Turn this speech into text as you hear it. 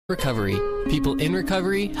Recovery. People in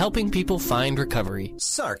recovery, helping people find recovery.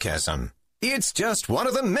 Sarcasm. It's just one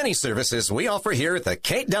of the many services we offer here at the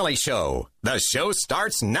Kate Daly Show. The show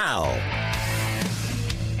starts now.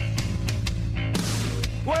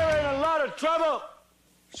 We're in a lot of trouble.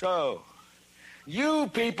 So,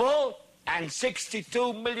 you people and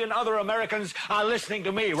 62 million other Americans are listening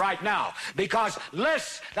to me right now because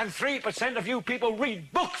less than 3% of you people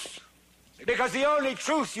read books. Because the only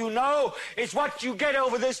truth you know is what you get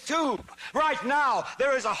over this tube. Right now,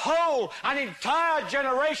 there is an entire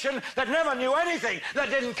generation that never knew anything that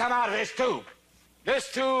didn't come out of this tube.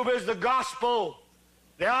 This tube is the gospel,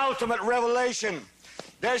 the ultimate revelation.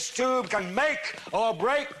 This tube can make or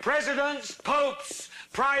break presidents, popes,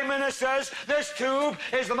 prime ministers. This tube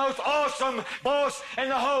is the most awesome boss in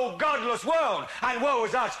the whole godless world. And woe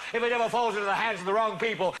is us if it ever falls into the hands of the wrong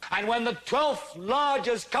people. And when the 12th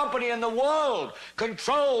largest company in the world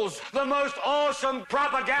controls the most awesome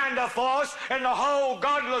propaganda force in the whole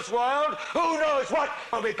godless world, who knows what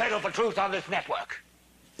will be peddled for truth on this network?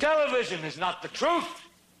 Television is not the truth.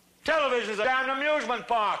 Television is a damn amusement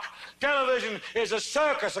park. Television is a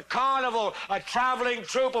circus, a carnival, a traveling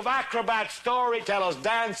troupe of acrobats, storytellers,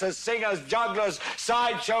 dancers, singers, jugglers,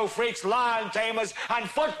 sideshow freaks, lion tamers, and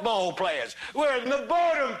football players. We're in the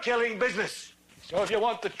boredom-killing business. So if you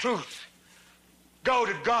want the truth, go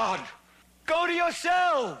to God. Go to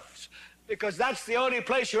yourselves, because that's the only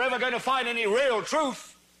place you're ever going to find any real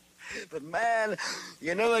truth. But man,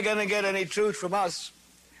 you're never going to get any truth from us.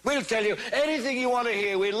 We'll tell you anything you want to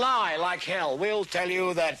hear. We lie like hell. We'll tell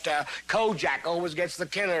you that Kojak always gets the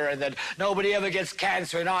killer and that nobody ever gets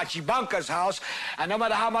cancer in Archie Bunker's house. And no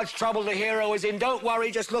matter how much trouble the hero is in, don't worry,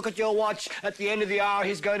 just look at your watch. At the end of the hour,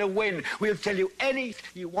 he's going to win. We'll tell you anything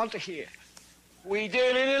you want to hear. We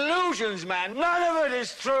deal in illusions, man. None of it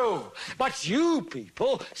is true. But you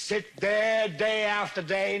people sit there day after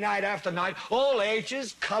day, night after night, all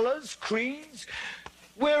ages, colors, creeds.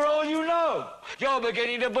 We're all you know. You're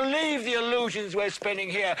beginning to believe the illusions we're spinning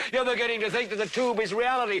here. You're beginning to think that the tube is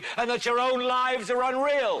reality and that your own lives are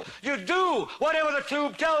unreal. You do whatever the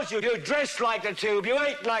tube tells you. You dress like the tube. You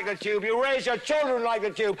eat like the tube. You raise your children like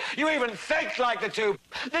the tube. You even think like the tube.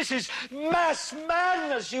 This is mass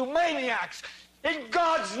madness, you maniacs. In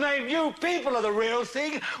God's name, you people are the real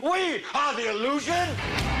thing. We are the illusion.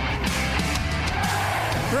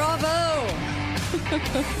 Bravo!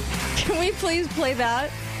 Can we please play that?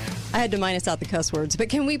 I had to minus out the cuss words, but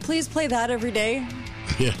can we please play that every day?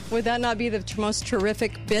 Yeah. Would that not be the most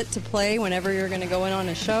terrific bit to play whenever you're going to go in on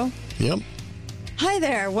a show? Yep. Hi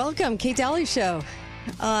there. Welcome. Kate Daly Show.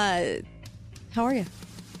 How are you?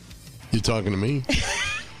 You talking to me?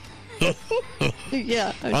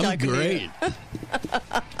 Yeah. I'm great.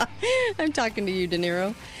 I'm talking to you, De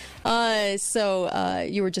Niro. So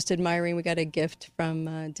you were just admiring. We got a gift from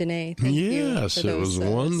Danae. Thank you yes, for those, it was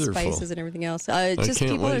wonderful. Spices and everything else. Just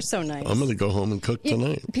people wait. are so nice. I'm going to go home and cook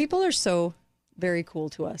tonight. People are so very cool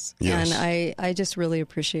to us, yes. And I just really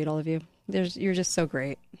appreciate all of you. You're just so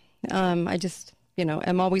great. I just.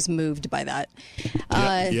 I'm always moved by that.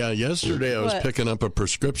 Yesterday I was picking up a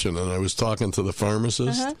prescription and I was talking to the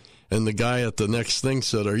pharmacist, and the guy at the next thing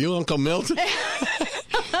said, "Are you Uncle Milton?"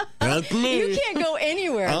 That's me. You can't go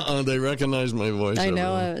anywhere. They recognize my voice. I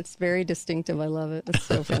know. It's very distinctive. I love it. It's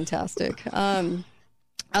so fantastic.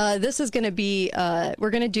 This is going to be,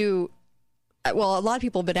 we're going to do, well, a lot of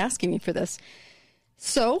people have been asking me for this.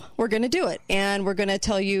 So we're going to do it, and we're going to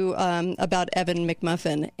tell you about Evan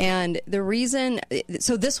McMuffin. And the reason,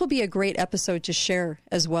 so this will be a great episode to share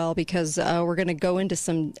as well, because we're going to go into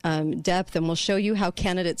some depth, and we'll show you how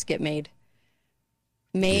candidates get made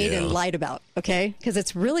and lied about, okay? Because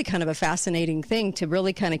it's really kind of a fascinating thing to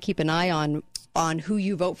really kind of keep an eye on who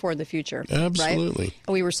you vote for in the future. Absolutely. Right?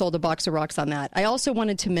 We were sold a box of rocks on that. I also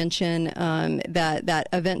wanted to mention that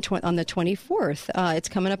event on the 24th. It's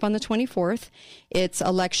coming up on the 24th. It's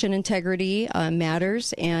Election Integrity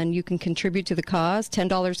Matters, and you can contribute to the cause.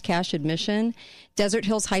 $10 cash admission. Desert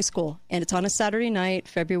Hills High School, and it's on a Saturday night,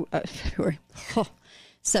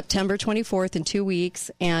 September 24th in 2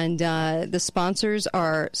 weeks. And the sponsors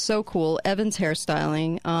are so cool. Evans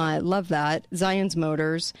Hairstyling. I love that. Zion's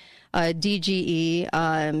Motors. DGE,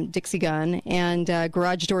 Dixie Gun, and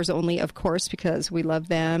Garage Doors Only, of course, because we love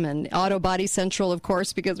them, and Auto Body Central, of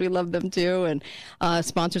course, because we love them too, and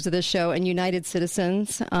sponsors of this show, and United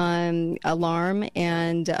Citizens, Alarm,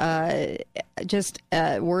 and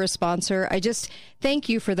we're a sponsor. I just thank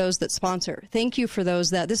you for those that sponsor. Thank you for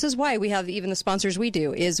those that, this is why we have even the sponsors we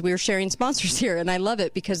do, is we're sharing sponsors here, and I love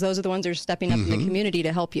it because those are the ones that are stepping up in the community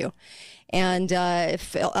to help you. And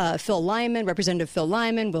Phil Lyman, Representative Phil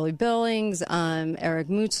Lyman, Willie Billings, Eric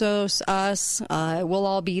Moutsos, us, we'll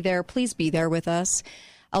all be there. Please be there with us.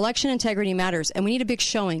 Election integrity matters, and we need a big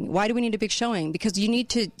showing. Why do we need a big showing? Because you need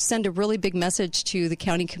to send a really big message to the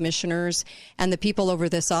county commissioners and the people over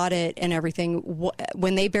this audit and everything.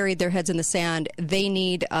 When they buried their heads in the sand, they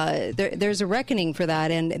need there's a reckoning for that,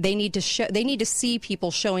 and they need to see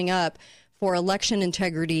people showing up for election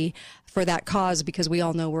integrity for that cause, because we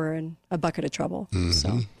all know we're in a bucket of trouble.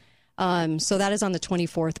 Mm-hmm. So that is on the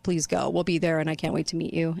 24th. Please go. We'll be there, and I can't wait to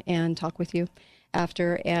meet you and talk with you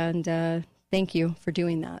after. And thank you for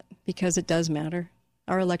doing that, because it does matter.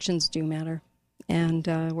 Our elections do matter, and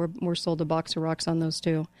we're sold a box of rocks on those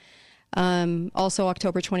too. Also,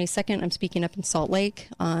 October 22nd, I'm speaking up in Salt Lake.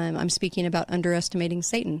 I'm speaking about underestimating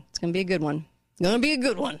Satan. It's going to be a good one. Going to be a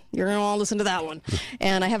good one. You're going to want to listen to that one.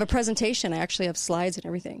 And I have a presentation. I actually have slides and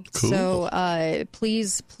everything. Cool. So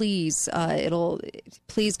please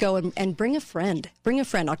go and bring a friend. Bring a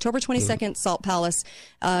friend. October 22nd, Salt Palace.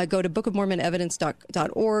 Go to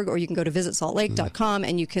bookofmormonevidence.org, or you can go to visitsaltlake.com,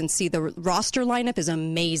 and you can see the roster lineup is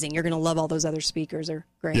amazing. You're going to love all those other speakers. They're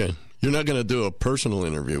great. Yeah. You're not going to do a personal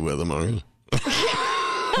interview with them, are you?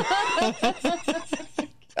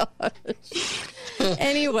 Gosh.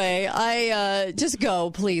 Anyway, just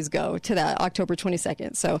please go to that October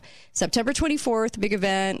 22nd. So September 24th, big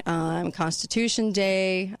event, Constitution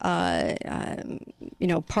Day,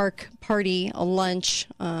 park party, a lunch,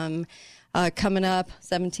 coming up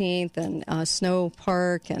 17th, and Snow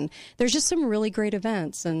Park. And there's just some really great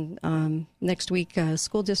events. And next week,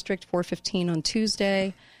 School District 415 on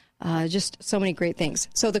Tuesday. Just so many great things.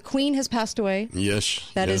 So the Queen has passed away.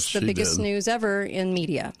 Yes. That is the biggest news ever in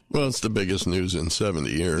media. Well, it's the biggest news in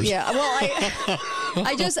 70 years. Yeah. Well,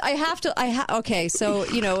 okay. So,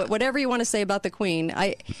 whatever you want to say about the Queen,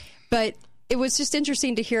 but it was just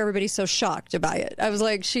interesting to hear everybody so shocked about it. I was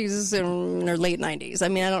like, she's in her late 90s. I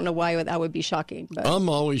mean, I don't know why that would be shocking. But I'm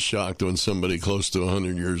always shocked when somebody close to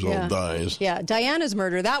 100 years old dies. Yeah, Diana's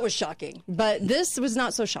murder, that was shocking. But this was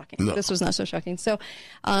not so shocking. No. This was not so shocking. So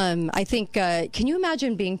I think, can you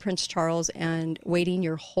imagine being Prince Charles and waiting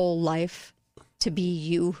your whole life to be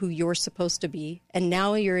you, who you're supposed to be, and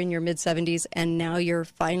now you're in your mid-70s, and now you're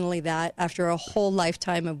finally that after a whole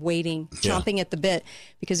lifetime of waiting, chomping at the bit,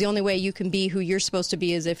 because the only way you can be who you're supposed to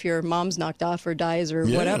be is if your mom's knocked off or dies or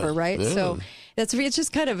whatever, right? Yeah. So it's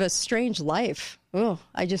just kind of a strange life. Oh,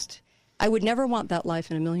 I would never want that life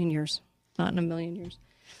in a million years. Not in a million years.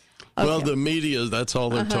 Okay. Well, the media, that's all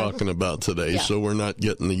they're talking about today, so we're not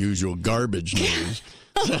getting the usual garbage news.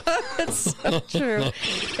 It's so true.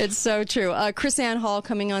 It's so true. Chris Ann Hall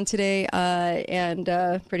coming on today, and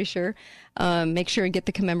pretty sure. Make sure and get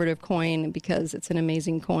the commemorative coin, because it's an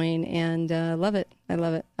amazing coin, and love it. I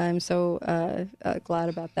love it. I'm so glad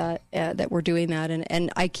about that, that we're doing that.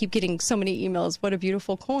 And I keep getting so many emails. What a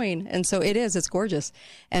beautiful coin. And so it is. It's gorgeous.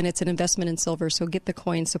 And it's an investment in silver. So get the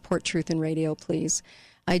coin. Support Truth in Radio, please.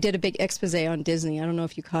 I did a big expose on Disney. I don't know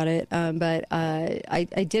if you caught it, but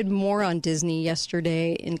I did more on Disney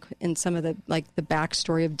yesterday in some of the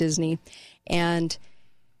backstory of Disney, and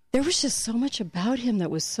there was just so much about him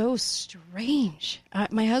that was so strange.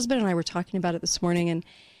 My husband and I were talking about it this morning, and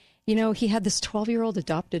he had this 12-year-old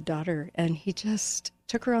adopted daughter, and he just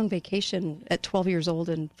took her on vacation at 12 years old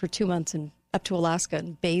and for 2 months and up to Alaska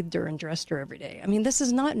and bathed her and dressed her every day. I mean, this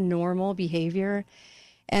is not normal behavior.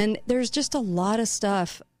 And there's just a lot of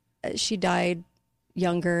stuff. She died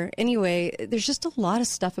younger. Anyway, there's just a lot of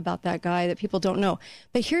stuff about that guy that people don't know.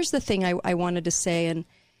 But here's the thing I wanted to say. And,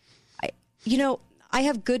 I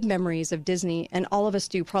have good memories of Disney, and all of us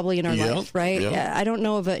do probably in our life, right? Yeah. I don't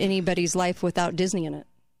know of anybody's life without Disney in it,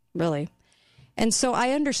 really. And so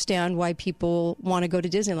I understand why people want to go to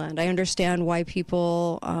Disneyland. I understand why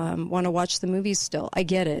people want to watch the movies still. I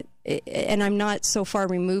get it. And I'm not so far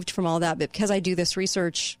removed from all that, but because I do this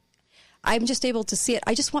research, I'm just able to see it.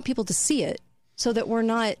 I just want people to see it so that we're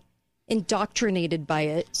not indoctrinated by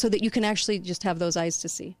it, so that you can actually just have those eyes to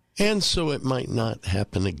see. And so it might not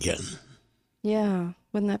happen again. Yeah,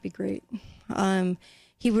 wouldn't that be great?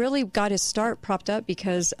 He really got his start propped up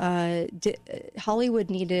because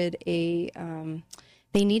Hollywood needed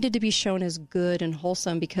they needed to be shown as good and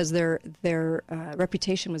wholesome, because their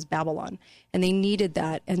reputation was Babylon, and they needed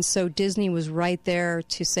that. And so Disney was right there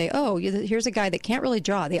to say, oh, here's a guy that can't really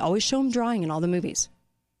draw. They always show him drawing in all the movies.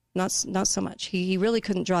 Not so much. He really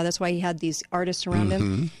couldn't draw. That's why he had these artists around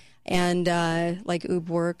him, and like Oob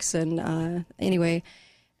Works, and anyway,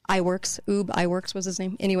 iWorks was his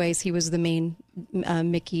name. Anyways, he was the main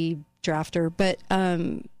Mickey drafter. But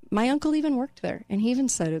my uncle even worked there, and he even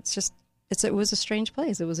said it was a strange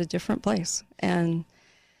place. It was a different place, and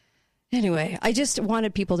Anyway, I just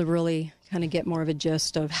wanted people to really kind of get more of a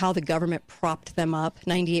gist of how the government propped them up.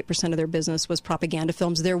 98% of their business was propaganda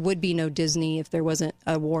films. There would be no Disney if there wasn't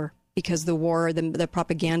a war, because the war, the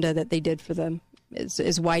propaganda that they did for them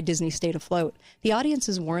is why Disney stayed afloat. The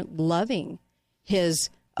audiences weren't loving his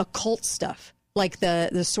occult stuff, like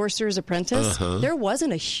the Sorcerer's Apprentice. There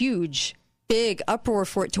wasn't a huge, big uproar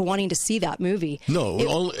for it to wanting to see that movie.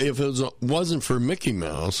 No, if it wasn't for Mickey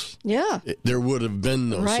Mouse, there would have been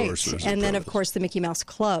no Sorcerer's Apprentice. And then, of course, the Mickey Mouse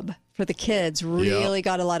Club for the kids really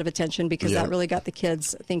got a lot of attention because that really got the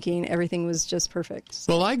kids thinking everything was just perfect.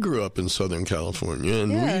 So. Well, I grew up in Southern California,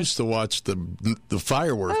 and we used to watch the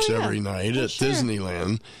fireworks every night at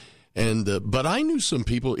Disneyland. And but I knew some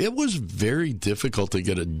people. It was very difficult to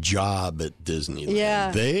get a job at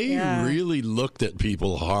Disneyland. They really looked at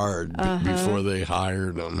people hard before they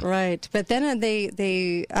hired them. Right, but then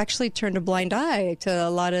they actually turned a blind eye to a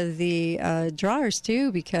lot of the drawers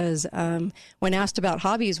too, because when asked about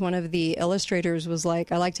hobbies, one of the illustrators was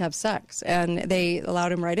like, "I like to have sex," and they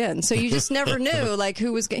allowed him right in. So you just never knew like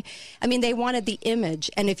who was. I mean, they wanted the image,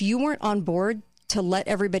 and if you weren't on board to let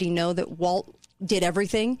everybody know that Walt did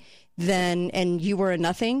everything, and you were a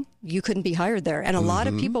nothing, you couldn't be hired there. And a lot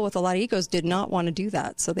of people with a lot of egos did not want to do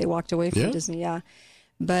that, so they walked away from Disney.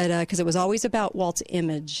 But because it was always about Walt's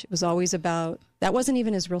image. It was always about, that wasn't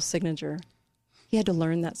even his real signature. He had to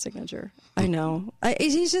learn that signature. I know.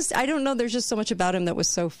 He's just, I don't know, there's just so much about him that was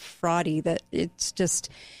so fraudy that it's just,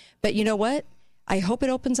 but you know what? I hope it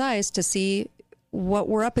opens eyes to see what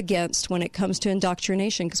we're up against when it comes to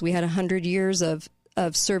indoctrination, because we had 100 years of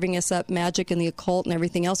serving us up magic and the occult and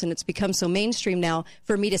everything else, and it's become so mainstream now.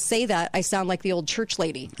 For me to say that, I sound like the old church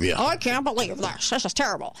lady. Oh, I can't believe this. This is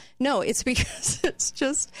terrible. No, it's because it's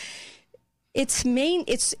just it's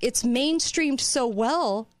mainstreamed so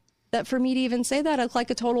well that for me to even say that, I look like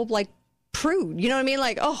a total like prude. You know what I mean?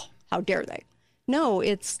 Like, oh, how dare they? No,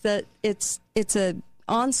 it's that it's a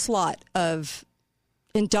onslaught of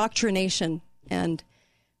indoctrination, and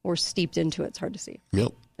we're steeped into it. It's hard to see.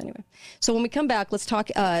 Yep. Anyway, so when we come back, let's talk.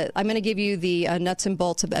 I'm going to give you the nuts and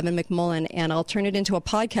bolts of Evan McMullin, and I'll turn it into a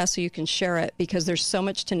podcast so you can share it, because there's so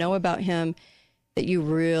much to know about him that you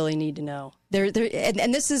really need to know.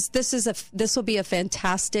 And this will be a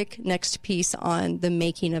fantastic next piece on the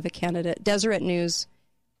making of a candidate. Deseret News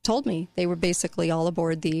told me they were basically all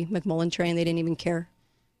aboard the McMullin train. They didn't even care.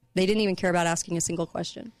 They didn't even care about asking a single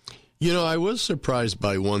question. You know, I was surprised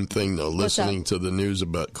by one thing, though, listening to the news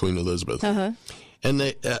about Queen Elizabeth. And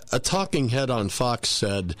a talking head on Fox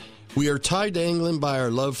said, "We are tied to England by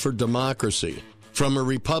our love for democracy, from a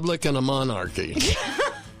republic and a monarchy."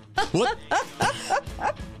 What?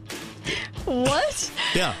 What?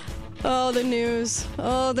 Yeah. Oh, the news.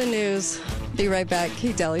 Oh, the news. Be right back.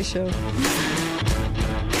 Kate Daly Show.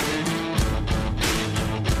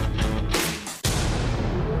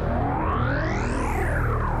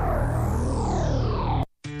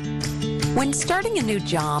 When starting a new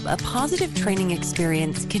job, a positive training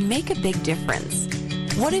experience can make a big difference.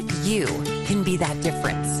 What if you can be that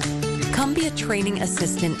difference? Come be a training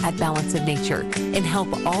assistant at Balance of Nature and help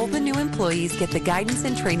all the new employees get the guidance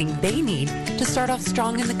and training they need to start off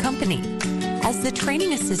strong in the company. As the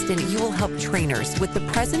training assistant, you will help trainers with the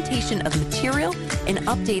presentation of material and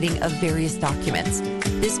updating of various documents.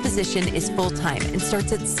 This position is full-time and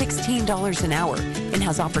starts at $16 an hour and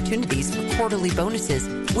has opportunities for quarterly bonuses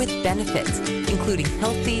with benefits, including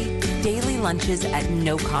healthy, daily lunches at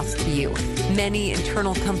no cost to you, many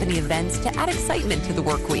internal company events to add excitement to the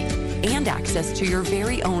work week, and access to your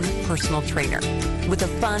very own personal trainer. With a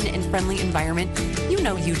fun and friendly environment, you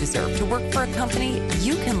know you deserve to work for a company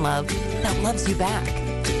you can love that loves you back.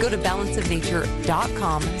 Go to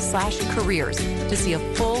balanceofnature.com/careers to see a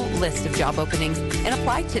full list of job openings and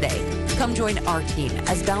apply today. Come join our team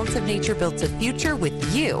as Balance of Nature builds a future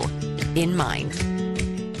with you in mind.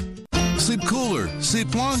 Sleep cooler,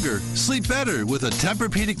 sleep longer, sleep better with a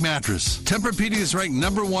Tempur-Pedic mattress. Tempur-Pedic is ranked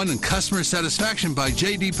 #1 in customer satisfaction by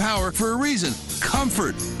J.D. Power for a reason.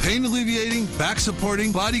 Comfort. Pain alleviating, back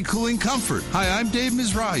supporting, body cooling comfort. Hi, I'm Dave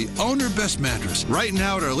Mizrahi, owner of Best Mattress. Right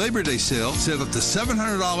now at our Labor Day sale, save up to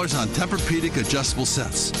 $700 on Tempur-Pedic adjustable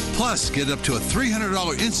sets. Plus, get up to a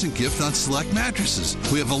 $300 instant gift on select mattresses.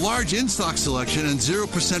 We have a large in-stock selection and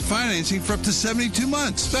 0% financing for up to 72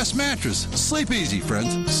 months. Best Mattress. Sleep easy,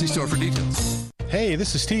 friends. See store for details. Hey,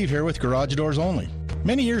 this is Steve here with Garage Doors Only.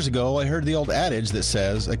 Many years ago, I heard the old adage that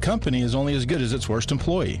says a company is only as good as its worst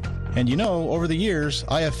employee. And you know, over the years,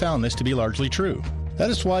 I have found this to be largely true. That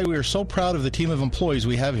is why we are so proud of the team of employees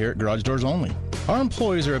we have here at Garage Doors Only. Our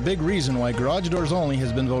employees are a big reason why Garage Doors Only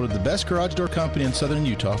has been voted the best garage door company in southern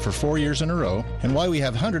Utah for 4 years in a row, and why we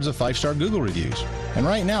have hundreds of 5-star Google reviews. And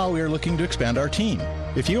right now, we are looking to expand our team.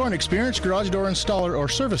 If you are an experienced garage door installer or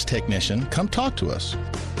service technician, come talk to us.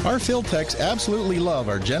 Our field techs absolutely love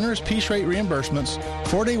our generous piece rate reimbursements,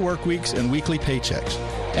 4-day work weeks, and weekly paychecks.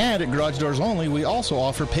 And at Garage Doors Only, we also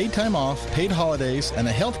offer paid time off, paid holidays, and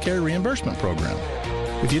a health care reimbursement program.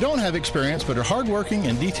 If you don't have experience but are hardworking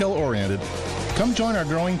and detail-oriented, come join our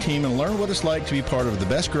growing team and learn what it's like to be part of the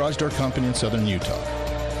best garage door company in southern Utah.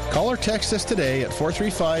 Call or text us today at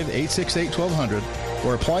 435-868-1200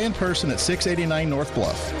 or apply in person at 689 North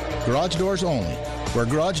Bluff. Garage Doors Only, where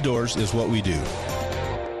garage doors is what we do.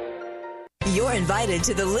 You're invited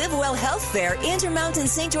to the Live Well Health Fair, Intermountain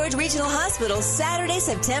St. George Regional Hospital, Saturday,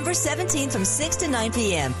 September 17th from 6 to 9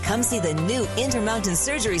 p.m. Come see the new Intermountain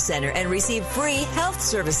Surgery Center and receive free health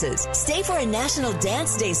services. Stay for a National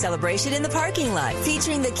Dance Day celebration in the parking lot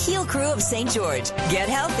featuring the Keel Crew of St. George. Get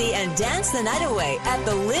healthy and dance the night away at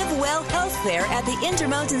the Live Well Health Fair at the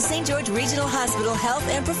Intermountain St. George Regional Hospital Health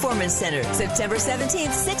and Performance Center, September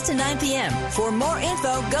 17th, 6 to 9 p.m. For more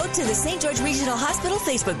info, go to the St. George Regional Hospital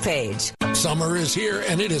Facebook page. Summer is here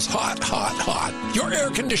and it is hot, hot, hot. Your air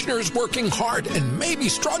conditioner is working hard and may be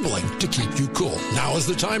struggling to keep you cool. Now is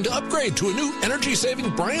the time to upgrade to a new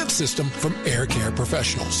energy-saving Bryant system from Air Care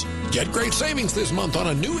Professionals. Get great savings this month on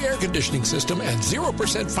a new air conditioning system and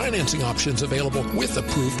 0% financing options available with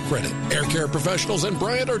approved credit. Air Care Professionals and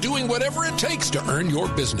Bryant are doing whatever it takes to earn your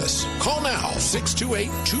business. Call now,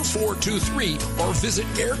 628-2423, or visit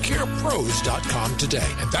aircarepros.com today.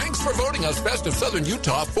 And thanks for voting us Best of Southern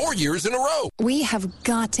Utah 4 years in a row. We have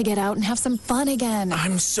got to get out and have some fun again.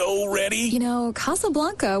 I'm so ready. You know,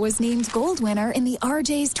 Casablanca was named gold winner in the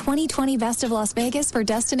RJ's 2020 Best of Las Vegas for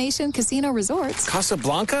Destination Casino Resorts.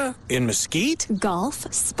 Casablanca? In Mesquite?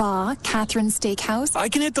 Golf, spa, Catherine Steakhouse. I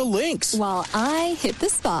can hit the links. While I hit the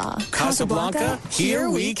spa. Casablanca, here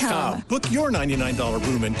we come. Book your $99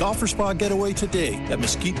 room and golf or spa getaway today at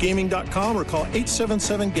mesquitegaming.com or call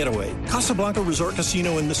 877-GETAWAY. Casablanca Resort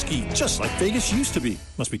Casino in Mesquite, just like Vegas used to be.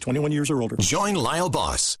 Must be 21 years or older. Join Lyle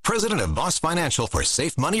Boss, president of Boss Financial, for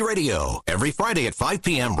Safe Money Radio every Friday at 5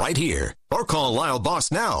 p.m. right here. Or call Lyle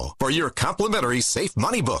Boss now for your complimentary Safe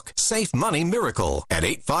Money book, Safe Money Miracle, at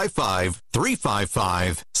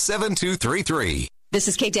 855-355-7233. This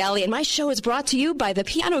is Kate Daly, and my show is brought to you by the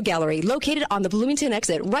Piano Gallery, located on the Bloomington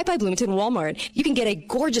exit, right by Bloomington Walmart. You can get a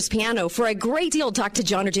gorgeous piano for a great deal. Talk to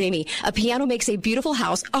John or Jamie. A piano makes a beautiful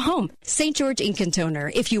house a home. St. George Ink and Toner.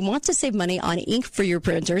 If you want to save money on ink for your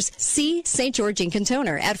printers, see St. George Ink and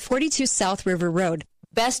Toner at 42 South River Road.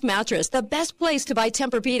 Best Mattress, the best place to buy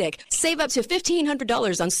Tempur-Pedic. Save up to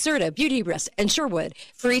 $1,500 on Serta, Beauty Rest, and Sherwood.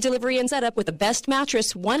 Free delivery and setup with the Best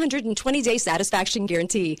Mattress 120-day satisfaction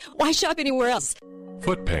guarantee. Why shop anywhere else?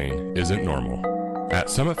 Foot pain isn't normal. At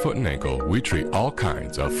Summit Foot and Ankle, we treat all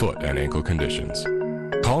kinds of foot and ankle conditions.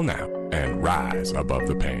 Call now and rise above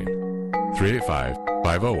the pain.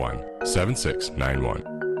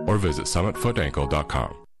 385-501-7691 or visit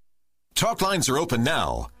summitfootankle.com. Talk lines are open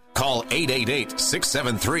now. Call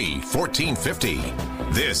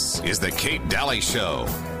 888-673-1450. This is the Kate Daly Show.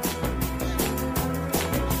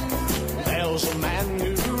 There's a man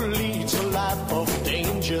who leads a life of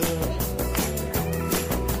danger.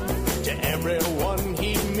 To everyone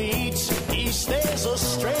he meets, he stays a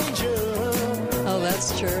stranger. Oh,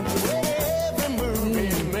 that's true. Every move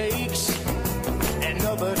he makes,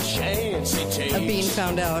 another chance he takes. Of being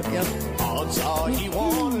found out, yep. Odds are he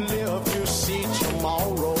won't live to see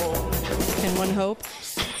tomorrow. Can one hope?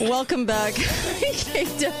 Welcome back.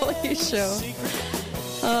 Kate Daly Show.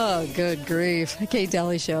 Oh, good grief. Kate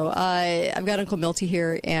Daly Show. I've got Uncle Milty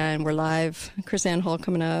here, and we're live. Chris Ann Hall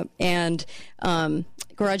coming up. And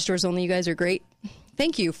Garage Doors Only, you guys are great.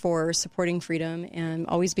 Thank you for supporting Freedom and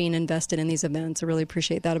always being invested in these events. I really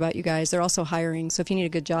appreciate that about you guys. They're also hiring, so if you need a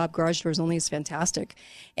good job, Garage Doors Only is fantastic.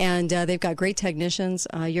 And they've got great technicians.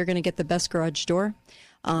 You're going to get the best garage door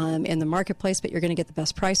in the marketplace, but you're going to get the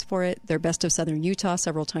best price for it. They're best of Southern Utah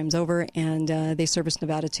several times over, and they service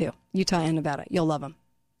Nevada too. Utah and Nevada. You'll love them.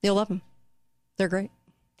 You'll love them. They're great.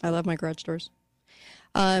 I love my garage doors.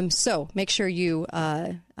 So make sure you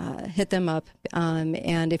hit them up.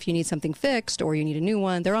 And if you need something fixed or you need a new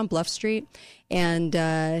one, they're on Bluff Street. And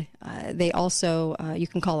they also, you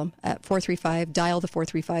can call them at 435, dial the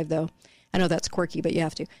 435 though. I know that's quirky, but you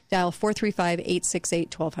have to. Dial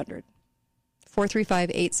 435-868-1200.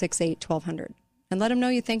 435-868-1200. And let them know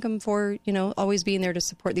you thank them for, always being there to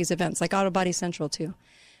support these events, like Auto Body Central too.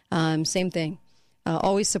 Same thing.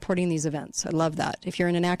 Always supporting these events. I love that. If you're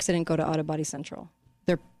in an accident, go to Auto Body Central.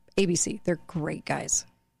 ABC. They're great guys.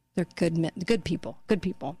 They're good people.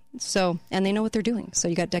 So, and they know what they're doing. So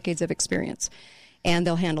you got decades of experience, and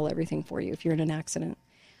they'll handle everything for you if you're in an accident.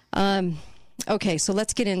 Okay, so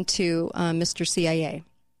let's get into Mr. CIA.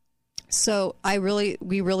 So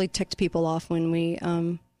we really ticked people off when we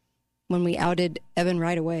outed Evan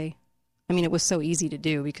right away. I mean, it was so easy to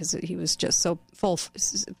do because he was just so full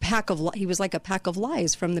he was like a pack of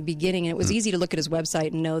lies from the beginning, and it was easy to look at his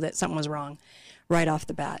website and know that something was wrong right off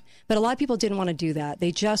the bat. But a lot of people didn't want to do that.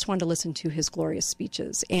 They just wanted to listen to his glorious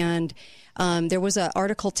speeches. And there was an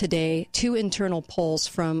article today, 2 internal polls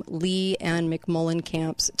from Lee and McMullen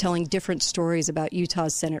camps telling different stories about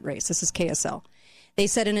Utah's Senate race. This is KSL. They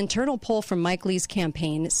said an internal poll from Mike Lee's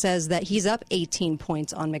campaign says that he's up 18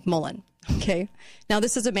 points on McMullen. Okay. Now,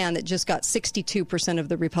 this is a man that just got 62% of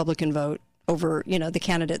the Republican vote over, the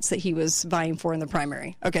candidates that he was vying for in the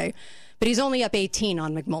primary. Okay. But he's only up 18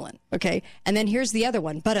 on McMullen. Okay. And then here's the other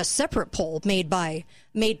one. But a separate poll made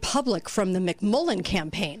public from the McMullen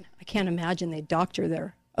campaign. I can't imagine they doctor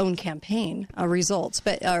their own campaign results,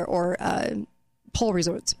 or poll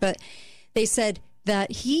results. But they said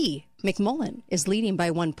that McMullen is leading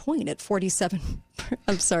by 1 point at 47.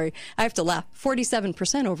 I'm sorry, I have to laugh.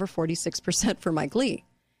 47% over 46% for Mike Lee.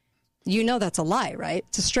 That's a lie, right?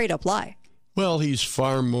 It's a straight up lie. Well, he's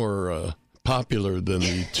far more popular than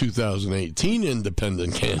the 2018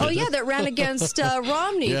 independent candidate. Oh, yeah, that ran against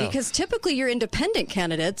Romney, because typically your independent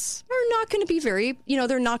candidates are not going to be very,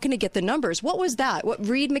 they're not going to get the numbers. What was that?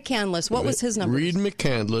 Reed McCandless, what was his number? Reed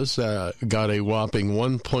McCandless got a whopping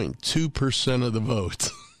 1.2% of the vote.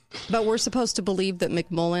 But we're supposed to believe that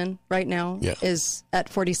McMullen right now is at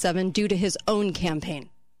 47 due to his own campaign.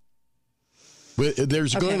 But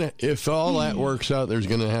there's if all that works out, there's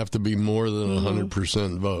going to have to be more than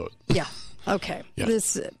 100% vote. Yeah. Okay.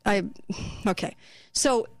 Yeah. Okay.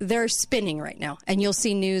 So they're spinning right now, and you'll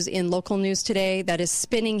see news in local news today that is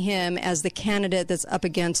spinning him as the candidate that's up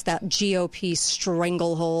against that GOP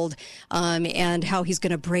stranglehold, and how he's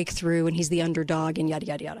going to break through, and he's the underdog, and yada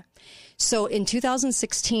yada yada. So in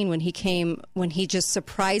 2016, when he just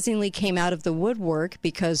surprisingly came out of the woodwork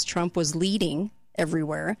because Trump was leading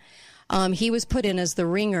everywhere, he was put in as the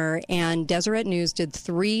ringer, and Deseret News did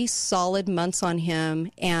 3 solid months on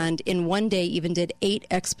him, and in one day even did 8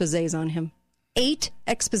 exposés on him. 8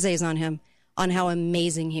 exposés on him on how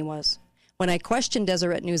amazing he was. When I questioned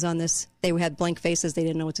Deseret News on this, they had blank faces. They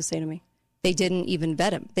didn't know what to say to me. They didn't even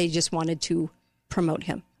vet him. They just wanted to promote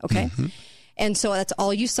him. Okay? Mm-hmm. And so that's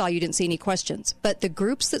all you saw. You didn't see any questions. But the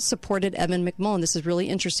groups that supported Evan McMullen, this is really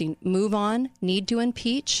interesting. Move On, Need to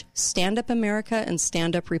Impeach, Stand Up America, and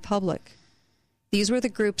Stand Up Republic. These were the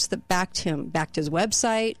groups that backed him, backed his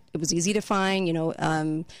website. It was easy to find.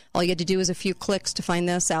 All you had to do was a few clicks to find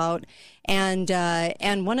this out. And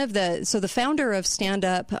the founder of Stand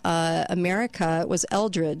Up America was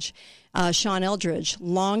Eldridge. Sean Eldridge,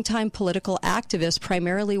 longtime political activist,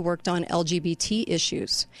 primarily worked on LGBT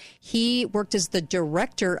issues. He worked as the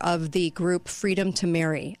director of the group Freedom to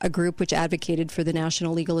Marry, a group which advocated for the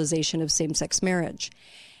national legalization of same-sex marriage.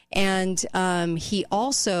 And he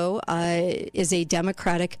also is a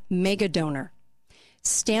Democratic mega donor.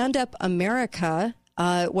 Stand Up America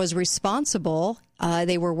was responsible.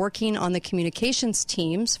 They were working on the communications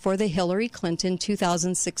teams for the Hillary Clinton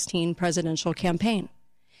 2016 presidential campaign.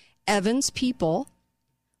 Evan's people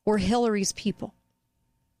were Hillary's people.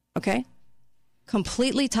 Okay?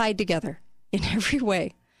 Completely tied together in every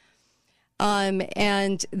way.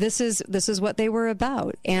 And this is what they were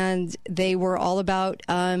about. And they were all about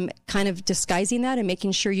kind of disguising that and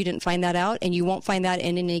making sure you didn't find that out. And you won't find that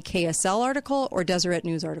in any KSL article or Deseret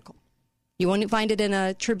News article. You won't find it in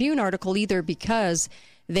a Tribune article either, because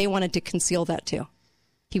they wanted to conceal that too.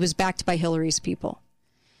 He was backed by Hillary's people.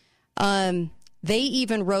 They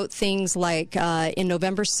even wrote things like in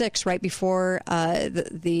November 6th, right before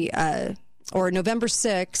November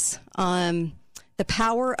 6th, the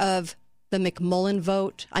power of the McMullen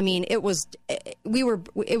vote. I mean, it was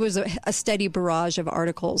a steady barrage of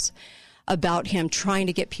articles about him trying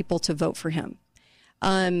to get people to vote for him.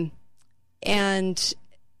 Let's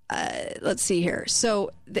see here. So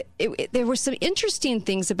there were some interesting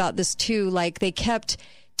things about this too. Like, they kept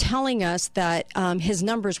telling us that his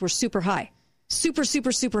numbers were super high. Super,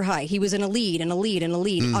 super, super high. He was in a lead and a lead and a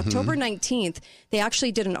lead. Mm-hmm. October 19th, they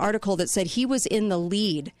actually did an article that said he was in the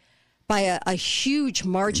lead by a huge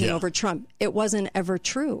margin over Trump. It wasn't ever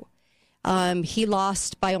true. He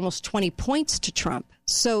lost by almost 20 points to Trump.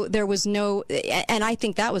 So there was no, and I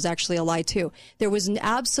think that was actually a lie too. There was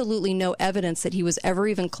absolutely no evidence that he was ever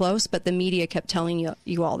even close, but the media kept telling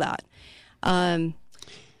you all that.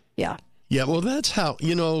 Yeah. Yeah, well, that's how,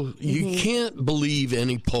 you can't believe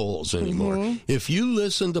any polls anymore. If you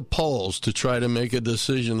listen to polls to try to make a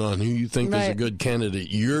decision on who you think is a good candidate,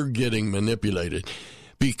 you're getting manipulated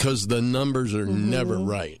because the numbers are never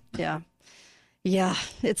right. Yeah. Yeah,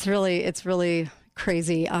 it's really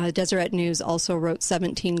crazy. Deseret News also wrote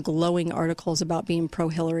 17 glowing articles about being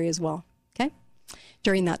pro-Hillary as well, okay,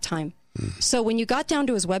 during that time. So when you got down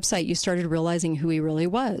to his website, you started realizing who he really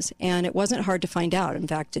was. And it wasn't hard to find out. In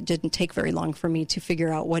fact, it didn't take very long for me to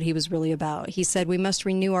figure out what he was really about. He said, we must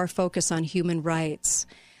renew our focus on human rights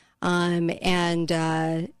and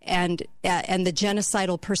the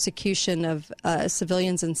genocidal persecution of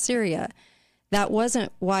civilians in Syria. That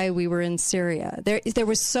wasn't why we were in Syria. There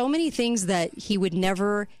were so many things that he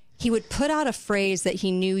would put out a phrase that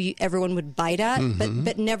he knew everyone would bite at,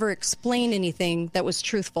 but never explain anything that was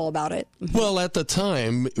truthful about it. Well, at the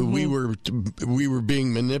time, we were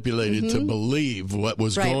being manipulated to believe what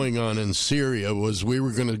was going on in Syria was we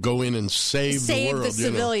were going to go in and save the world. Save the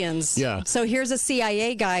civilians. Yeah. So here's a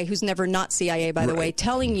CIA guy who's never not CIA, by the way,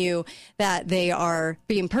 telling you that they are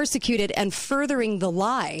being persecuted and furthering the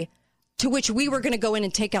lie to which we were going to go in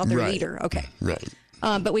and take out their leader. Okay. Right.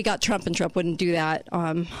 But we got Trump, and Trump wouldn't do that.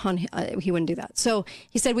 He wouldn't do that. So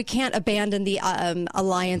he said we can't abandon the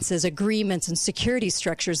alliances, agreements, and security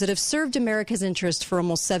structures that have served America's interest for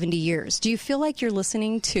almost 70 years. Do you feel like you're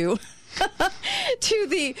listening to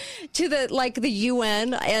the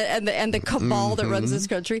UN and the cabal that runs this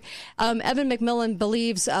country? Evan McMillan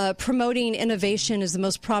believes promoting innovation is the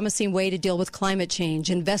most promising way to deal with climate change,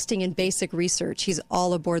 investing in basic research. He's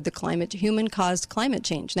all aboard the human-caused climate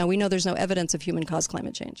change. Now, we know there's no evidence of human-caused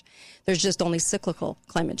climate change. There's just only cyclical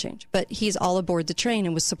climate change. But he's all aboard the train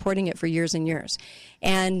and was supporting it for years and years.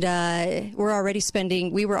 And we were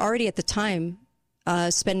already at the time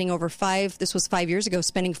spending this was 5 years ago,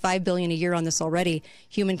 spending $5 billion a year on this already.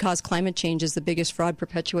 Human-caused climate change is the biggest fraud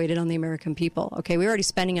perpetuated on the American people. Okay, we were already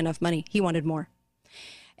spending enough money. He wanted more.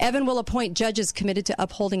 Evan will appoint judges committed to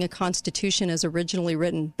upholding a constitution as originally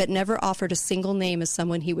written, but never offered a single name as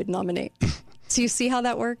someone he would nominate. So you see how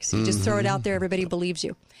that works? You just throw it out there, everybody believes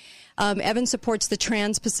you. Evan supports the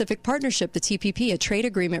Trans-Pacific Partnership, the TPP, a trade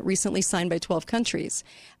agreement recently signed by 12 countries.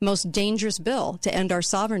 Most dangerous bill to end our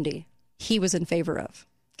sovereignty. He was in favor of,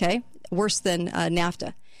 okay? Worse than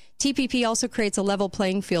NAFTA. TPP also creates a level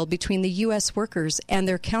playing field between the U.S. workers and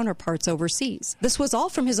their counterparts overseas. This was all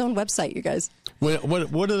from his own website, you guys.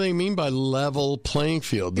 What do they mean by level playing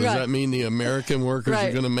field? Does that mean the American workers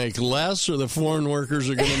are going to make less or the foreign workers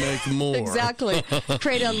are going to make more? Exactly.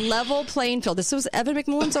 Create a level playing field. This was Evan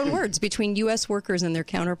McMillan's own words, between U.S. workers and their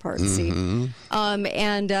counterparts. See?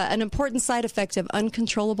 And an important side effect of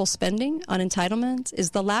uncontrollable spending on entitlements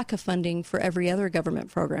is the lack of funding for every other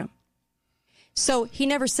government program. So he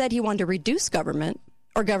never said he wanted to reduce government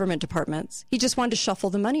or government departments. He just wanted to shuffle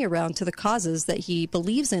the money around to the causes that he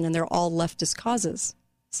believes in, and they're all leftist causes.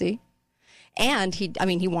 See? And he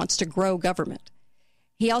wants to grow government.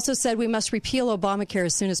 He also said we must repeal Obamacare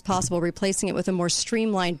as soon as possible, replacing it with a more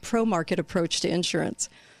streamlined pro-market approach to insurance.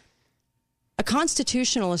 A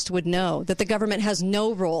constitutionalist would know that the government has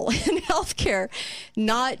no role in health care,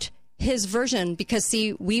 not his version, because,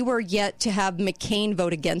 see, we were yet to have McCain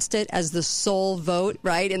vote against it as the sole vote,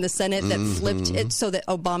 right, in the Senate that flipped it so that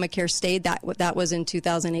Obamacare stayed. That was in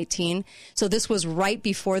 2018. So this was right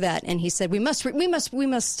before that, and he said we must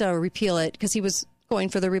repeal it, because he was going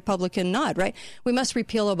for the Republican nod, right? We must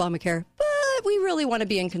repeal Obamacare, but we really want to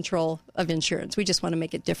be in control of insurance. We just want to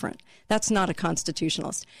make it different. That's not a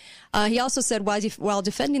constitutionalist. He also said while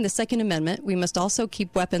defending the Second Amendment, we must also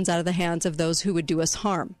keep weapons out of the hands of those who would do us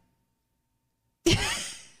harm.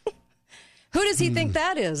 Who does he think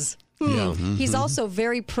that is? Yeah. He's also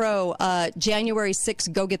very pro January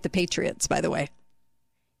 6th, go get the Patriots, by the way.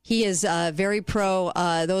 He is very pro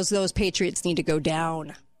those Patriots need to go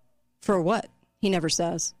down. For what? He never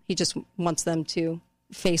says. He just wants them to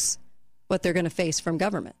face what they're going to face from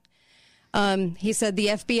government. He said the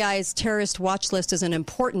FBI's terrorist watch list is an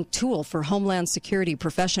important tool for Homeland Security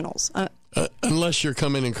professionals. Unless you're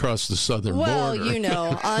coming across the southern border.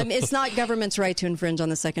 Well, it's not government's right to infringe on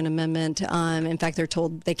the Second Amendment. In fact, they're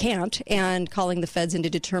told they can't. And calling the feds in to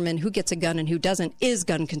determine who gets a gun and who doesn't is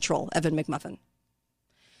gun control, Evan McMuffin.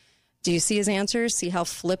 Do you see his answers? See how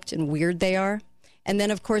flipped and weird they are? And then,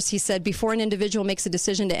 of course, he said, before an individual makes a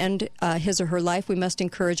decision to end his or her life, we must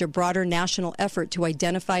encourage a broader national effort to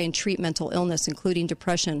identify and treat mental illness, including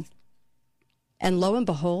depression. And lo and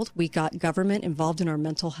behold, we got government involved in our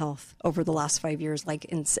mental health over the last 5 years, like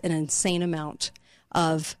an insane amount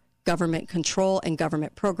of government control and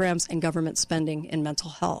government programs and government spending in mental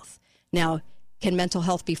health. Now, can mental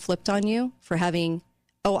health be flipped on you for having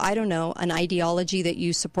Oh, I don't know, an ideology that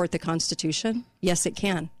you support the Constitution? Yes, it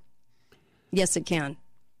can. Yes, it can.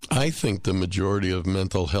 I think the majority of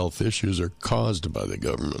mental health issues are caused by the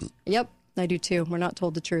government. Yep, I do too. We're not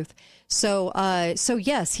told the truth. So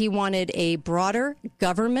yes, he wanted a broader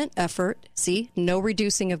government effort. See, no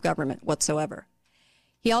reducing of government whatsoever.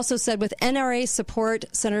 He also said with NRA support,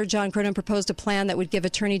 Senator John Cornyn proposed a plan that would give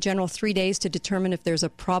Attorney General 3 days to determine if there's a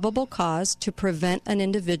probable cause to prevent an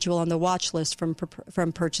individual on the watch list from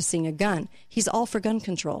purchasing a gun. He's all for gun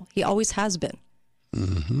control. He always has been.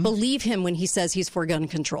 Mm-hmm. Believe him when he says he's for gun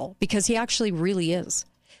control, because he actually really is.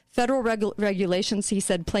 Federal regulations, he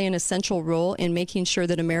said, play an essential role in making sure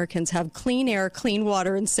that Americans have clean air, clean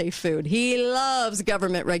water, and safe food. He loves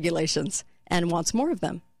government regulations and wants more of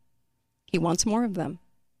them. He wants more of them.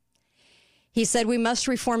 He said we must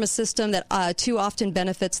reform a system that too often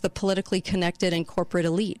benefits the politically connected and corporate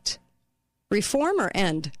elite. Reform or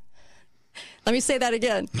end? Let me say that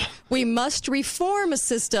again. We must reform a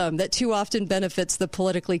system that too often benefits the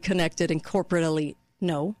politically connected and corporate elite.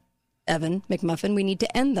 No, Evan McMuffin, we need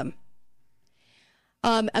to end them.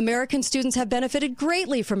 American students have benefited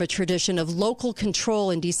greatly from a tradition of local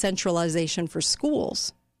control and decentralization for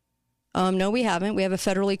schools. No, we haven't. We have a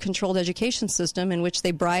federally controlled education system in which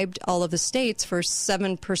they bribed all of the states for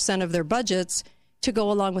 7% of their budgets to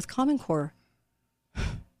go along with Common Core.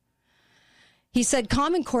 He said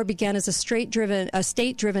Common Core began as a state-driven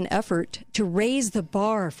effort to raise the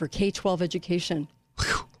bar for K-12 education.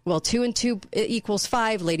 Well, 2 and 2 equals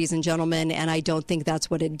 5, ladies and gentlemen, and I don't think that's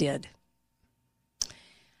what it did.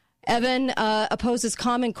 Evan opposes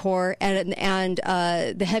Common Core and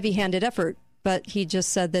the heavy-handed effort, but he just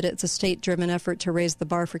said that it's a state-driven effort to raise the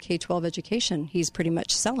bar for K-12 education. He's pretty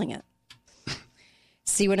much selling it.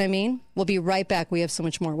 See what I mean? We'll be right back. We have so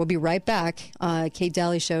much more. We'll be right back. Kate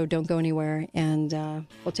Daly Show. Don't go anywhere. And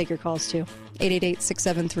we'll take your calls, too.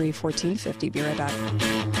 888-673-1450. Be right back.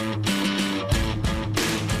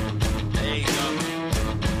 There you go.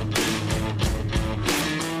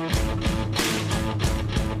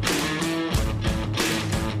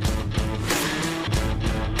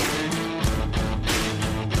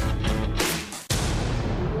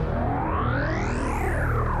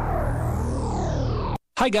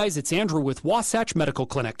 Hi guys, it's Andrew with Wasatch Medical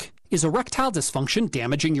Clinic. Is erectile dysfunction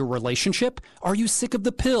damaging your relationship? Are you sick of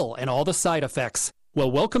the pill and all the side effects?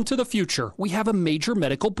 Well, welcome to the future. We have a major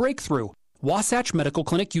medical breakthrough. Wasatch Medical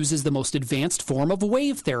Clinic uses the most advanced form of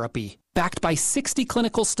wave therapy. Backed by 60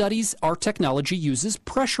 clinical studies, our technology uses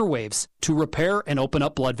pressure waves to repair and open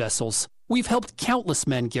up blood vessels. We've helped countless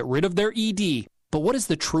men get rid of their ED. But what is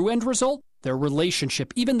the true end result? Their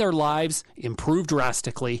relationship, even their lives, improve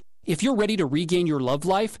drastically. If you're ready to regain your love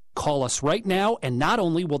life, call us right now, and not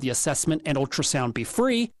only will the assessment and ultrasound be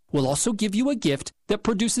free, we'll also give you a gift that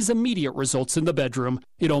produces immediate results in the bedroom.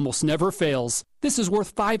 It almost never fails. This is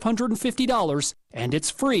worth $550, and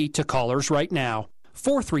it's free to callers right now.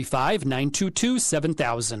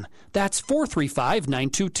 435-922-7000. That's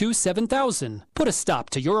 435-922-7000. Put a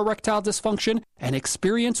stop to your erectile dysfunction and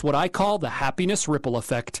experience what I call the happiness ripple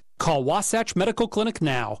effect. Call Wasatch Medical Clinic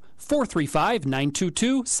now.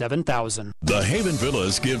 435-922-7000. The Haven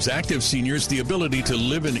Villas gives active seniors the ability to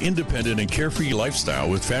live an independent and carefree lifestyle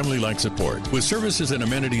with family-like support. With services and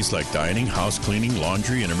amenities like dining, house cleaning,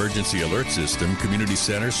 laundry, and emergency alert system, community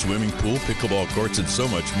center, swimming pool, pickleball courts, and so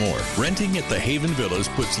much more. Renting at the Haven Villas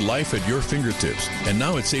puts life at your fingertips. And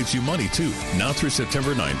now it saves you money, too. Now through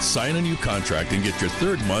September 9th, sign a new contract and get your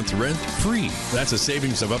third month rent free. That's a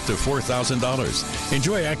savings of up to $4,000.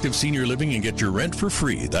 Enjoy active senior living and get your rent for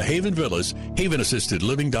free. The Haven Villas,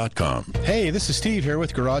 havenassistedliving.com. Hey, this is Steve here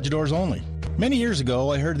with Garage Doors Only. Many years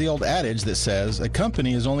ago, I heard the old adage that says a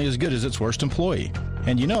company is only as good as its worst employee.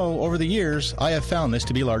 And you know, over the years, I have found this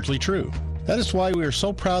to be largely true. That is why we are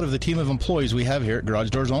so proud of the team of employees we have here at Garage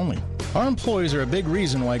Doors Only. Our employees are a big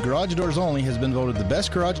reason why Garage Doors Only has been voted the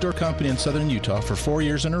best garage door company in southern Utah for 4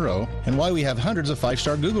 years in a row, and why we have hundreds of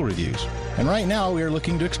 5-star Google reviews. And right now, we are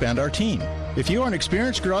looking to expand our team. If you are an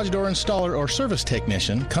experienced garage door installer or service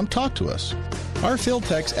technician, come talk to us. Our field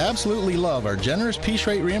techs absolutely love our generous piece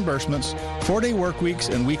rate reimbursements, 4-day work weeks,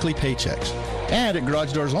 and weekly paychecks. And at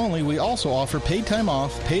Garage Doors Only, we also offer paid time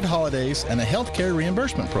off, paid holidays, and a health care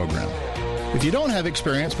reimbursement program. If you don't have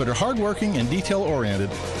experience but are hardworking and detail-oriented,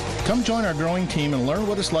 come join our growing team and learn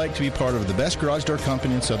what it's like to be part of the best garage door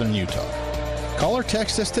company in southern Utah. Call or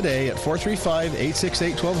text us today at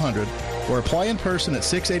 435-868-1200 or apply in person at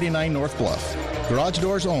 689 North Bluff. Garage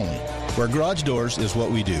Doors Only, where garage doors is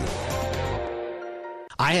what we do.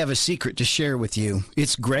 I have a secret to share with you.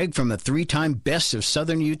 It's Greg from the 3-time Best of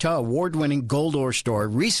Southern Utah award-winning Gold Ore Store.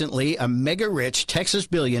 Recently, a mega-rich Texas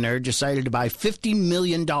billionaire decided to buy $50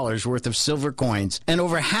 million worth of silver coins, and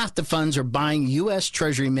over half the funds are buying U.S.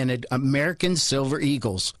 Treasury-minted American Silver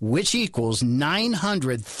Eagles, which equals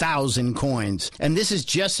 900,000 coins. And this is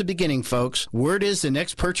just the beginning, folks. Word is the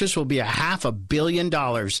next purchase will be $500 million.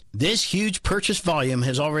 This huge purchase volume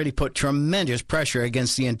has already put tremendous pressure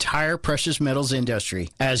against the entire precious metals industry.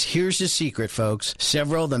 As here's the secret, folks.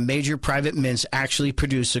 Several of the major private mints actually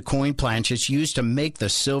produce the coin planchets used to make the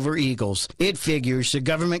Silver Eagles. It figures the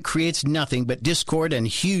government creates nothing but discord and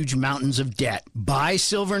huge mountains of debt. Buy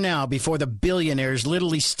silver now before the billionaires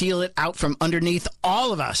literally steal it out from underneath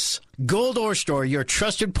all of us. Gold Ore Store, your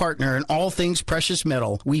trusted partner in all things precious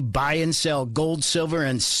metal. We buy and sell gold, silver,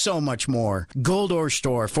 and so much more. Gold Ore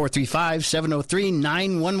Store,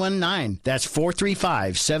 435-703-9119. That's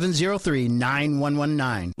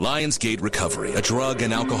 435-703-9119. Lionsgate Recovery, a drug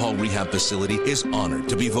and alcohol rehab facility, is honored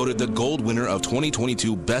to be voted the gold winner of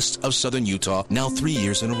 2022 Best of Southern Utah, now 3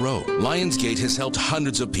 years in a row. Lionsgate has helped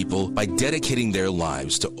hundreds of people by dedicating their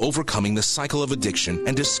lives to overcoming the cycle of addiction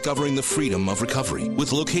and discovering the freedom of recovery.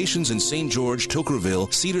 With locations in St. George,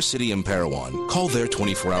 Toquerville, Cedar City, and Parowan. Call their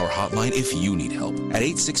 24-hour hotline if you need help at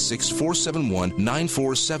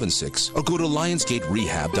 866-471-9476 or go to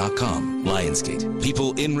lionsgaterehab.com. Lionsgate,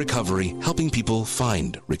 people in recovery, helping people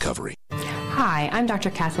find recovery. Hi, I'm Dr.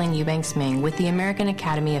 Kathleen Eubanks-Ming with the American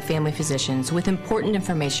Academy of Family Physicians with important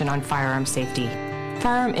information on firearm safety.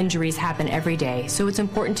 Firearm injuries happen every day, so it's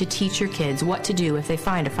important to teach your kids what to do if they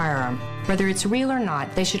find a firearm. Whether it's real or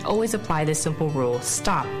not, they should always apply this simple rule: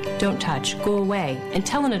 stop, don't touch, go away, and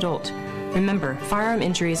tell an adult. Remember, firearm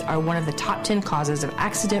injuries are one of the top 10 causes of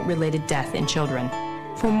accident-related death in children.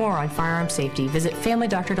 For more on firearm safety, visit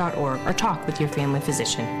familydoctor.org or talk with your family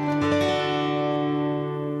physician.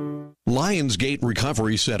 Lionsgate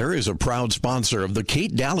Recovery Center is a proud sponsor of The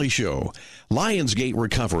Kate Daly Show. Lionsgate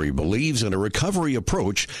Recovery believes in a recovery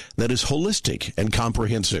approach that is holistic and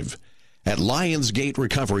comprehensive. At Lionsgate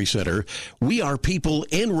Recovery Center, we are people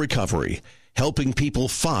in recovery, helping people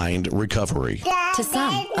find recovery. To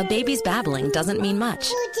some, a baby's babbling doesn't mean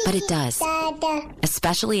much, but it does.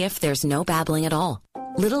 Especially if there's no babbling at all.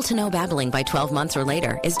 Little to no babbling by 12 months or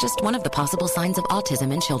later is just one of the possible signs of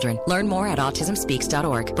autism in children. Learn more at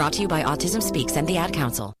autismspeaks.org. Brought to you by Autism Speaks and the Ad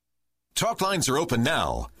Council. Talk lines are open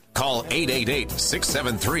now. Call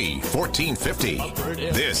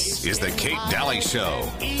 888-673-1450. This is the Kate Daly Show.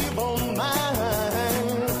 Evil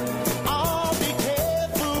mind. Oh, be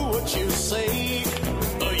careful what you say,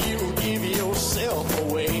 or you give yourself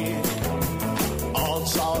away.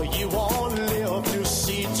 Odds are you won't live to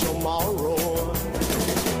see tomorrow.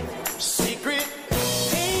 Secret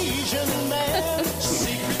Asian man.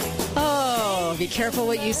 Secret. Oh, be careful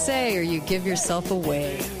what you say, or you give yourself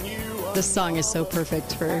away. This song is so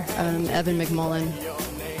perfect for Evan McMullin.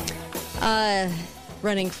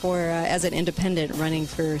 Running for, as an independent, running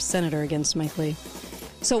for senator against Mike Lee.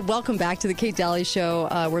 So welcome back to the Kate Daly Show.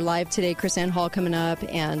 We're live today. Chris Ann Hall coming up,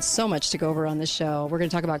 and so much to go over on this show. We're going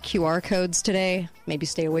to talk about QR codes today. Maybe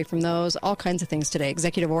stay away from those. All kinds of things today.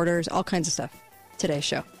 Executive orders, all kinds of stuff. Today's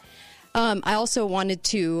show. I also wanted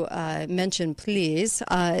to mention, please,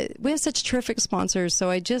 we have such terrific sponsors. So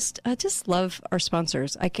I just love our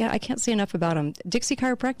sponsors. I can't say enough about them. Dixie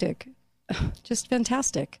Chiropractic, just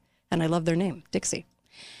fantastic, and I love their name, Dixie.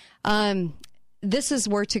 This is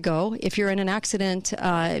where to go if you're in an accident.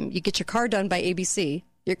 You get your car done by ABC.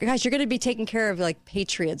 You're going to be taken care of like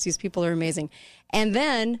patriots. These people are amazing. And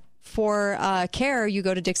then for care, you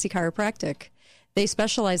go to Dixie Chiropractic. They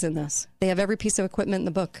specialize in this. They have every piece of equipment in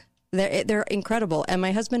the book. They're incredible. And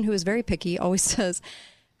my husband, who is very picky, always says,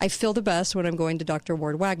 I feel the best when I'm going to Dr.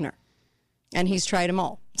 Ward Wagner. And he's tried them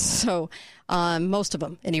all. So most of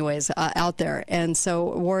them, anyways, out there. And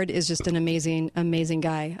so Ward is just an amazing, amazing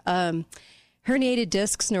guy. Herniated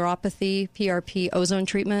discs, neuropathy, PRP, ozone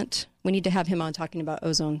treatment. We need to have him on talking about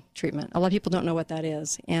ozone treatment. A lot of people don't know what that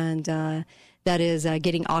is. And that is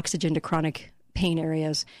getting oxygen to chronic pain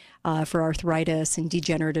areas for arthritis and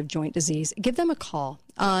degenerative joint disease. Give them a call.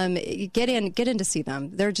 Get in to see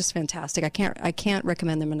them. They're just fantastic. I can't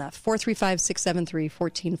recommend them enough.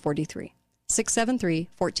 435-673-1443.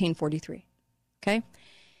 673-1443. Okay?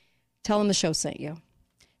 Tell them the show sent you.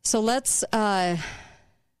 So let's go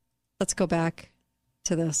back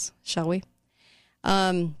to this, shall we?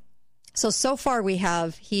 So far we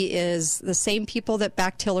have, he is the same people that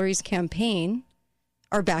backed Hillary's campaign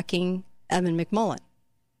are backing Evan McMullin.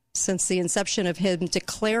 Since the inception of him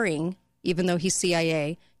declaring, even though he's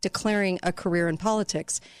CIA, declaring a career in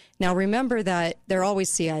politics. Now remember that they're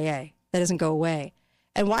always CIA. That doesn't go away.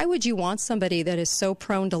 And why would you want somebody that is so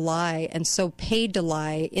prone to lie and so paid to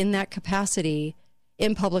lie in that capacity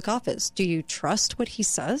in public office? Do you trust what he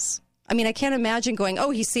says? I mean, I can't imagine going, oh,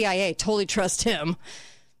 he's CIA, totally trust him.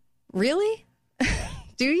 Really?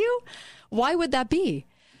 Do you? Why would that be?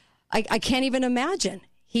 I can't even imagine.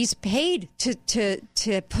 He's paid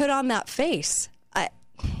to put on that face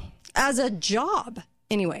as a job.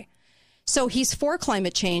 Anyway, so he's for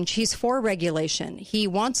climate change. He's for regulation. He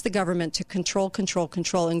wants the government to control,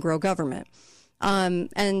 and grow government.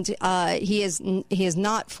 He is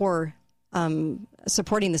not for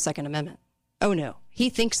supporting the Second Amendment. Oh, no. He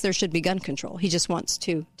thinks there should be gun control. He just wants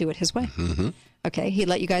to do it his way. Mm-hmm. Okay, he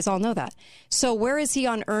let you guys all know that. So where is he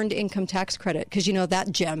on earned income tax credit? Because, you know,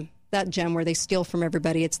 that gem where they steal from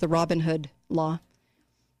everybody, it's the Robin Hood law.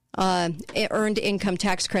 Earned income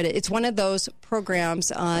tax credit. It's one of those programs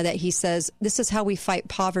that he says, this is how we fight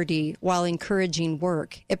poverty while encouraging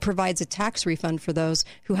work. It provides a tax refund for those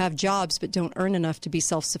who have jobs but don't earn enough to be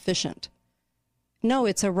self-sufficient. No,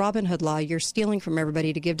 it's a Robin Hood law. You're stealing from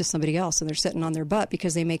everybody to give to somebody else, and they're sitting on their butt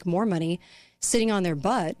because they make more money sitting on their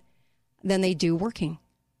butt than they do working.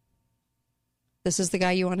 This is the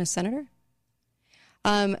guy you want as senator?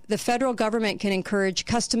 The federal government can encourage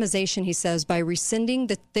customization, he says, by rescinding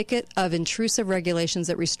the thicket of intrusive regulations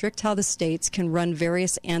that restrict how the states can run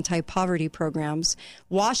various anti-poverty programs.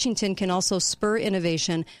 Washington can also spur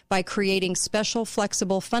innovation by creating special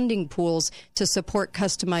flexible funding pools to support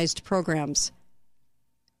customized programs.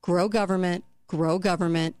 Grow government, grow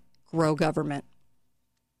government, grow government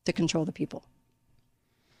to control the people.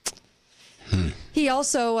 He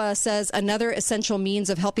also says another essential means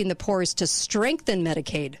of helping the poor is to strengthen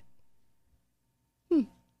Medicaid.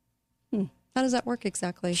 How does that work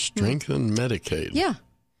exactly? Strengthen Medicaid. Yeah.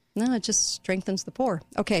 No, it just strengthens the poor.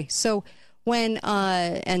 Okay, so when,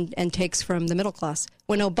 and takes from the middle class.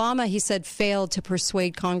 When Obama, he said, failed to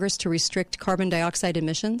persuade Congress to restrict carbon dioxide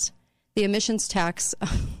emissions, the emissions tax,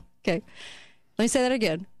 okay, let me say that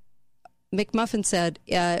again. McMuffin said,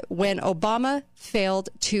 when Obama failed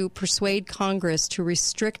to persuade Congress to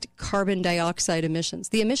restrict carbon dioxide emissions,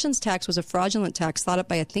 the emissions tax was a fraudulent tax thought up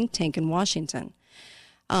by a think tank in Washington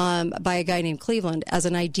by a guy named Cleveland as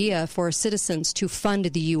an idea for citizens to fund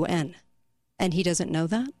the UN. And he doesn't know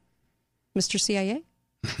that, Mr. CIA?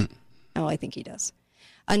 Oh, I think he does.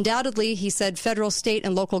 Undoubtedly, he said federal, state,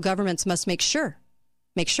 and local governments must make sure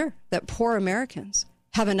that poor Americans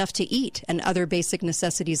have enough to eat and other basic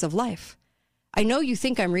necessities of life. I know you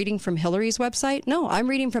think I'm reading from Hillary's website. No, I'm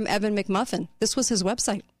reading from Evan McMuffin. This was his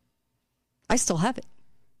website. I still have it.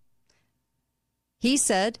 He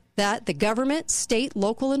said that the government, state,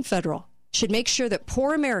 local, and federal should make sure that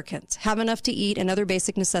poor Americans have enough to eat and other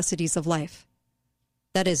basic necessities of life.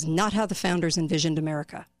 That is not how the founders envisioned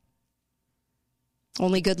America.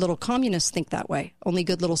 Only good little communists think that way. Only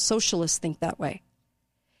good little socialists think that way.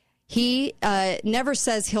 He never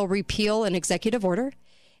says he'll repeal an executive order.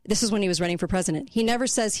 This is when he was running for president. He never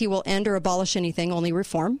says he will end or abolish anything, only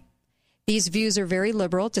reform. These views are very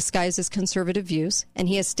liberal, disguised as conservative views, and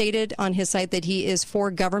he has stated on his site that he is for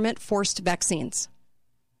government-forced vaccines.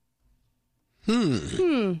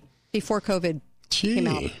 Before COVID came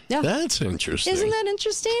out. Yeah. That's interesting. Isn't that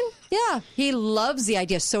interesting? Yeah. He loves the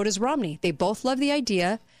idea. So does Romney. They both love the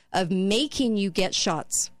idea of making you get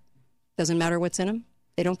shots. Doesn't matter what's in them.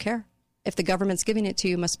 They don't care. If the government's giving it to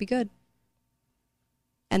you, it must be good.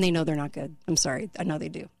 And they know they're not good. I'm sorry. I know they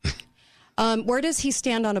do. Where does he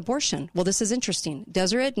stand on abortion? Well, this is interesting.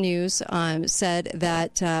 Deseret News said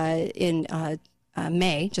that in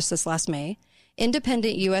May, just this last May,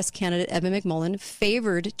 independent U.S. candidate Evan McMullin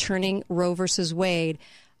favored overturning Roe versus Wade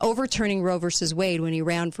when he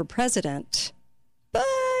ran for president.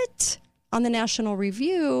 But on the National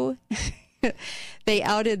Review, they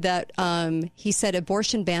outed that he said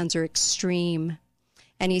abortion bans are extreme.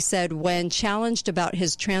 And he said when challenged about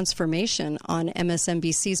his transformation on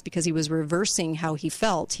MSNBC's because he was reversing how he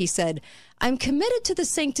felt, he said, I'm committed to the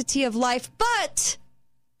sanctity of life, but,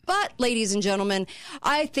 ladies and gentlemen,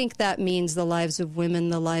 I think that means the lives of women,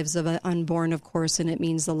 the lives of unborn, of course, and it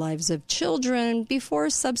means the lives of children,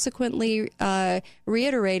 before subsequently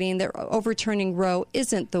reiterating that overturning Roe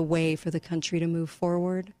isn't the way for the country to move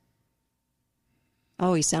forward.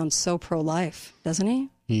 Oh, he sounds so pro-life, doesn't he?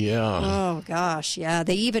 Yeah. Oh gosh, yeah.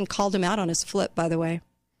 They even called him out on his flip, by the way.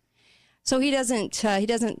 So he doesn't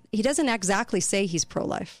exactly say he's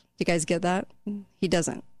pro-life. Do you guys get that? He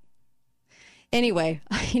doesn't. Anyway,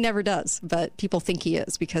 he never does, but people think he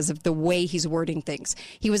is because of the way he's wording things.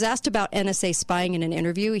 He was asked about NSA spying in an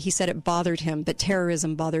interview. He said it bothered him, but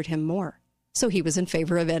terrorism bothered him more. So he was in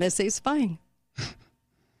favor of NSA spying.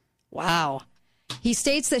 Wow. He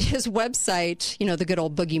states that his website, the good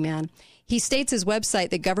old boogeyman, he states his website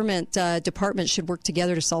that government departments should work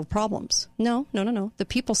together to solve problems. No. The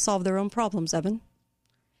people solve their own problems, Evan.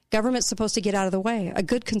 Government's supposed to get out of the way. A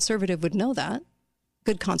good conservative would know that.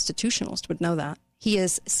 Good constitutionalist would know that. He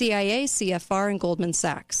is CIA, CFR, and Goldman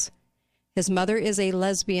Sachs. His mother is a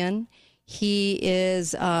lesbian. He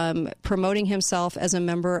is promoting himself as a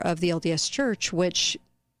member of the LDS Church, which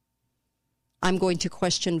I'm going to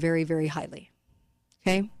question very, very highly.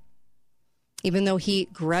 Okay? Even though he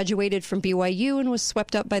graduated from BYU and was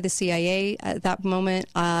swept up by the CIA at that moment,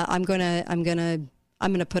 I'm gonna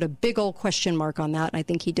put a big old question mark on that. And I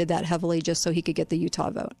think he did that heavily just so he could get the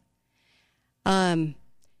Utah vote.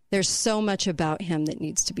 There's so much about him that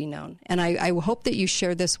needs to be known. And I hope that you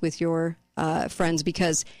share this with your friends,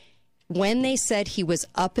 because when they said he was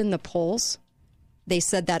up in the polls, they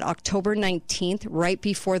said that October 19th, right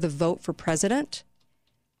before the vote for president,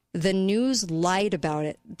 the news lied about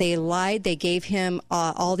it. They lied. They gave him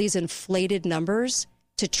all these inflated numbers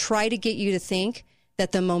to try to get you to think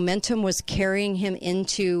that the momentum was carrying him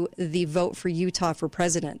into the vote for Utah for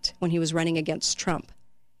president when he was running against Trump.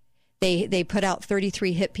 They put out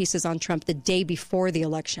 33 hit pieces on Trump the day before the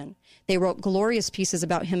election. They wrote glorious pieces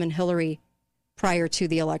about him and Hillary prior to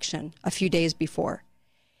the election, a few days before.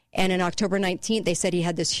 And on October 19th, they said he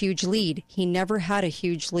had this huge lead. He never had a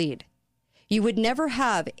huge lead. You would never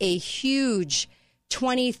have a huge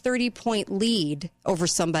 20, 30-point lead over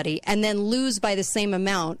somebody and then lose by the same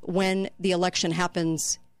amount when the election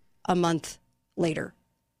happens a month later,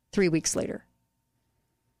 3 weeks later.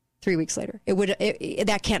 3 weeks later.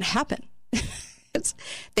 That can't happen.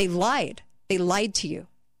 They lied. They lied to you.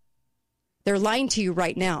 They're lying to you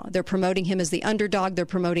right now. They're promoting him as the underdog. They're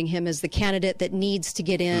promoting him as the candidate that needs to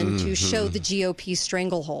get in to show the GOP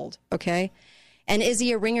stranglehold, okay? And is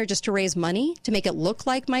he a ringer just to raise money, to make it look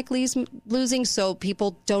like Mike Lee's losing so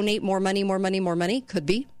people donate more money? Could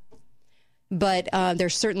be. But they're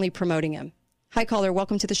certainly promoting him. Hi, caller.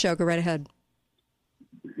 Welcome to the show. Go right ahead.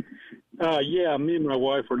 Yeah, me and my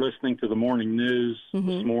wife were listening to the morning news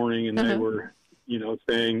this morning, and they were,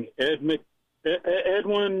 saying Edwin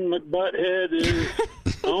McButthead is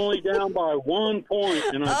only down by 1 point.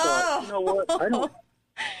 And I thought, you know what?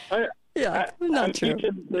 Not true.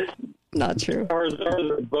 Not true. Is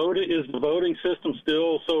the voting system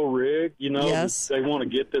still so rigged? Yes. They want to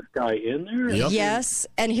get this guy in there? Yep. Yes.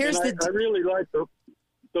 And here's I really like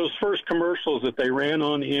those first commercials that they ran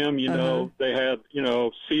on him. They had,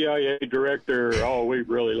 CIA director. Oh, we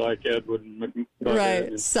really like Edwin McButthead.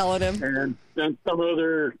 Right. Selling him. And then some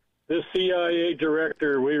other, this CIA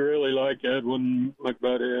director, we really like Edwin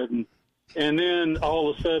McButthead. And then all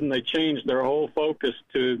of a sudden they changed their whole focus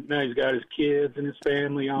to, now he's got his kids and his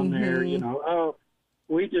family on there,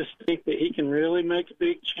 we just think that he can really make a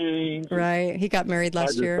big change. Right. He got married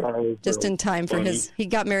last year just in time for he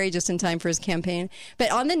got married just in time for his campaign.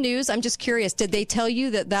 But on the news, I'm just curious, did they tell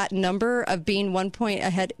you that number of being 1 point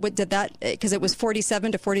ahead, because it was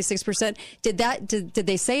 47 to 46%, did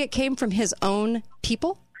they say it came from his own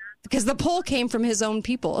people? Because the poll came from his own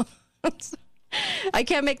people. I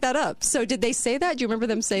can't make that up. So did they say that? Do you remember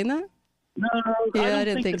them saying that? No, I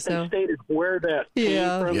didn't think so. They stated where that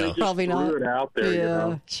came from. They just probably threw not. It out there.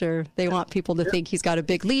 Yeah, sure. They want people to think he's got a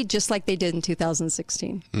big lead, just like they did in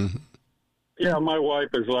 2016. Mm-hmm. Yeah, my wife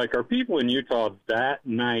is like, are people in Utah that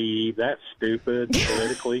naive, that stupid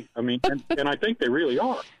politically? I mean, and I think they really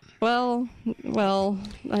are. Well,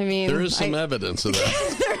 I mean, there is some evidence of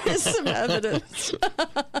that. There is some evidence.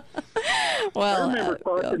 Well, I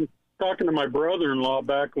remember talking to my brother-in-law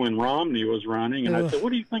back when Romney was running, and I said,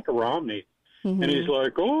 what do you think of Romney? And he's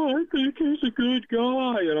like, I think he's a good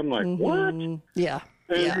guy. And I'm like, what? Yeah.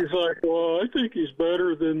 And he's like, well, I think he's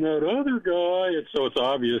better than that other guy. And so it's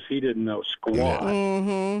obvious he didn't know squat.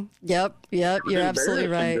 Mm-hmm. Yep, you're absolutely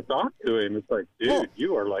right. To talk to him, it's like, dude,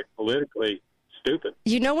 you are like politically stupid.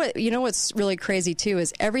 You know what's really crazy too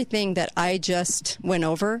is everything that I just went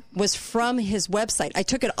over was from his website. I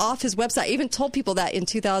took it off his website. I even told people that in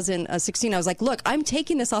 2016. I was like, look, I'm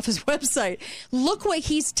taking this off his website. Look what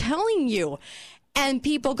he's telling you. And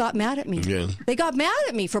people got mad at me. Yeah. They got mad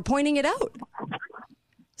at me for pointing it out.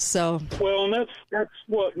 So well, and that's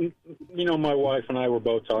what my wife and I were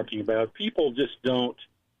both talking about. People just don't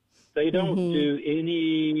do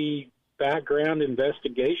any background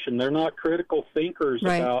investigation. They're not critical thinkers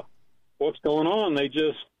about what's going on. They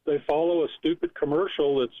follow a stupid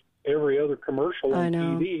commercial that's every other commercial on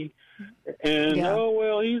TV. And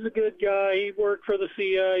he's a good guy. He worked for the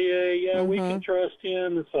CIA. Yeah, we can trust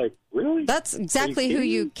him. It's like, really? That's exactly who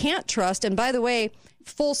you can't trust. And by the way,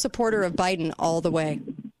 full supporter of Biden all the way.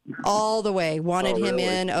 all the way. Wanted him really?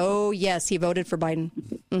 in. Oh, yes, he voted for Biden.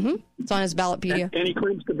 It's on his Ballotpedia. And he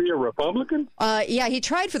claims to be a Republican? Yeah, he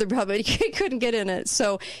tried for the Republican. He couldn't get in it.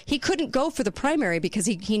 So he couldn't go for the primary because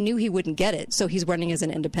he knew he wouldn't get it. So he's running as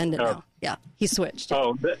an independent now. Yeah, he switched.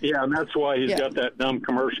 Oh, yeah, and that's why he's got that dumb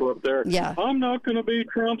commercial up there. Yeah. I'm not going to be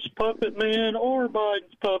Trump's puppet man or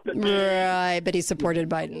Biden's puppet man. Right, but he supported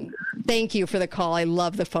Biden. Thank you for the call. I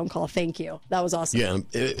love the phone call. Thank you. That was awesome. Yeah,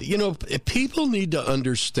 people need to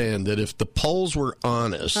understand that if the polls were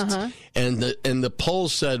honest and the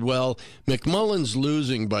polls said, well, McMullen's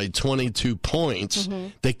losing by 22 points,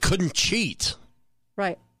 they couldn't cheat.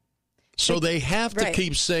 Right. So they have to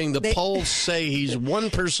keep saying the polls say he's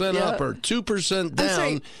 1% up or 2%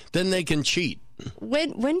 down, then they can cheat.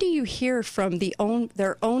 When do you hear from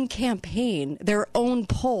their own campaign, their own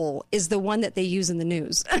poll is the one that they use in the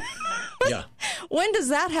news? Yeah. When does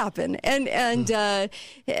that happen? And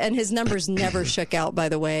his numbers never shook out, by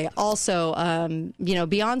the way. Also,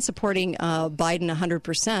 beyond supporting Biden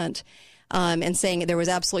 100%, and saying there was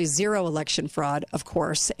absolutely zero election fraud, of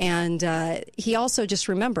course. And he also, just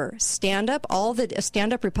remember, Stand Up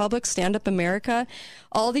Republic, Stand Up America,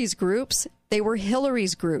 all these groups, they were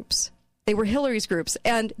Hillary's groups.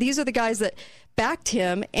 And these are the guys that backed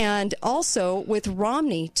him. And also with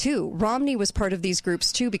Romney, too. Romney was part of these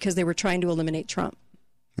groups, too, because they were trying to eliminate Trump.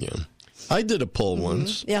 Yeah. I did a poll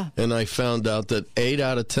once, and I found out that 8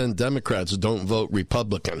 out of 10 Democrats don't vote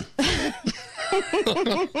Republican.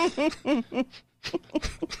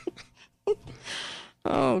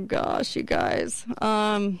 Oh gosh, you guys.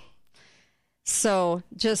 So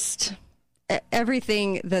just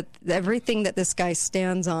everything that this guy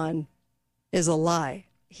stands on is a lie.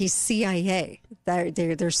 He's CIA.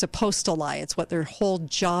 They're supposed to lie. It's what their whole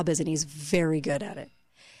job is, and he's very good at it.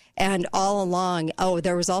 And all along,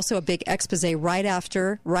 there was also a big expose right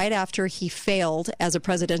after he failed as a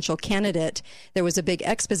presidential candidate. There was a big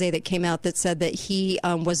expose that came out that said that he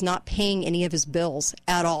was not paying any of his bills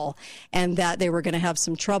at all, and that they were going to have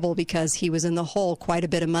some trouble because he was in the hole quite a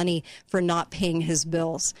bit of money for not paying his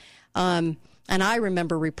bills. And I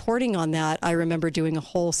remember reporting on that. I remember doing a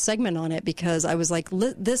whole segment on it because I was like,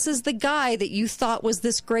 this is the guy that you thought was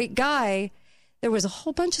this great guy. There was a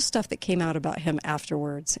whole bunch of stuff that came out about him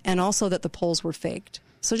afterwards, and also that the polls were faked.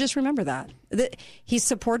 So just remember that. He's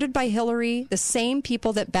supported by Hillary, the same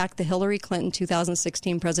people that backed the Hillary Clinton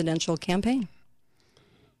 2016 presidential campaign.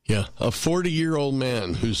 Yeah, a 40-year-old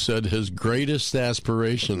man who said his greatest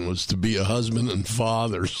aspiration was to be a husband and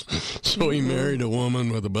father. So he married a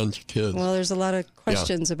woman with a bunch of kids. Well, there's a lot of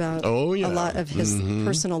questions about a lot of his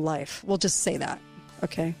personal life. We'll just say that,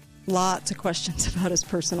 okay? Lots of questions about his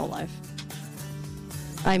personal life.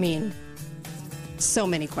 I mean, so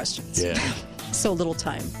many questions. Yeah. So little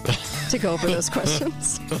time to go over those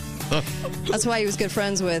questions. That's why he was good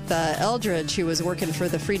friends with Eldridge, who was working for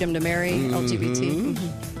the Freedom to Marry LGBT.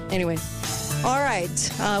 Anyway, all right.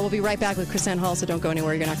 We'll be right back with KrisAnne Hall, so don't go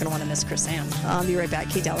anywhere. You're not going to want to miss KrisAnne. I'll be right back.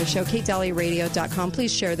 Kate Daly Show, KateDalyRadio.com.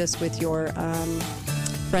 Please share this with your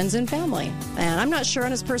friends and family. And I'm not sure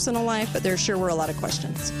on his personal life, but there sure were a lot of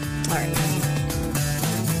questions. All right.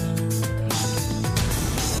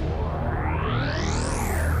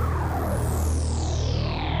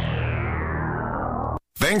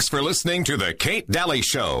 Thanks for listening to The Kate Daly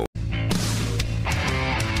Show.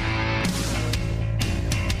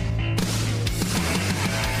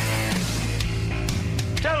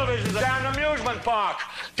 Television is a damn amusement park.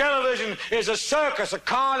 Television is a circus, a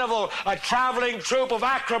carnival, a traveling troupe of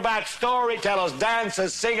acrobats, storytellers,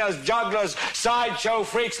 dancers, singers, jugglers, sideshow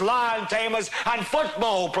freaks, lion tamers, and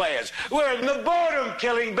football players. We're in the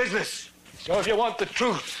boredom-killing business. So if you want the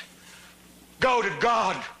truth, go to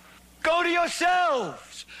God. Go to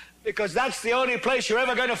yourselves, because that's the only place you're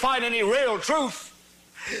ever going to find any real truth.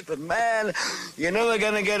 But man, you're never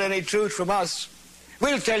going to get any truth from us.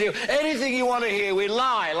 We'll tell you anything you want to hear. We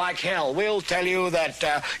lie like hell. We'll tell you that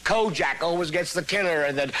Kojak always gets the killer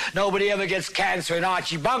and that nobody ever gets cancer in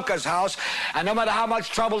Archie Bunker's house. And no matter how much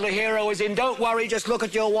trouble the hero is in, don't worry, just look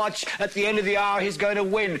at your watch. At the end of the hour, he's going to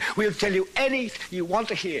win. We'll tell you anything you want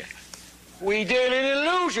to hear. We deal in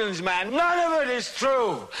illusions, man. None of it is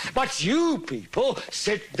true. But you people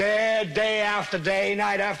sit there day after day,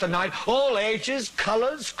 night after night, all ages,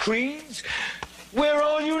 colors, creeds. We're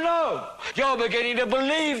all you know. You're beginning to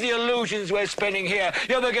believe the illusions we're spinning here.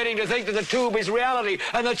 You're beginning to think that the tube is reality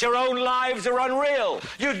and that your own lives are unreal.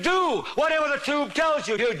 You do whatever the tube tells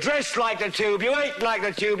you. You dress like the tube. You eat like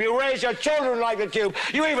the tube. You raise your children like the tube.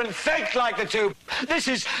 You even think like the tube. This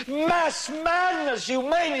is mass madness, you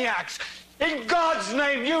maniacs. In God's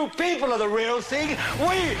name, you people are the real thing.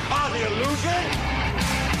 We are the illusion.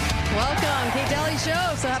 Welcome, Kate Daly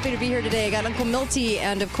Show. So happy to be here today. I got Uncle Milty,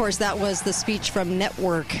 and of course, that was the speech from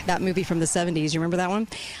Network, that movie from the 70s. You remember that one?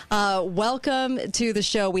 Welcome to the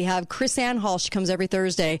show. We have Chris Ann Hall. She comes every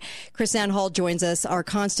Thursday. Chris Ann Hall joins us, our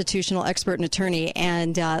constitutional expert and attorney,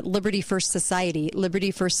 and Liberty First Society,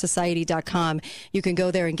 libertyfirstsociety.com. You can go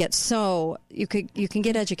there and get you can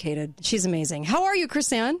get educated. She's amazing. How are you,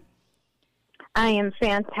 Chris Ann? I am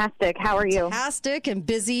fantastic. How are you? Fantastic and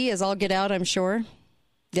busy as all get out, I'm sure.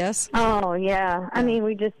 Yes? Oh, yeah. I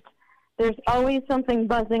mean, there's always something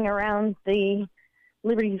buzzing around the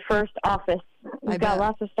Liberty First office. We've got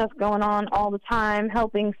lots of stuff going on all the time,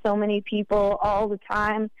 helping so many people all the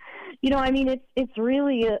time. You know, I mean, it's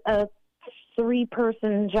really a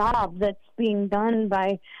three-person job that's being done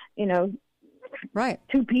by,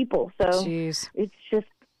 two people. So it's just,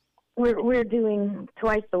 we're doing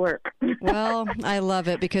twice the work. Well, I love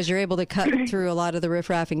it because you're able to cut through a lot of the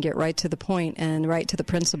riffraff and get right to the point and right to the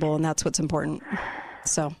principle, and that's what's important.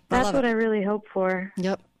 So that's what I really hope for.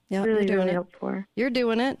 Yep. Yeah, really hope for. You're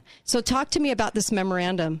doing it. So talk to me about this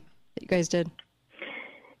memorandum that you guys did.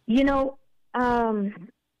 I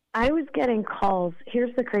was getting calls.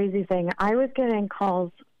 Here's the crazy thing. I was getting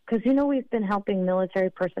calls because, we've been helping military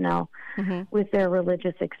personnel with their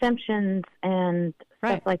religious exemptions and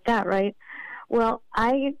stuff like that, right? Well,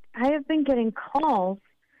 I have been getting calls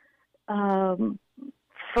from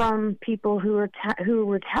people who were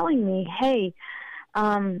telling me, hey,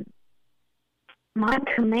 my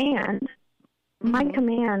command,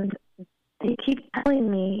 they keep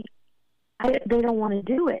telling me they don't want to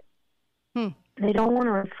do it. They don't want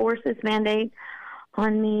to enforce this mandate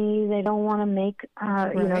on me. They don't want to make,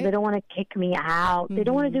 they don't want to kick me out. They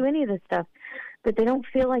don't want to do any of this stuff, but they don't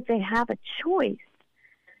feel like they have a choice.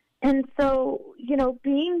 And so,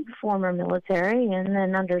 being former military and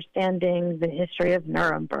then understanding the history of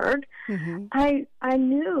Nuremberg, I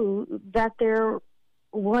knew that there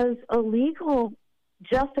was a legal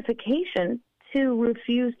justification to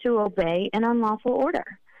refuse to obey an unlawful order.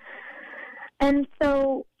 And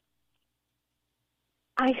so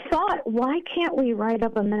I thought, why can't we write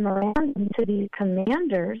up a memorandum to these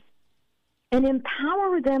commanders and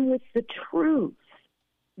empower them with the truth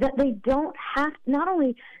that they don't have, not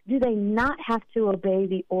only do they not have to obey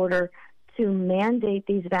the order to mandate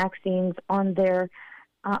these vaccines on their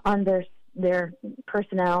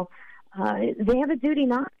personnel, they have a duty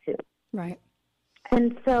not to. Right.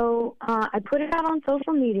 And so I put it out on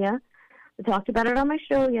social media. We talked about it on my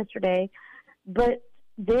show yesterday. But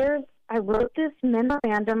I wrote this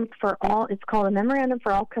memorandum for all. It's called a memorandum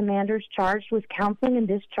for all commanders charged with counseling and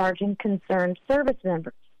discharging concerned service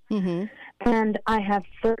members. And I have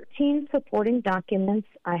 13 supporting documents.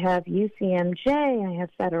 I have UCMJ. I have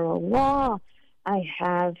federal law. I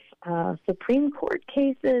have Supreme Court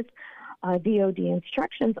cases, DOD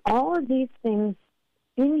instructions, all of these things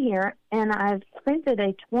in here. And I've printed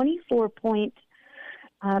a 24-point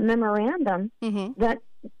memorandum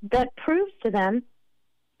that proves to them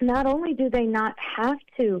not only do they not have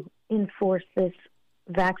to enforce this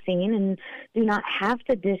vaccine and do not have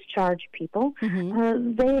to discharge people,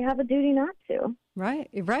 they have a duty not to. Right.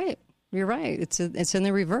 You're right. It's in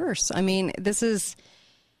the reverse. I mean, this is.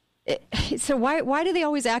 So why do they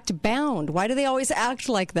always act bound? Why do they always act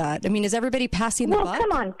like that? I mean, is everybody passing the buck? Well,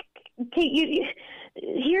 come on, Kate.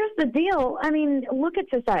 Here's the deal. I mean, look at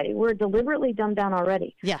society. We're deliberately dumbed down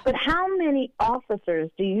already. Yeah. But how many officers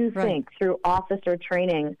do you think through officer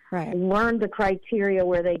training learn the criteria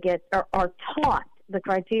where they are taught the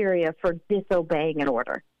criteria for disobeying an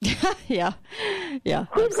order? Yeah.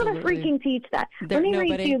 Who's going to freaking teach that? Let me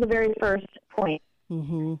read to you the very first point.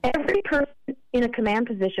 Every person in a command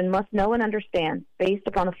position must know and understand, based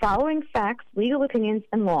upon the following facts, legal opinions,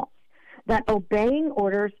 and laws, that obeying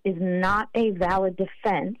orders is not a valid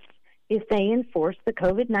defense if they enforce the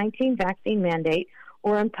COVID-19 vaccine mandate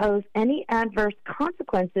or impose any adverse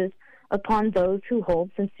consequences upon those who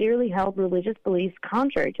hold sincerely held religious beliefs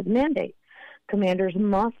contrary to the mandate. Commanders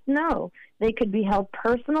must know they could be held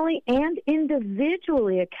personally and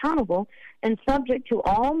individually accountable and subject to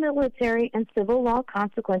all military and civil law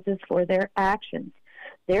consequences for their actions.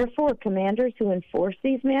 Therefore, commanders who enforce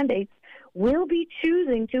these mandates will be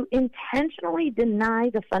choosing to intentionally deny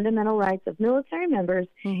the fundamental rights of military members,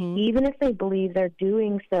 even if they believe they're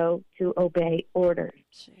doing so to obey orders.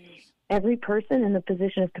 Every person in the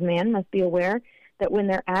position of command must be aware that when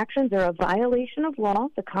their actions are a violation of law,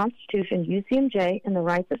 the Constitution, UCMJ, and the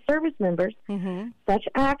rights of service members, such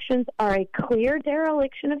actions are a clear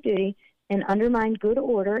dereliction of duty and undermine good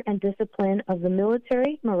order and discipline of the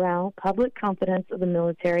military, morale, public confidence of the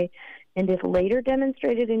military, and if later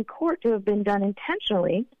demonstrated in court to have been done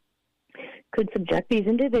intentionally, could subject these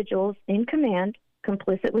individuals in command,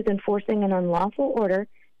 complicit with enforcing an unlawful order,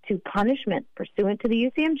 to punishment pursuant to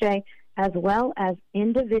the UCMJ, as well as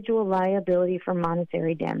individual liability for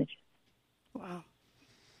monetary damage. Wow.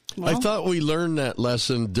 I thought we learned that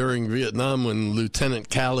lesson during Vietnam when Lieutenant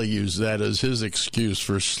Calley used that as his excuse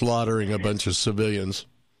for slaughtering a bunch of civilians.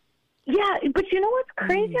 Yeah, but you know what's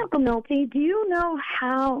crazy, Uncle Milty? Do you know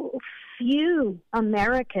how few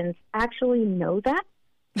Americans actually know that?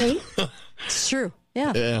 It's true.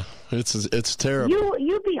 Yeah. Yeah, it's terrible.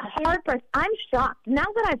 You'd be hard-pressed. I'm shocked. Now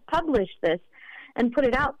that I've published this and put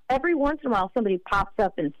it out, every once in a while somebody pops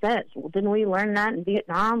up and says, well, didn't we learn that in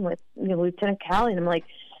Vietnam with Lieutenant Calley? And I'm like,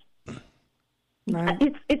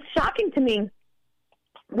 right. It's shocking to me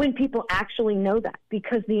when people actually know that,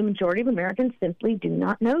 because the majority of Americans simply do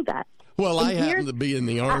not know that. Well, I happened to be in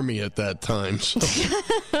the Army at that time. So.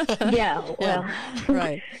 Yeah, well,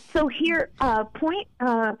 right. So here,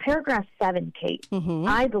 paragraph 7, Kate,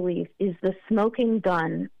 I believe, is the smoking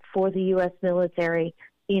gun for the U.S. military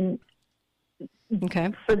for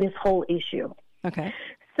this whole issue. Okay.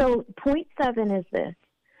 So point 7 is this.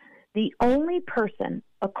 The only person,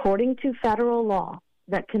 according to federal law,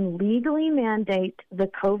 that can legally mandate the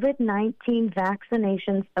COVID-19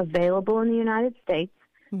 vaccinations available in the United States,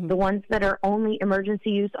 the ones that are only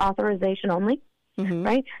emergency use authorization only,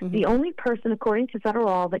 right? The only person, according to federal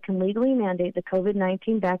law, that can legally mandate the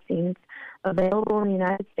COVID-19 vaccines available in the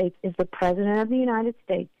United States is the President of the United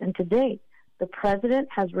States. And to date, the President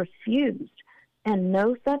has refused, and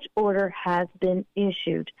no such order has been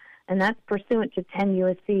issued. And that's pursuant to 10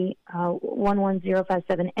 U.S.C.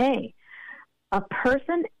 11057A. A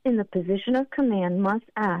person in the position of command must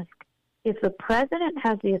ask, if the President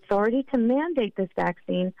has the authority to mandate this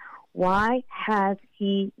vaccine, why has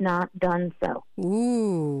he not done so?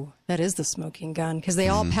 Ooh, that is the smoking gun, because they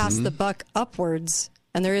all pass the buck upwards,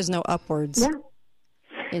 and there is no upwards. Yeah.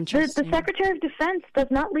 Interesting. The Secretary of Defense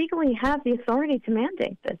does not legally have the authority to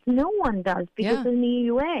mandate this. No one does because of an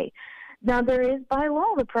EUA. Now, there is by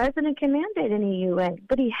law, the President can mandate an EUA,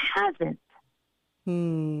 but he hasn't.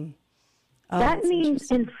 Oh, that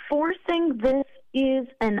means enforcing this is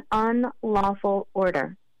an unlawful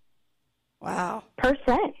order. Wow. Per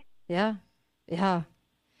se. Yeah. Yeah.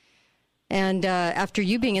 And after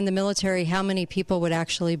you being in the military, how many people would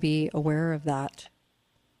actually be aware of that?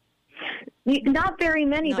 Not very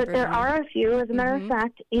many, but there are a few. As a matter of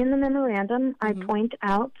fact, in the memorandum, I point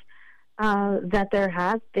out that there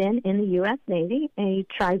has been in the U.S. Navy a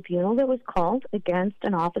tribunal that was called against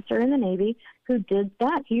an officer in the Navy who did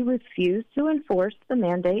that. He refused to enforce the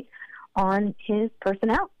mandate on his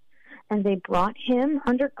personnel, and they brought him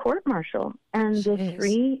under court-martial. And the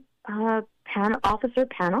three-officer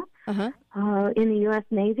panel in the U.S.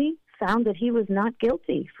 Navy found that he was not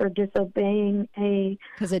guilty for disobeying a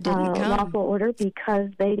lawful order because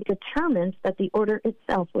they determined that the order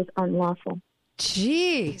itself was unlawful.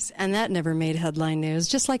 Jeez, and that never made headline news,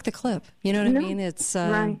 just like the clip. You know what I mean? It's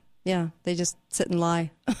right. Yeah, they just sit and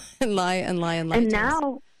lie and lie and lie and lie. And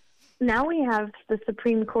now we have the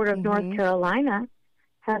Supreme Court of North Carolina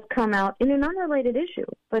has come out in an unrelated issue,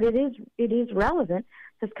 but it is relevant,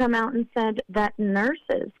 has come out and said that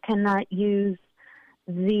nurses cannot use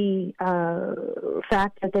the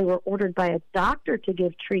fact that they were ordered by a doctor to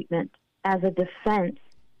give treatment as a defense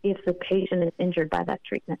if the patient is injured by that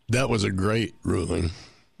treatment. That was a great ruling.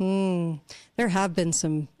 There have been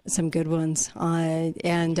some good ones.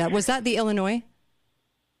 And was that the Illinois?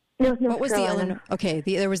 No, what was the Illinois? Okay,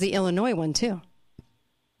 there was the Illinois one too.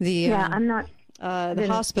 I'm not. The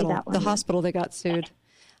hospital, hospital that got sued.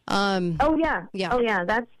 That's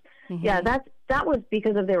that was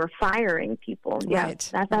because they were firing people. Yeah, right.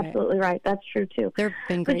 That's absolutely right. That's true too. There have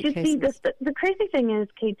been great cases. But you see, the crazy thing is,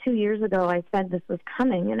 Kate, 2 years ago I said this was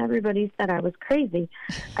coming, and everybody said I was crazy.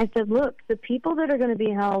 I said, look, the people that are going to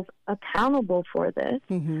be held accountable for this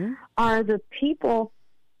are the people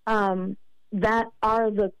that are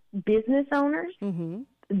the business owners,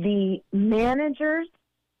 the managers,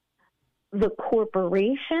 the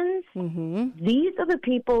corporations. These are the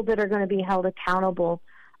people that are going to be held accountable.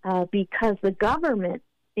 Because the government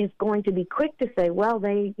is going to be quick to say, well,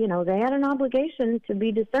 they had an obligation to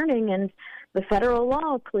be discerning, and the federal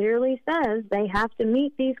law clearly says they have to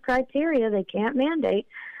meet these criteria. They can't mandate.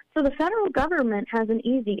 So the federal government has an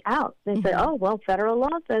easy out. They say, oh, well, federal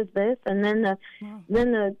law says this, and then the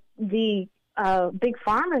big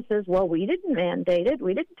pharma says, well, we didn't mandate it.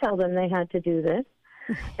 We didn't tell them they had to do this.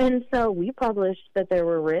 And so we published that there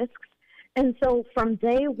were risks. And so from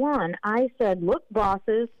day one, I said, look,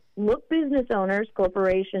 bosses, look, business owners,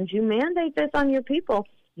 corporations, you mandate this on your people.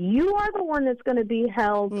 You are the one that's going to be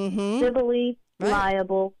held civilly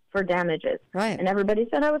liable for damages. Right. And everybody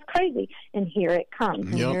said I was crazy. And here it comes.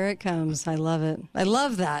 And here it comes. I love it. I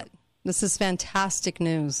love that. This is fantastic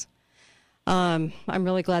news. I'm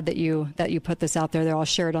really glad that you put this out there. I'll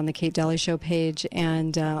share it on the Kate Daly Show page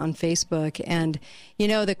and on Facebook. And you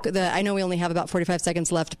know, I know we only have about 45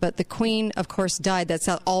 seconds left, but the Queen, of course, died. That's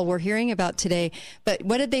all we're hearing about today. But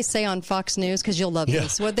what did they say on Fox News? Because you'll love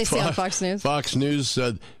this. What did they say on Fox News? Fox News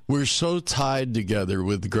said, "We're so tied together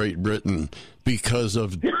with Great Britain because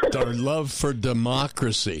of our love for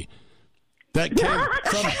democracy." That came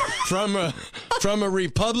from a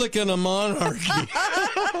republic and a monarchy.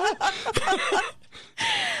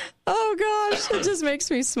 Oh gosh, it just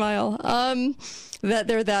makes me smile. That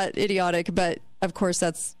they're that idiotic, but of course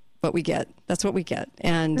that's what we get. That's what we get,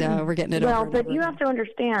 and we're getting it. Well, but you have to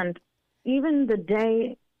understand, even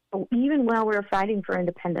while we're fighting for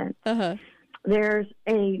independence, there's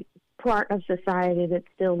a part of society that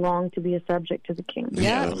still long to be a subject to the king.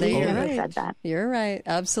 Yeah, you're right. Said that. You're right.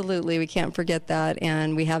 Absolutely. We can't forget that.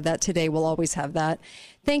 And we have that today. We'll always have that.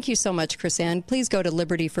 Thank you so much, KrisAnne. Please go to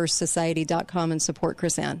libertyfirstsociety.com and support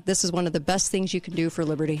KrisAnne. This is one of the best things you can do for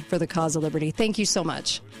liberty, for the cause of liberty. Thank you so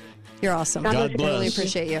much. You're awesome. God bless. I really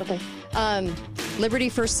appreciate you. Liberty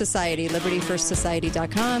First Society,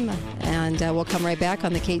 libertyfirstsociety.com. And we'll come right back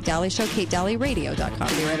on the Kate Daly Show,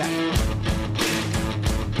 katedalyradio.com. Be right back.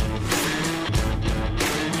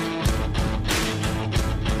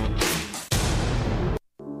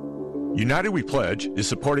 United We Pledge is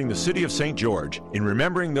supporting the City of St. George in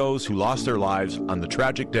remembering those who lost their lives on the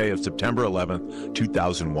tragic day of September 11,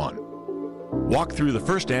 2001. Walk through the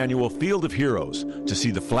first annual Field of Heroes to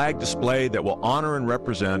see the flag display that will honor and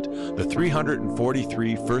represent the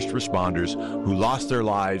 343 first responders who lost their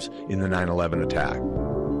lives in the 9/11 attack.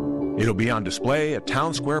 It'll be on display at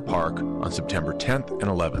Town Square Park on September 10th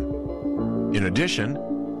and 11th. In addition,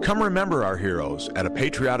 come remember our heroes at a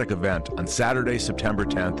patriotic event on Saturday, September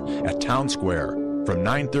 10th at Town Square from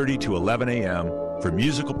 9:30 to 11 a.m. for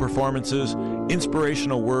musical performances,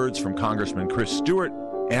 inspirational words from Congressman Chris Stewart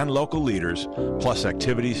and local leaders, plus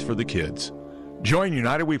activities for the kids. Join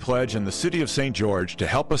United We Pledge and the City of St. George to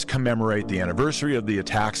help us commemorate the anniversary of the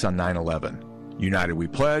attacks on 9/11. United We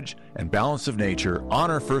Pledge and Balance of Nature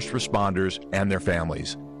honor first responders and their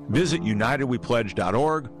families. Visit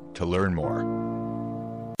unitedwepledge.org to learn more.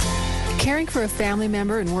 Caring for a family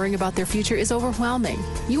member and worrying about their future is overwhelming.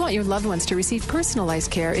 You want your loved ones to receive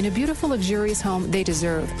personalized care in a beautiful, luxurious home they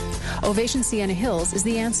deserve. Ovation Sienna Hills is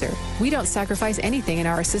the answer. We don't sacrifice anything in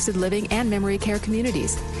our assisted living and memory care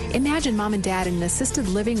communities. Imagine mom and dad in an assisted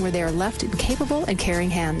living where they are left in capable and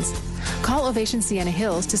caring hands. Call Ovation Sienna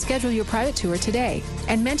Hills to schedule your private tour today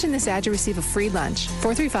and mention this ad to receive a free lunch.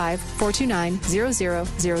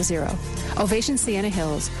 435-429-0000. Ovation Sienna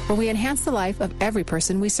Hills, where we enhance the life of every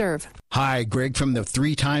person we serve. Hi, Greg from the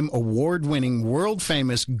 3-time award-winning,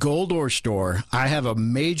 world-famous Gold Ore Store. I have a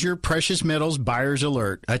major precious metals buyer's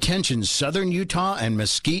alert. Attention, Southern Utah and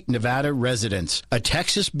Mesquite, Nevada residents. A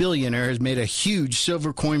Texas billionaire has made a huge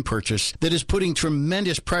silver coin purchase that is putting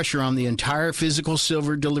tremendous pressure on the entire physical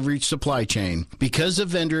silver delivery supply chain. Because the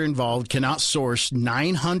vendor involved cannot source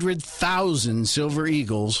 900,000 silver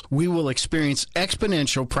eagles, we will experience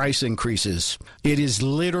exponential price increases. It is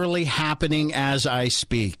literally happening as I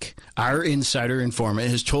speak. Our insider informant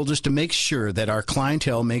has told us to make sure that our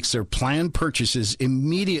clientele makes their planned purchases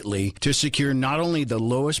immediately to secure not only the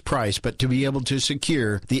lowest price, but to be able to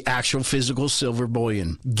secure the actual physical silver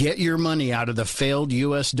bullion. Get your money out of the failed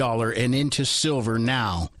U.S. dollar and into silver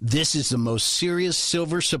now. This is the most serious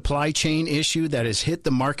silver supply chain issue that has hit the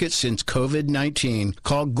market since COVID-19.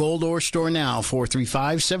 Call Gold Ore Store now,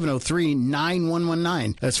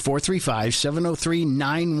 435-703-9119. That's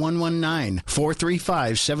 435-703-9119.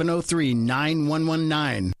 435-703-9119.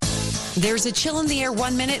 There's a chill in the air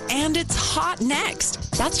 1 minute and it's hot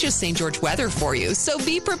next. That's just St. George weather for you. So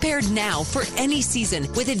be prepared now for any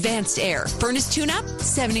season with Advanced Air. Furnace tune-up,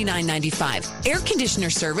 $79.95. Air conditioner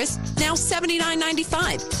service, now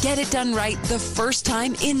 $79.95. Get it done right the first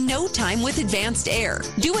time in no time with Advanced Air.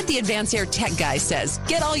 Do what the Advanced Air tech guy says.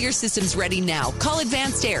 Get all your systems ready now. Call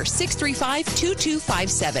Advanced Air,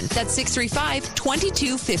 635-2257. That's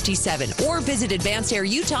 635-2257. Or visit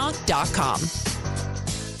advancedAirUtah.com.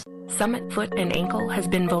 Summit Foot and Ankle has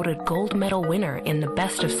been voted gold medal winner in the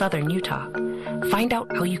Best of Southern Utah. Find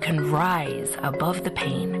out how you can rise above the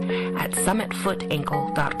pain at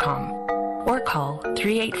summitfootankle.com or call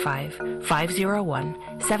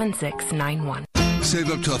 385-501-7691. Save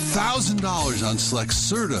up to $1,000 on select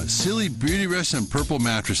Serta, Silly, Beauty Rest, and Purple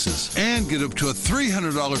mattresses. And get up to a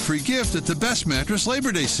 $300 free gift at the Best Mattress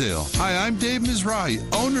Labor Day sale. Hi, I'm Dave Mizrahi,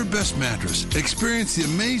 owner of Best Mattress. Experience the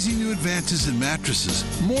amazing new advances in mattresses.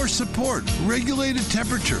 More support, regulated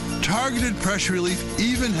temperature, targeted pressure relief,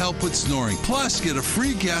 even help with snoring. Plus, get a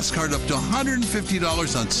free gas card up to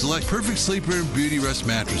 $150 on select Perfect Sleeper and Beauty Rest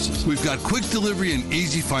mattresses. We've got quick delivery and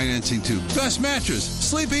easy financing too. Best Mattress.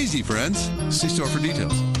 Sleep easy, friends. See store for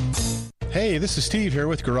details. Hey, this is Steve here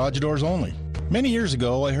with Garage Doors Only. Many years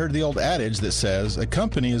ago, I heard the old adage that says a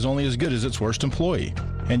company is only as good as its worst employee.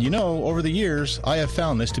 And you know, over the years, I have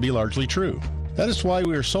found this to be largely true. That is why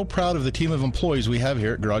we are so proud of the team of employees we have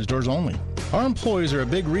here at Garage Doors Only. Our employees are a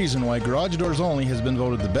big reason why Garage Doors Only has been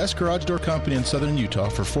voted the best garage door company in southern Utah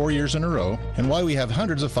for 4 years in a row, and why we have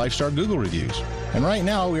hundreds of 5-star Google reviews. And right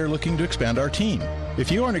now, we are looking to expand our team.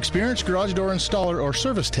 If you are an experienced garage door installer or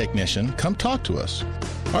service technician, come talk to us.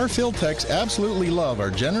 Our field techs absolutely love our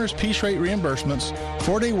generous piece rate reimbursements,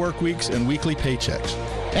 4-day work weeks, and weekly paychecks.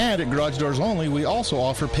 And at Garage Doors Only, we also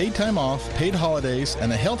offer paid time off, paid holidays, and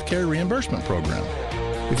a health care reimbursement program.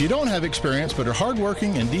 If you don't have experience but are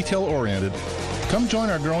hardworking and detail-oriented, come join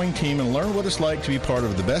our growing team and learn what it's like to be part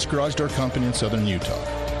of the best garage door company in southern Utah.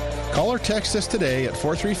 Call or text us today at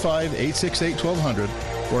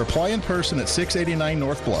 435-868-1200 or apply in person at 689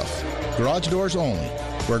 North Bluff. Garage Doors Only,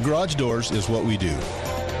 where garage doors is what we do.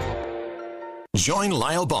 Join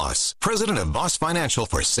Lyle Boss, president of Boss Financial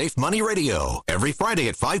for Safe Money Radio, every Friday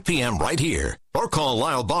at 5 p.m. right here. Or call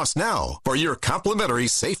Lyle Boss now for your complimentary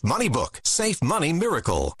Safe Money book, Safe Money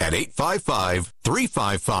Miracle, at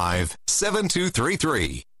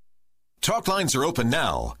 855-355-7233. Talk lines are open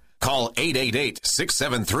now. Call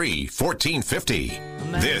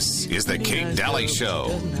 888-673-1450. This is the Kate Daly Show.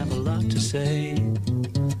 Doesn't have a lot to say.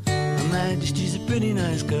 Her Majesty's a pretty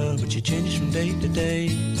nice girl, but she changes from day to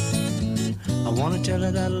day. I want to tell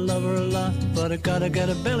her that I love her a lot, but I gotta get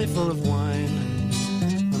a belly full of wine.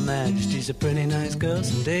 Her Majesty's a pretty nice girl,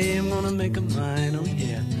 someday I'm gonna make her mine. Oh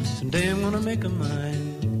yeah, someday I'm gonna make her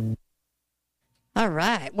mine. All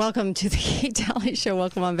right. Welcome to the Kate Daly Show.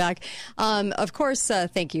 Welcome on back. Of course,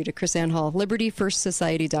 thank you to Chris Ann Hall,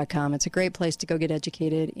 LibertyFirstSociety.com. It's a great place to go get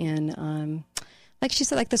educated in, like she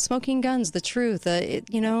said, like the smoking guns, the truth.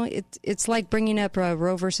 It's like bringing up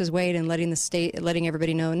Roe versus Wade and letting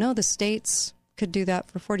everybody know, no, the states could do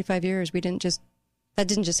that for 45 years. That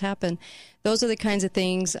didn't just happen. Those are the kinds of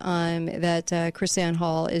things that Chris Ann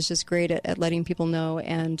Hall is just great at letting people know,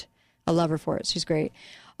 and I love her for it. She's great.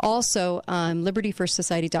 Also,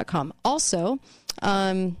 LibertyFirstSociety.com. Also,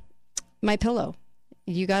 MyPillow.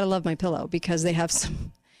 You got to love MyPillow because they have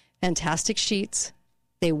some fantastic sheets.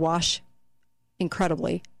 They wash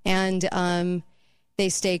incredibly, and they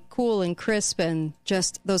stay cool and crisp, and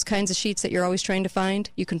just those kinds of sheets that you're always trying to find.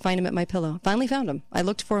 You can find them at MyPillow. Finally found them. I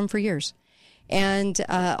looked for them for years. And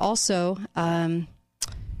also,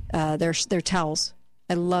 their towels.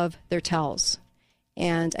 I love their towels.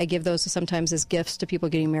 And I give those sometimes as gifts to people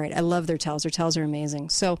getting married. I love their towels. Their towels are amazing.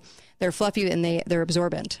 So they're fluffy and they're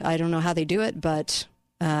absorbent. I don't know how they do it, but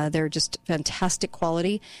they're just fantastic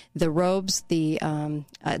quality. The robes,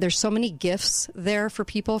 there's so many gifts there for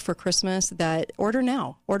people for Christmas that order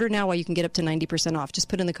now. Order now while you can get up to 90% off. Just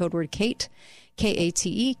put in the code word KATE,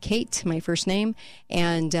 K-A-T-E, Kate, my first name,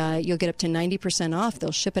 and you'll get up to 90% off.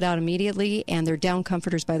 They'll ship it out immediately, and their down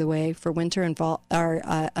comforters, by the way, for winter and fall are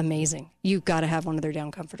amazing. You've got to have one of their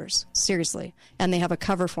down comforters, seriously. And they have a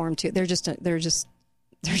cover for them, too. They're just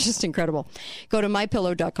incredible. Go to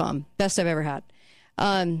MyPillow.com. Best I've ever had.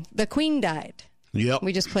 The Queen died. Yep.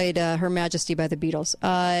 We just played Her Majesty by the Beatles.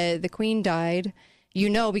 The Queen died,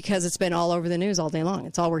 because it's been all over the news all day long.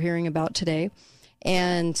 It's all we're hearing about today.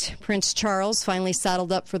 And Prince Charles finally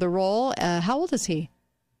saddled up for the role. How old is he?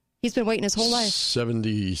 He's been waiting his whole life.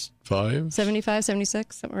 75? 75,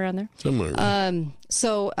 76, somewhere around there. Somewhere.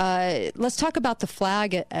 So let's talk about the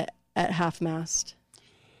flag at half-mast.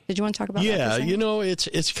 Did you want to talk about that? Yeah,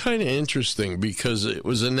 it's kind of interesting because it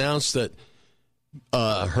was announced that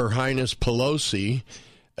Her Highness Pelosi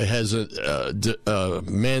has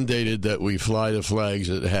mandated that we fly the flags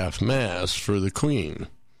at half-mast for the Queen.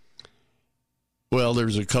 Well,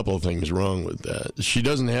 there's a couple of things wrong with that. She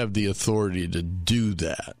doesn't have the authority to do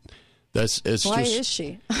that. Why is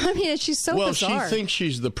she? I mean, she's so bizarre. Well, she thinks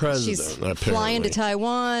she's the president, she's apparently. Flying to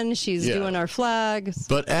Taiwan. She's doing our flags.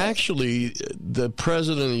 But actually, the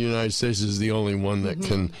president of the United States is the only one that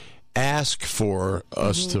can ask for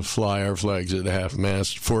us to fly our flags at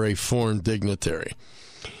half-mast for a foreign dignitary.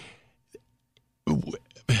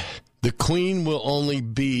 The Queen will only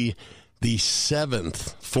be the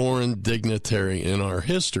 7th foreign dignitary in our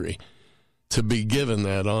history to be given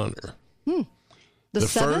that honor. The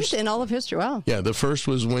seventh first, in all of history. Wow. Yeah, the first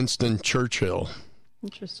was Winston Churchill.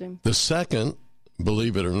 Interesting. The second,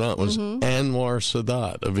 believe it or not, was Anwar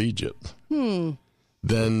Sadat of Egypt. Then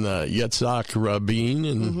Yitzhak Rabin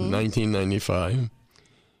in 1995.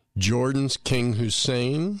 Jordan's King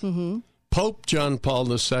Hussein. Pope John Paul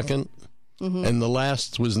II. And the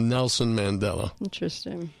last was Nelson Mandela.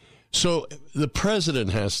 Interesting. So the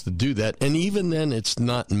president has to do that. And even then, it's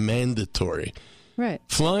not mandatory. Right.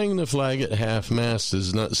 Flying the flag at half-mast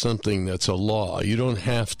is not something that's a law. You don't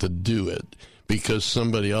have to do it because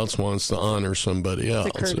somebody else wants to honor somebody else.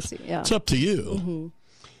 It's a courtesy, yeah. It's up to you.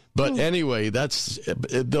 But anyway, that's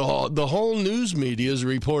the whole news media is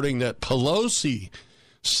reporting that Pelosi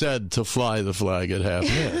said to fly the flag at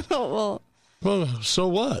half-mast. Well, so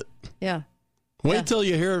what? Yeah. Wait till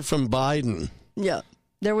you hear it from Biden. Yeah.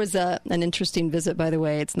 There was an interesting visit, by the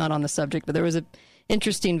way. It's not on the subject, but there was an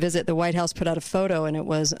interesting visit. The White House put out a photo, and it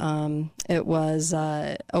was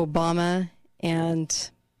Obama and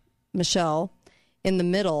Michelle in the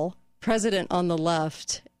middle, President on the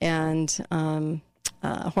left, and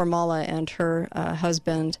Hormala and her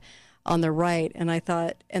husband on the right. And I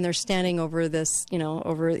thought, and they're standing over this,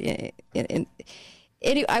 I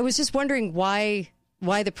was just wondering why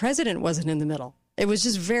the president wasn't in the middle. It was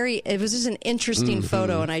just an interesting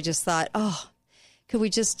photo, and I just thought,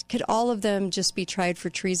 could all of them just be tried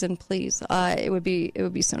for treason, please? It would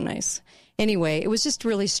be so nice. Anyway, it was just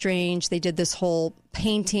really strange. They did this whole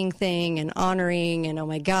painting thing and honoring, and oh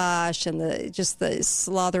my gosh, and the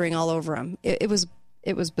slathering all over him. It was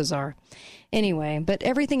bizarre. Anyway, but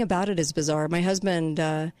everything about it is bizarre. My husband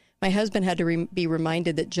had to be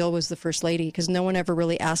reminded that Jill was the first lady because no one ever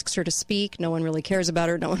really asks her to speak. No one really cares about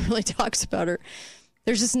her. No one really talks about her.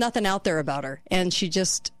 There's just nothing out there about her. And she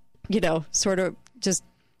just, sort of just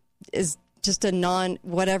is just a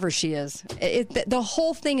whatever she is. The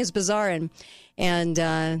whole thing is bizarre. And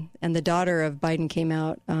the daughter of Biden came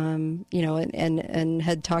out, and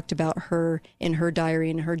had talked about her in her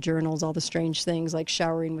diary and her journals, all the strange things like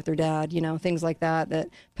showering with her dad, things like that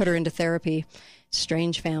put her into therapy.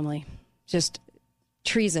 Strange family. Just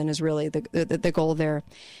treason is really the goal there.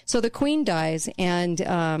 So the Queen dies, and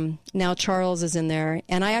now Charles is in there.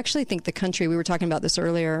 And I actually think the country, we were talking about this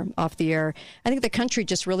earlier off the air, I think the country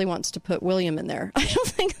just really wants to put William in there. I don't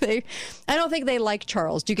think they like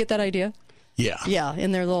Charles. Do you get that idea? Yeah. Yeah,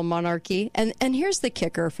 in their little monarchy. And here's the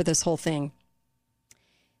kicker for this whole thing.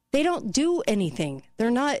 They don't do anything.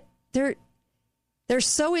 They're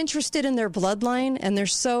so interested in their bloodline, and they're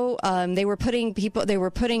so they were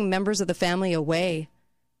putting members of the family away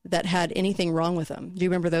that had anything wrong with them. Do you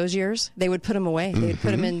remember those years? They would put them away. They'd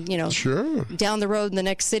put them in, sure, down the road in the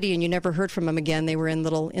next city, and you never heard from them again. They were in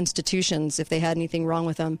little institutions if they had anything wrong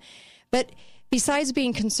with them. But besides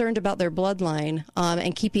being concerned about their bloodline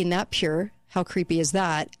and keeping that pure, how creepy is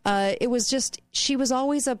that? It was just she was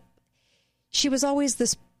always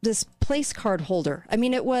this place card holder. I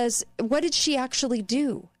mean, what did she actually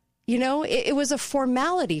do? It was a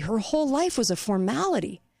formality. Her whole life was a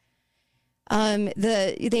formality.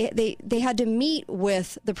 They had to meet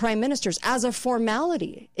with the prime ministers as a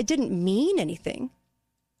formality. It didn't mean anything.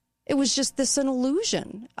 It was just an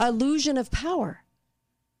illusion of power.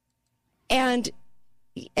 And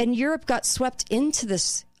Europe got swept into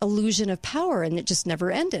this illusion of power, and it just never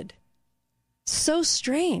ended. So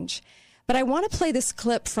strange. But I want to play this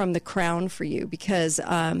clip from The Crown for you because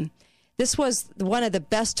this was one of the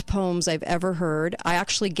best poems I've ever heard. I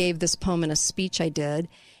actually gave this poem in a speech I did.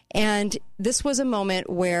 And this was a moment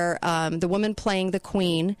where the woman playing the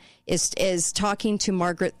Queen is talking to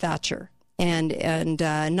Margaret Thatcher and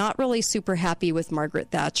not really super happy with Margaret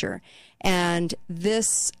Thatcher. And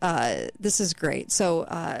this is great. So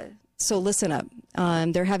listen up.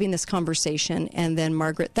 They're having this conversation, and then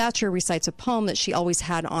Margaret Thatcher recites a poem that she always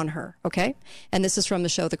had on her, okay? And this is from the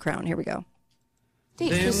show The Crown. Here we go.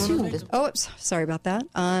 Oh, sorry about that.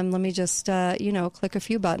 Let me just, click a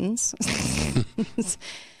few buttons.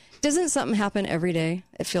 Doesn't something happen every day?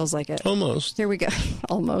 It feels like it. Almost. Here we go.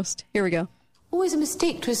 Almost. Here we go. Always a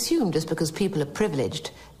mistake to assume just because people are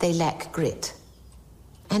privileged, they lack grit.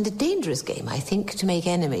 And a dangerous game, I think, to make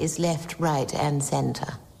enemies left, right, and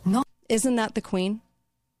centre. Isn't that the Queen?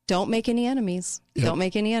 Don't make any enemies. Yep. Don't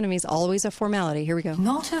make any enemies. Always a formality. Here we go.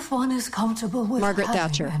 Not if one is comfortable with Margaret having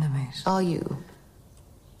Thatcher. Enemies. Are you?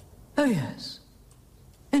 Oh, yes.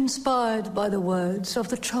 Inspired by the words of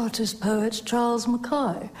the Chartist poet Charles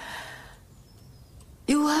Mackay.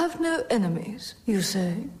 You have no enemies, you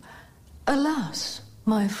say. Alas,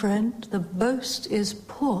 my friend, the boast is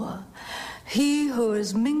poor. He who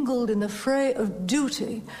is mingled in the fray of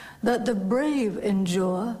duty that the brave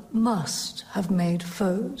endure must have made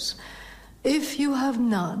foes. If you have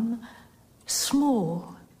none,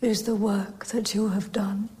 small is the work that you have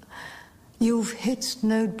done. You've hit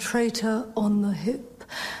no traitor on the hip.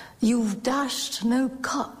 You've dashed no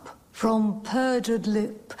cup from perjured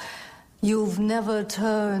lip. You've never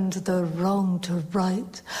turned the wrong to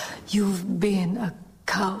right. You've been a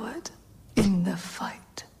coward in the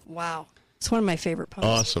fight. Wow. It's one of my favorite poems.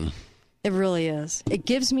 Awesome. It really is. It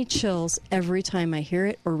gives me chills every time I hear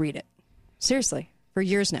it or read it. Seriously, for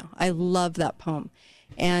years now. I love that poem.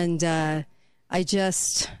 And I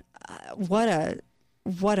just, what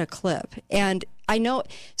a clip. And I know,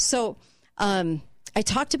 so I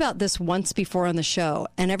talked about this once before on the show,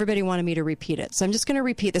 and everybody wanted me to repeat it. So I'm just going to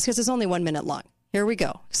repeat this because it's only 1 minute long. Here we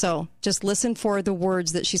go. So just listen for the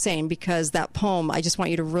words that she's saying, because that poem, I just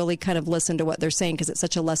want you to really kind of listen to what they're saying, because it's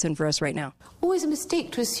such a lesson for us right now. Always a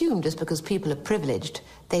mistake to assume just because people are privileged,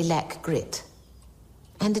 they lack grit.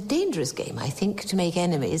 And a dangerous game, I think, to make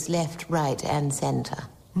enemies left, right, and centre.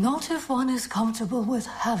 Not if one is comfortable with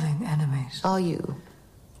having enemies. Are you?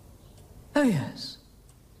 Oh, yes.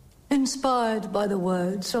 Inspired by the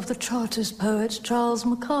words of the Chartist poet Charles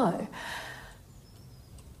Mackay.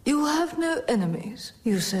 You have no enemies,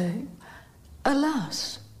 you say.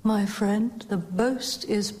 Alas, my friend, the boast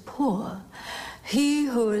is poor. He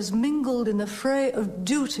who is mingled in the fray of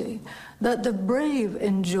duty that the brave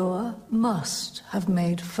endure must have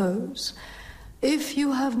made foes. If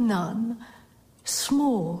you have none,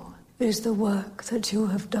 small is the work that you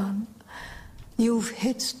have done. You've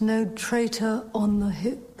hit no traitor on the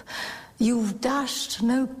hip. You've dashed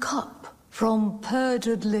no cup from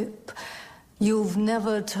perjured lip. You've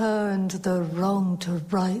never turned the wrong to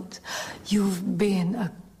right. You've been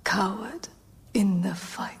a coward in the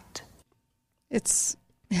fight. It's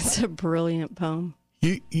a brilliant poem.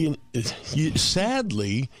 You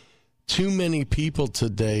sadly, too many people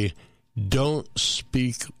today don't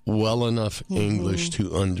speak well enough English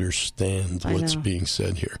to understand what's being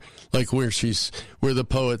said here. Like where the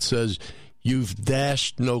poet says, "You've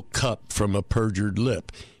dashed no cup from a perjured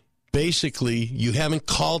lip." Basically, you haven't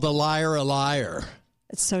called a liar a liar.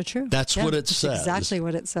 It's so true. That's what it says. Exactly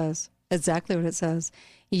what it says. Exactly what it says.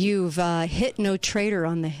 You've hit no traitor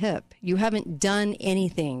on the hip. You haven't done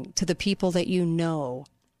anything to the people that you know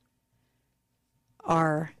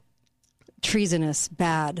are treasonous,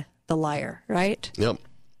 bad, the liar, right? Yep.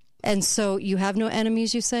 And so you have no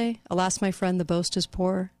enemies, you say? Alas, my friend, the boast is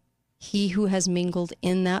poor. He who has mingled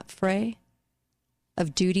in that fray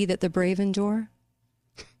of duty that the brave endure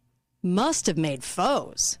must have made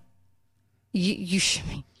foes.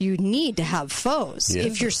 You need to have foes. Yeah.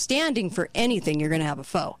 If you're standing for anything, you're going to have a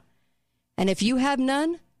foe. And if you have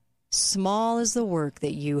none, small is the work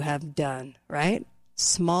that you have done, right?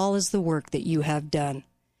 Small is the work that you have done.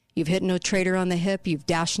 You've hit no traitor on the hip. You've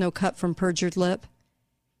dashed no cup from perjured lip.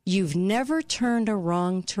 You've never turned a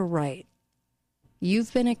wrong to right.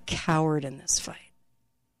 You've been a coward in this fight.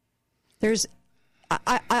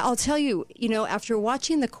 I'll tell you, after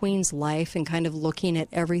watching the Queen's life and kind of looking at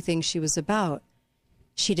everything she was about,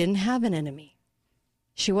 she didn't have an enemy.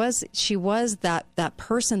 She was that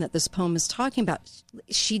person that this poem is talking about.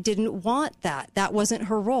 She didn't want that. That wasn't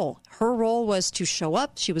her role. Her role was to show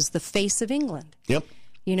up. She was the face of England. Yep.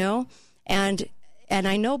 And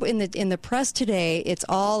I know in the press today, it's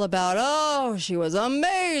all about, oh, she was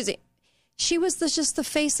amazing. She was just the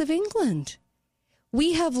face of England.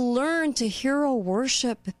 We have learned to hero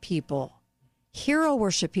worship people. Hero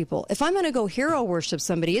worship people. If I'm going to go hero worship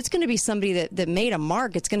somebody, it's going to be somebody that made a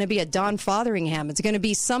mark. It's going to be a Don Fotheringham. It's going to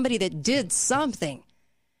be somebody that did something.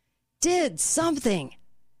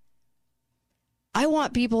 I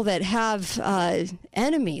want people that have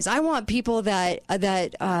enemies. I want people that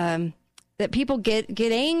people get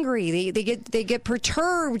angry. They get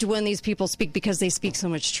perturbed when these people speak because they speak so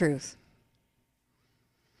much truth.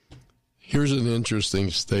 Here's an interesting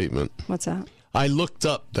statement. What's that? I looked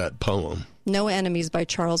up that poem. No Enemies by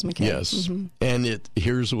Charles Mackay. Yes. Mm-hmm. And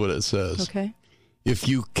here's what it says. Okay. If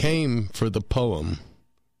you came for the poem,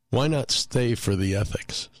 why not stay for the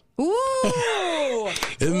ethics? Ooh!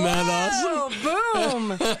 Isn't that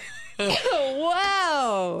awesome? Boom!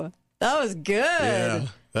 Wow! That was good. Yeah,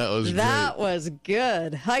 that was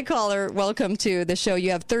good. Hi, caller. Welcome to the show.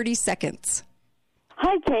 You have 30 seconds.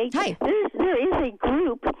 Hi, Kate. Hi. There is a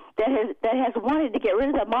group that has wanted to get rid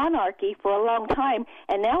of the monarchy for a long time,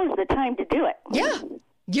 and now is the time to do it. Yeah,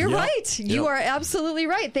 you're right. You are absolutely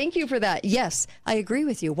right. Thank you for that. Yes, I agree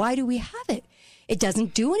with you. Why do we have it? It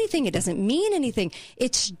doesn't do anything. It doesn't mean anything.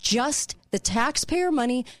 It's just the taxpayer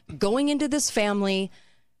money going into this family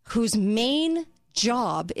whose main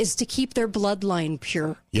job is to keep their bloodline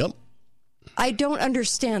pure. Yep. I don't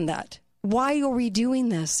understand that. Why are we doing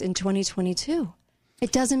this in 2022?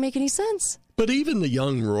 It doesn't make any sense. But even the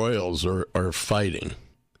young royals are fighting.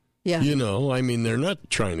 Yeah. You know, I mean, they're not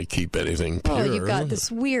trying to keep anything pure. Oh, you've got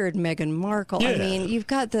this weird Meghan Markle. Yeah. I mean, you've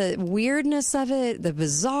got the weirdness of it, the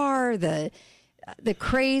bizarre, the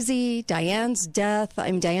crazy, Diana's death.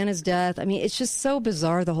 I mean, it's just so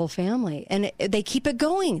bizarre, the whole family. And they keep it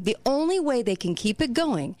going. The only way they can keep it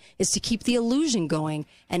going is to keep the illusion going.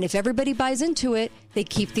 And if everybody buys into it, they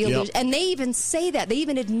keep the illusion. And they even say that. They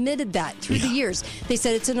even admitted that through the years. They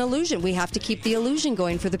said it's an illusion. We have to keep the illusion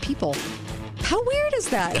going for the people. How weird is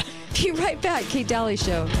that? Be right back. Kate Daly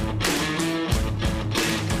Show.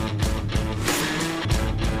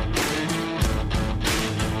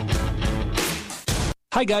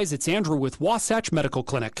 Hi guys, it's Andrew with Wasatch Medical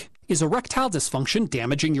Clinic. Is erectile dysfunction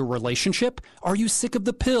damaging your relationship? Are you sick of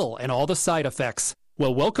the pill and all the side effects?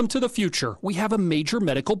 Well, welcome to the future. We have a major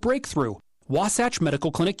medical breakthrough. Wasatch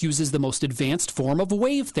Medical Clinic uses the most advanced form of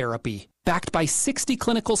wave therapy. Backed by 60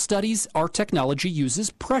 clinical studies, our technology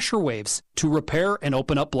uses pressure waves to repair and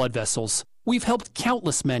open up blood vessels. We've helped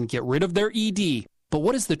countless men get rid of their ED. But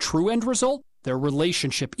what is the true end result? Their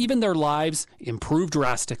relationship, even their lives, improve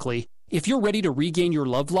drastically. If you're ready to regain your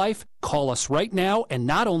love life, call us right now, and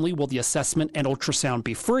not only will the assessment and ultrasound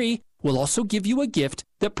be free, we'll also give you a gift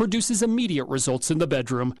that produces immediate results in the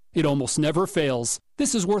bedroom. It almost never fails.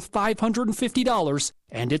 This is worth $550,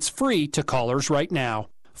 and it's free to callers right now.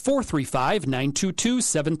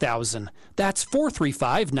 435-922-7000. That's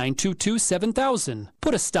 435-922-7000.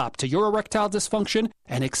 Put a stop to your erectile dysfunction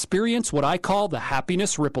and experience what I call the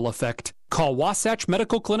happiness ripple effect. Call Wasatch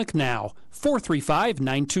Medical Clinic now.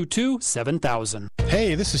 435-922-7000.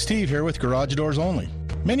 Hey, this is Steve here with Garage Doors Only.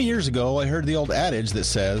 Many years ago, I heard the old adage that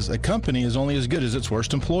says a company is only as good as its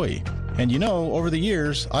worst employee. And you know, over the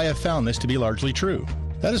years, I have found this to be largely true.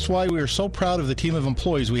 That is why we are so proud of the team of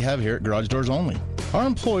employees we have here at Garage Doors Only. Our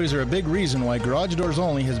employees are a big reason why Garage Doors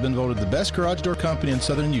Only has been voted the best garage door company in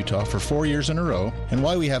southern Utah for 4 years in a row, and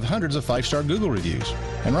why we have hundreds of 5-star Google reviews.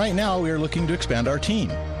 And right now, we are looking to expand our team.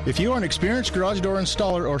 If you are an experienced garage door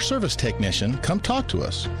installer or service technician, come talk to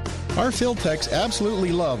us. Our field techs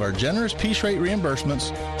absolutely love our generous piece rate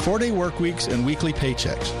reimbursements, 4-day work weeks, and weekly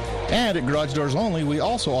paychecks. And at Garage Doors Only, we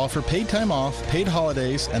also offer paid time off, paid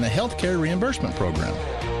holidays, and a health care reimbursement program.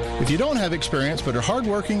 If you don't have experience but are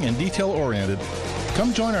hardworking and detail-oriented,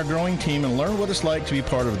 come join our growing team and learn what it's like to be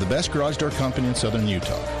part of the best garage door company in southern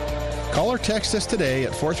Utah. Call or text us today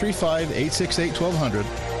at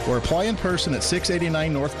 435-868-1200 or apply in person at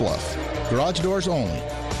 689 North Bluff. Garage Doors Only,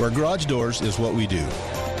 where garage doors is what we do.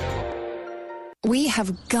 We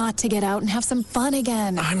have got to get out and have some fun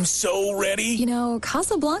again. I'm so ready. You know,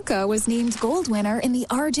 Casablanca was named gold winner in the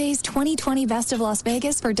RJ's 2020 Best of Las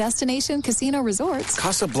Vegas for Destination Casino Resorts.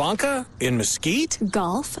 Casablanca? In Mesquite?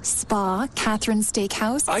 Golf, spa, Catherine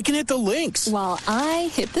Steakhouse. I can hit the links. While I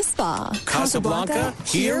hit the spa. Casablanca,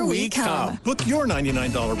 here we come. Book your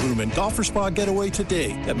 $99 room and golf or spa getaway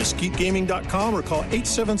today at mesquitegaming.com or call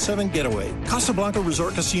 877-GETAWAY. Casablanca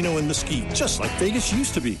Resort Casino in Mesquite, just like Vegas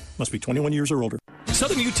used to be. Must be 21 years or older.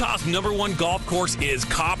 Southern Utah's #1 golf course is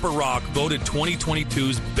Copper Rock, voted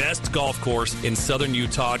 2022's best golf course in Southern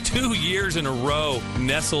Utah 2 years in a row.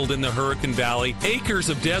 Nestled in the Hurricane Valley, acres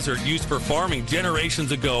of desert used for farming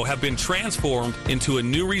generations ago have been transformed into a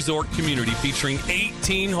new resort community featuring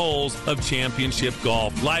 18 holes of championship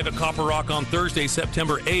golf. Live at Copper Rock on Thursday,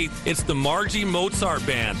 September 8th, it's the Margie Mozart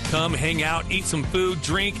Band. Come hang out, eat some food,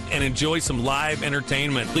 drink, and enjoy some live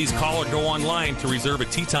entertainment. Please call or go online to reserve a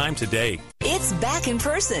tee time today. It's back in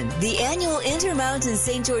person. The annual Intermountain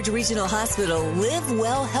St. George Regional Hospital Live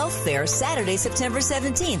Well Health Fair, Saturday, September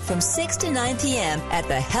 17th from 6 to 9 p.m. at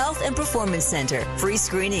the Health and Performance Center. Free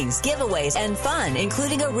screenings, giveaways, and fun,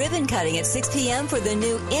 including a ribbon cutting at 6 p.m. for the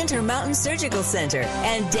new Intermountain Surgical Center.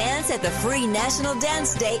 And dance at the free National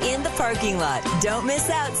Dance Day in the parking lot. Don't miss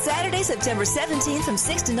out. Saturday, September 17th from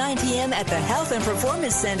 6 to 9 p.m. at the Health and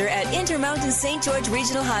Performance Center at Intermountain St. George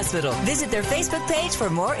Regional Hospital. Visit their Facebook page for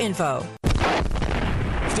more info.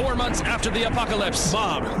 4 months after the apocalypse.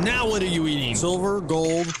 Bob, now what are you eating? Silver,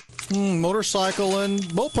 gold, motorcycle,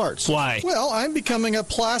 and boat parts. Why? Well, I'm becoming a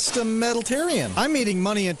plastometalitarian. I'm eating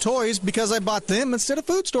money and toys because I bought them instead of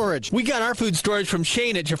food storage. We got our food storage from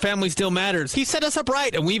Shane at Your Family Still Matters. He set us up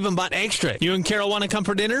right, and we even bought extra. You and Carol want to come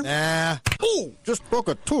for dinner? Nah. Ooh, just broke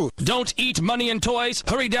a tooth. Don't eat money and toys.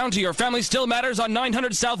 Hurry down to Your Family Still Matters on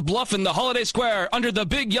 900 South Bluff in the Holiday Square under the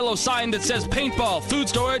big yellow sign that says paintball, food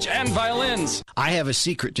storage, and violins. I have a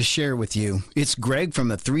secret to share with you. It's Greg from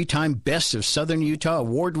the 3-time Best of Southern Utah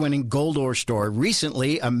award-winning award-winning gold ore store.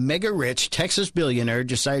 Recently, a mega-rich Texas billionaire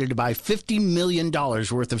decided to buy $50 million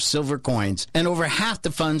worth of silver coins, and over half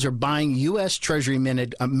the funds are buying U.S.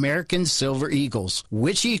 Treasury-minted American Silver Eagles,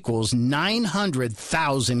 which equals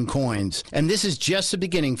 900,000 coins. And this is just the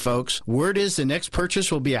beginning, folks. Word is the next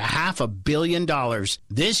purchase will be $500 million.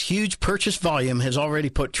 This huge purchase volume has already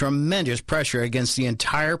put tremendous pressure against the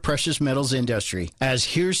entire precious metals industry. As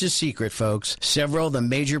here's the secret, folks. Several of the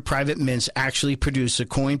major private mints actually produce the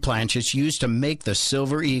coin planchets used to make the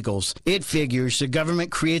Silver Eagles. It figures the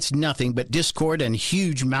government creates nothing but discord and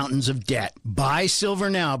huge mountains of debt. Buy silver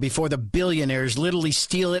now before the billionaires literally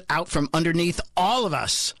steal it out from underneath all of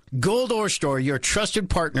us. Gold Ore Store, your trusted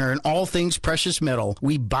partner in all things precious metal.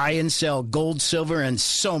 We buy and sell gold, silver, and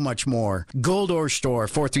so much more. Gold Ore Store,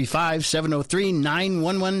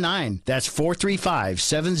 435-703-9119. That's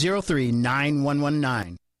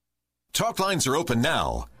 435-703-9119. Talk lines are open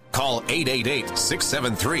now. Call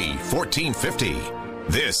 888-673-1450.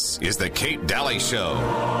 This is the Kate Daly Show.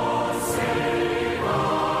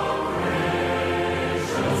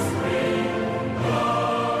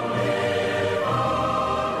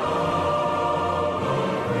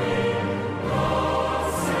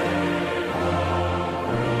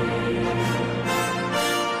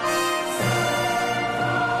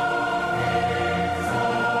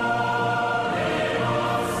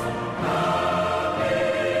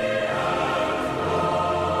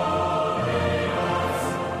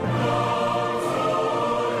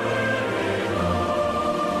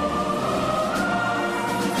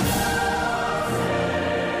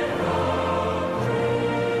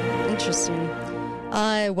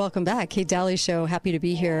 Welcome back. Kate Daly Show. Happy to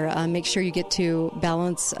be here. Make sure you get to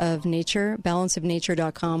Balance of Nature.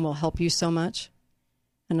 Balanceofnature.com will help you so much.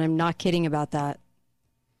 And I'm not kidding about that.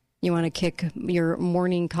 You want to kick your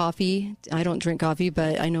morning coffee. I don't drink coffee,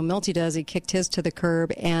 but I know Milty does. He kicked his to the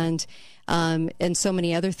curb, and so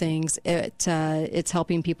many other things. It's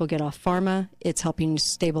helping people get off pharma. It's helping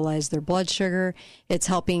stabilize their blood sugar. It's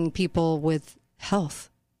helping people with health.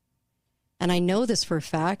 And I know this for a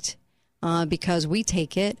fact. Because we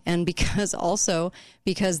take it, and because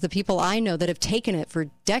the people I know that have taken it for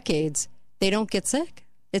decades, they don't get sick.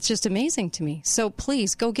 It's just amazing to me. So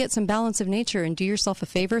please go get some Balance of Nature and do yourself a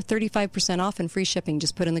favor. 35% off and free shipping.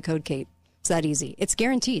 Just put in the code Kate. It's that easy. It's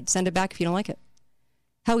guaranteed. Send it back if you don't like it.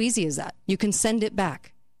 How easy is that? You can send it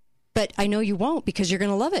back. But I know you won't, because you're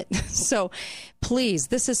going to love it. So please,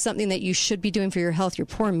 this is something that you should be doing for your health. Your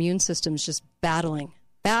poor immune system is just battling.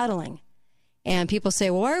 And people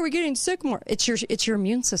say, well, why are we getting sick more? It's your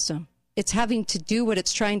immune system. It's having to do what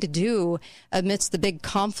it's trying to do amidst the big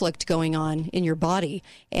conflict going on in your body.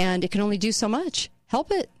 And it can only do so much.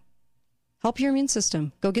 Help it. Help your immune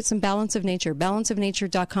system. Go get some Balance of Nature.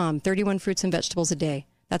 Balanceofnature.com. 31 fruits and vegetables a day.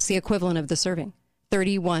 That's the equivalent of the serving.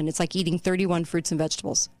 31. It's like eating 31 fruits and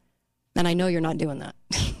vegetables. And I know you're not doing that.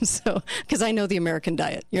 So, because I know the American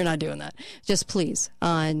diet. You're not doing that. Just please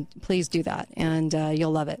do that. And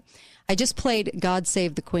you'll love it. I just played God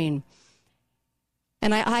Save the Queen.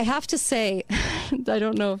 And I have to say, I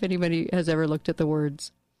don't know if anybody has ever looked at the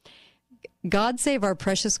words. God save our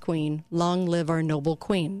precious queen. Long live our noble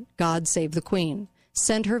queen. God save the queen.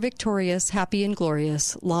 Send her victorious, happy and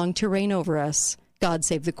glorious, long to reign over us. God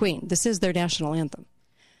save the queen. This is their national anthem.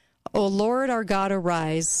 O Lord our God,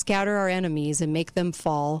 arise, scatter our enemies and make them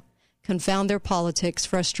fall. Confound their politics,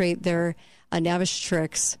 frustrate their knavish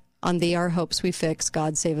tricks. On thee our hopes we fix,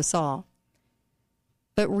 God save us all.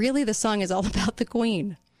 But really the song is all about the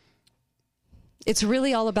queen. It's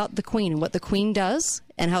really all about the queen and what the queen does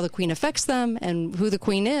and how the queen affects them and who the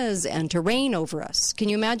queen is and to reign over us. Can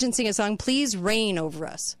you imagine singing a song, please reign over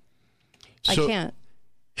us? So I can't.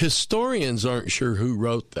 Historians aren't sure who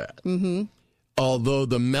wrote that. Mm-hmm. Although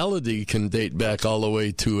the melody can date back all the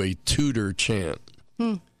way to a Tudor chant.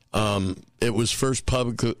 It was first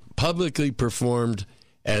publicly performed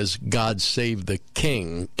as God Save the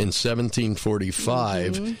King in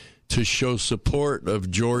 1745 to show support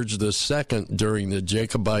of George II during the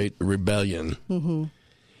Jacobite Rebellion. Mm-hmm.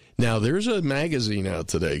 Now, there's a magazine out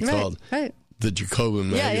today called the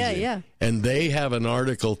Jacobin Magazine. Yeah. And they have an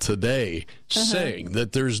article today saying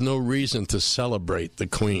that there's no reason to celebrate the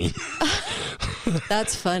Queen.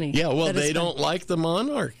 That's funny. Yeah, well, they don't like the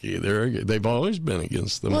monarchy. They've always been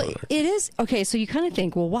against the monarchy. It is. Okay, so you kind of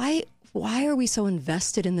think, well, why why are we so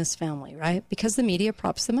invested in this family, right? Because the media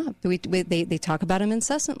props them up. They talk about them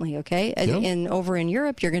incessantly, okay? And over in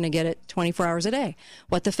Europe, you're going to get it 24 hours a day.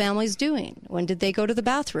 What the family's doing. When did they go to the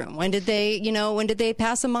bathroom? When did they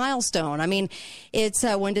pass a milestone? I mean, it's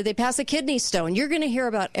when did they pass a kidney stone? You're going to hear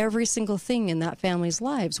about every single thing in that family's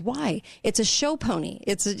lives. Why? It's a show pony.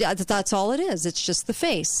 That's all it is. It's just the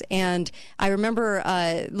face. And I remember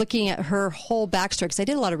looking at her whole backstory, because I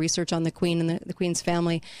did a lot of research on the Queen and the Queen's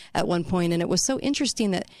family at one point, and it was so interesting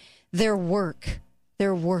that their work,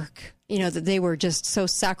 that they were just so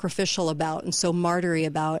sacrificial about and so martyry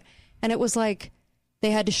about. And it was like they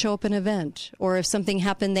had to show up an event, or if something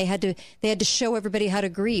happened, they had to show everybody how to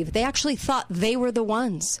grieve. They actually thought they were the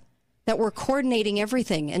ones that were coordinating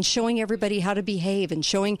everything and showing everybody how to behave and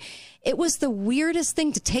showing. It was the weirdest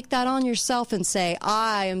thing to take that on yourself and say,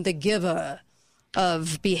 I am the giver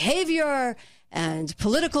of behavior and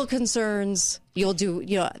political concerns. You'll do,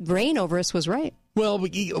 reign over us was right. Well,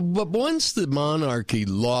 but once the monarchy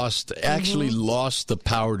lost the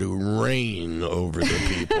power to reign over the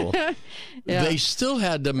people, they still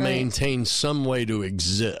had to maintain some way to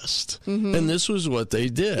exist. Mm-hmm. And this was what they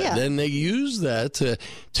did. Yeah. And they used that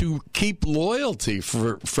to keep loyalty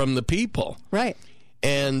from the people. Right.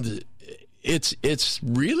 And it's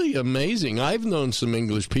really amazing. I've known some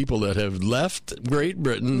English people that have left Great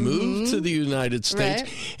Britain, moved to the United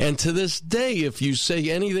States, and to this day, if you say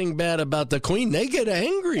anything bad about the Queen, they get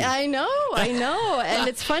angry. I know. And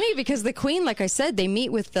it's funny because the Queen, like I said, they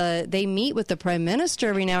meet with the Prime Minister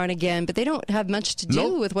every now and again, but they don't have much to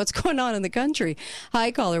do with what's going on in the country. Hi,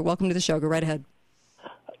 caller. Welcome to the show. Go right ahead.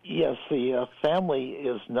 Yes, the family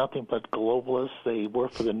is nothing but globalists. They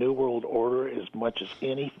work for the New World Order as much as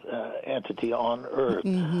any entity on Earth.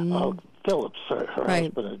 Mm-hmm. Phillips, her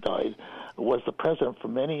husband who died, was the president for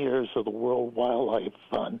many years of the World Wildlife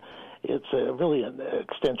Fund. It's really an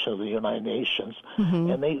extension of the United Nations. Mm-hmm.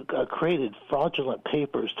 And they created fraudulent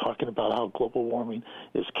papers talking about how global warming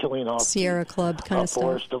is killing off Sierra Club kind of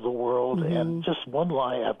forest stuff. of the world, and just one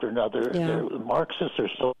lie after another. Yeah. They're Marxists, they're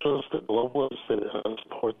socialists, they're globalists, that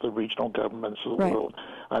support the regional governments of the world.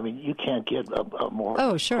 I mean, you can't get a more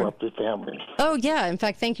corrupted family. Oh, yeah. In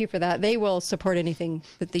fact, thank you for that. They will support anything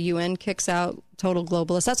that the UN kicks out. Total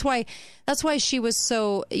globalist. That's why she was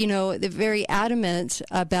so, very adamant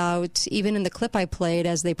about, even in the clip I played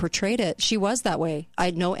as they portrayed it, she was that way. I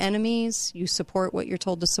had no enemies. You support what you're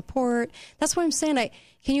told to support. That's why I'm saying,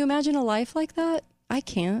 can you imagine a life like that? I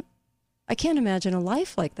can't. I can't imagine a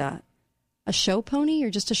life like that. A show pony? You're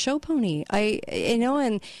just a show pony.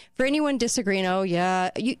 And for anyone disagreeing,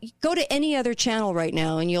 you go to any other channel right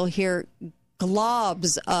now and you'll hear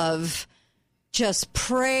globs of just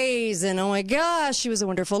praise and, oh my gosh, she was a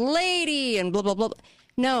wonderful lady and blah, blah, blah.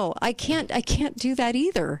 No, I can't do that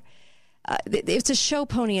either. It's a show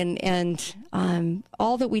pony, and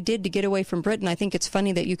all that we did to get away from Britain. I think it's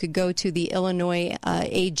funny that you could go to the Illinois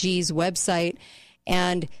AG's website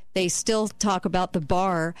and they still talk about the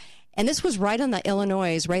bar. And this was right on the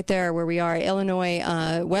Illinois, right there where we are, Illinois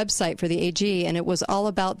website for the AG. And it was all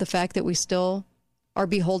about the fact that we still are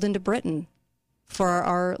beholden to Britain for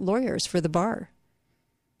our lawyers, for the bar.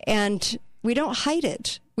 And we don't hide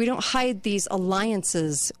it. We don't hide these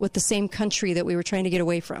alliances with the same country that we were trying to get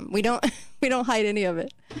away from. We don't hide any of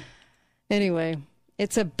it. Anyway,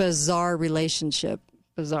 it's a bizarre relationship.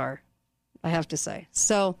 Bizarre, I have to say.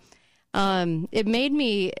 So it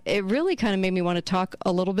really kind of made me want to talk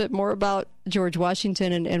a little bit more about George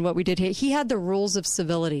Washington and what we did here. He had the rules of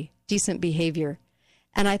civility, decent behavior.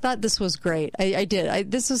 And I thought this was great. I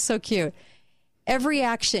did. This was so cute. Every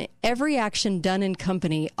action done in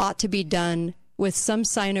company ought to be done with some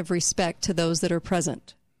sign of respect to those that are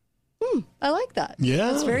present. I like that. Yeah.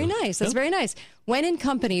 That's very nice. That's very nice. When in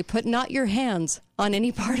company, put not your hands on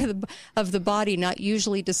any part of the body not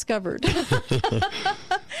usually discovered.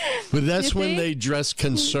 But that's when they dress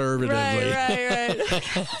conservatively. Right.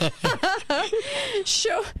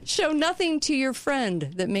 Show nothing to your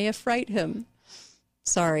friend that may affright him.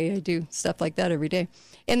 Sorry, I do stuff like that every day.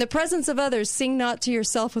 In the presence of others, sing not to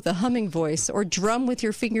yourself with a humming voice or drum with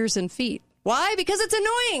your fingers and feet. Why? Because it's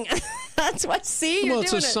annoying. That's why, see, you're doing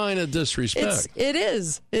it. Well, it's a sign of disrespect. It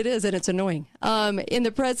is, and it's annoying. In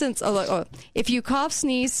the presence, if you cough,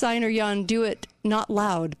 sneeze, sign, or yawn, do it not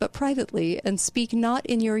loud, but privately, and speak not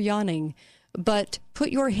in your yawning, but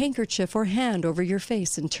put your handkerchief or hand over your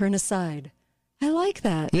face and turn aside. I like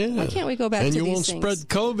that. Yeah. Why can't we go back to these things? And you won't spread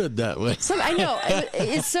COVID that way. I know.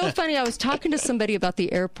 It's so funny. I was talking to somebody about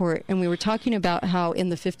the airport, and we were talking about how in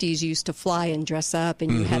the 50s you used to fly and dress up,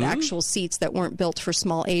 and you had actual seats that weren't built for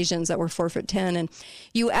small Asians that were 4'10", and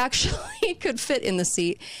you actually could fit in the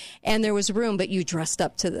seat, and there was room, but you dressed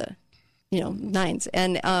up to nines.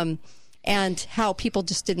 And how people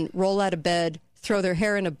just didn't roll out of bed, throw their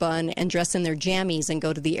hair in a bun, and dress in their jammies and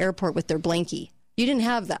go to the airport with their blankie. You didn't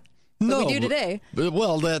have that. But no, we do today.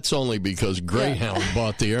 Well, that's only because Greyhound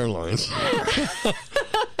bought the airlines.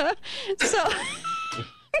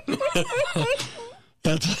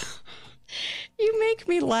 You make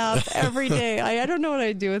me laugh every day. I don't know what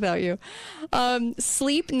I'd do without you.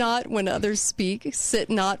 Sleep not when others speak. Sit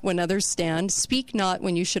not when others stand. Speak not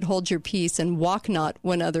when you should hold your peace. And walk not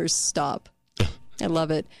when others stop. I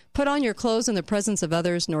love it. Put on your clothes in the presence of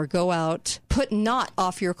others, nor go out. Put not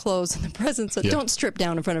off your clothes in the presence of... Don't strip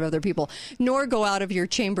down in front of other people, nor go out of your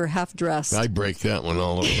chamber half-dressed. I break that one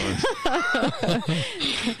all the time.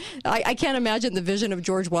 I can't imagine the vision of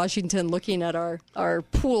George Washington looking at our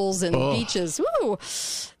pools and beaches. Woo!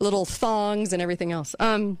 Little thongs and everything else.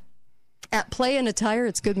 At play and attire,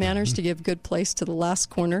 it's good manners to give good place to the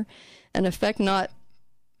last corner, and affect not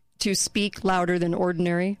to speak louder than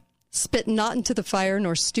ordinary. Spit not into the fire,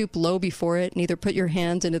 nor stoop low before it. Neither put your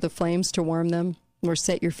hands into the flames to warm them, nor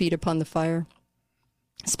set your feet upon the fire,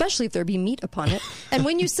 especially if there be meat upon it. And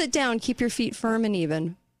when you sit down, keep your feet firm and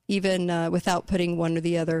even without putting one or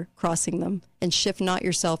the other, crossing them. And shift not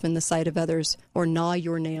yourself in the sight of others, or gnaw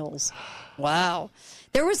your nails. Wow.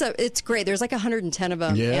 It's great. There's like 110 of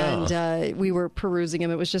them. Yeah. And we were perusing them.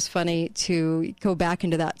 It was just funny to go back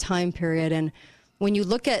into that time period. And when you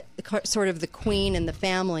look at sort of the queen and the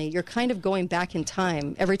family, you're kind of going back in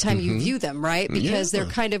time every time you view them, right? Because they're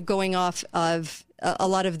kind of going off of a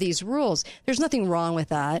lot of these rules. There's nothing wrong with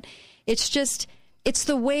that. It's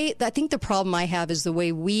the way, I think the problem I have is the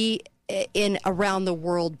way we around the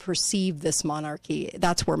world perceive this monarchy.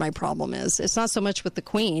 That's where my problem is. It's not so much with the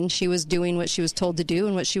queen. She was doing what she was told to do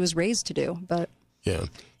and what she was raised to do, but... Yeah.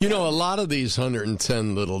 A lot of these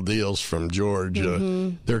 110 little deals from George,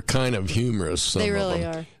 they're kind of humorous. Some they really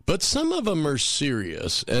of them. are. But some of them are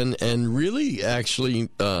serious and really actually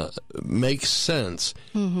make sense.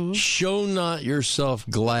 Show not yourself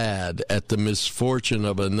glad at the misfortune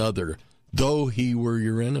of another, though he were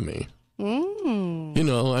your enemy.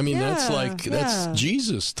 That's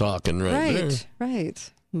Jesus talking right there.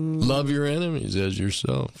 Right. Love your enemies as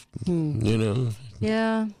yourself.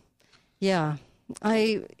 Yeah. Yeah.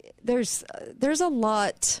 There's a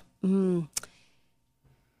lot.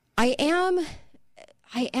 I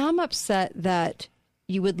am upset that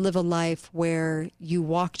you would live a life where you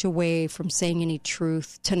walked away from saying any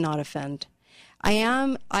truth to not offend.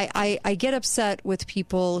 I get upset with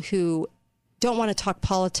people who don't want to talk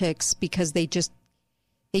politics because they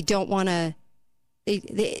don't want to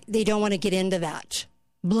get into that.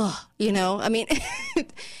 Blah, I mean,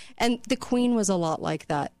 and the Queen was a lot like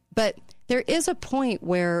that. But there is a point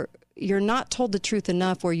where you're not told the truth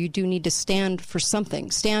enough where you do need to stand for something,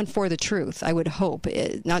 stand for the truth, I would hope,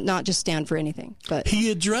 not just stand for anything. But he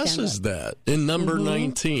addresses that in number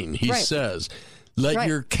 19. He says, let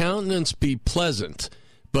your countenance be pleasant,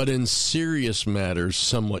 but in serious matters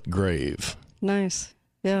somewhat grave. Nice.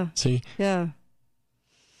 Yeah. See? Yeah.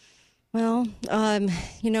 Well,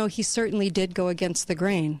 he certainly did go against the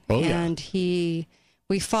grain. And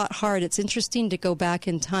we fought hard. It's interesting to go back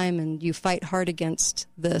in time and you fight hard against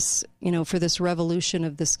this, for this revolution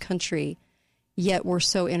of this country, yet we're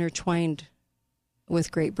so intertwined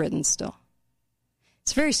with Great Britain still.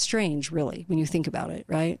 It's very strange, really, when you think about it,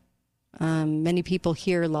 right? Many people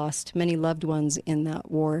here lost many loved ones in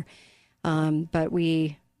that war, but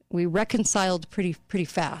we reconciled pretty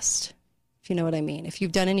fast, if you know what I mean. If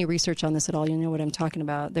you've done any research on this at all, you know what I'm talking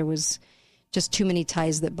about. There was just too many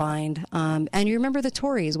ties that bind. And you remember the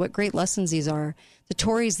Tories, what great lessons these are. The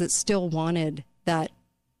Tories that still wanted that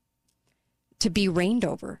to be reigned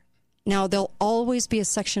over. Now, there'll always be a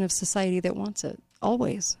section of society that wants it.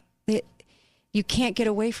 Always. You can't get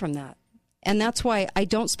away from that. And that's why I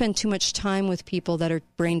don't spend too much time with people that are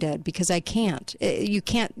brain dead, because I can't. You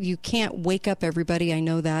can't wake up everybody, I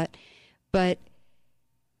know that. But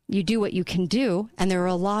you do what you can do, and there are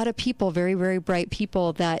a lot of people, very, very bright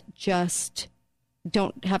people, that just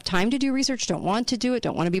don't have time to do research, don't want to do it,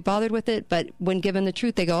 don't want to be bothered with it, but when given the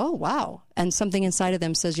truth, they go, oh, wow, and something inside of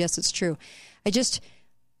them says, yes, it's true. I just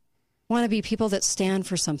want to be people that stand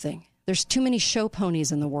for something. There's too many show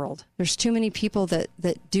ponies in the world. There's too many people that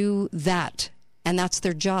do that, and that's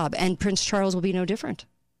their job, and Prince Charles will be no different,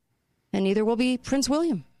 and neither will be Prince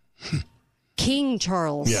William. King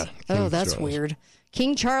Charles. Yeah. Oh, that's Charles. Weird.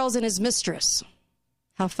 King Charles and his mistress.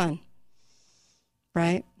 How fun.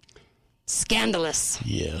 Right? Scandalous.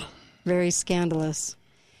 Yeah. Very scandalous.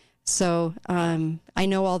 So I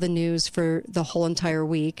know all the news for the whole entire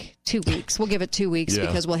week. 2 weeks. We'll give it 2 weeks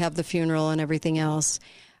because we'll have the funeral and everything else.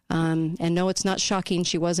 And no, it's not shocking.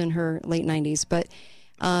 She was in her late 90s, but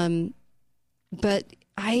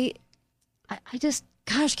I just,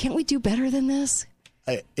 gosh, can't we do better than this?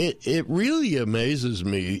 It really amazes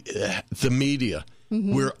me, the media.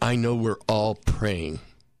 Mm-hmm. I know we're all praying.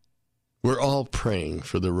 We're all praying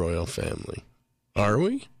for the royal family. Are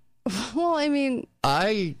we? Well, I mean,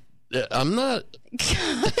 I'm not.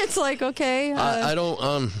 It's like, okay. I don't.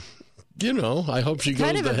 I hope she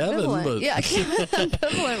goes to heaven. But yeah,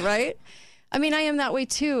 ambivalent, right? I mean, I am that way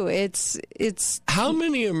too. It's. How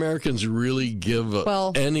many Americans really give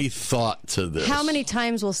any thought to this? How many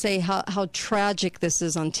times we'll say how tragic this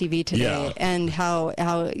is on TV today, and how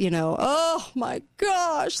oh my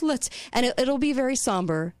gosh, it'll be very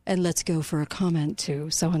somber, and let's go for a comment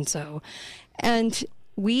to so and so, and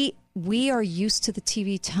we are used to the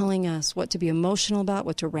TV telling us what to be emotional about,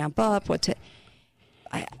 what to ramp up, what to.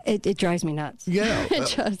 It drives me nuts. Yeah,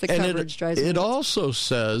 the coverage drives me nuts. It also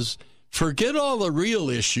says, forget all the real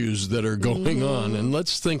issues that are going on, and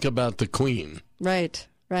let's think about the Queen. Right.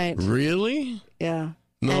 Really? Yeah.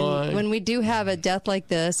 No. And when we do have a death like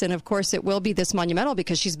this, and of course it will be this monumental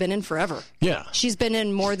because she's been in forever. Yeah. She's been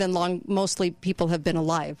in more than mostly people have been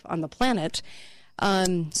alive on the planet.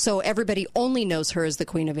 So everybody only knows her as the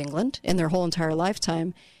Queen of England in their whole entire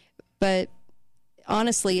lifetime. But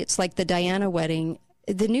honestly, it's like the Diana wedding.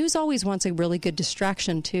 The news always wants a really good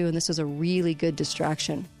distraction, too, and this is a really good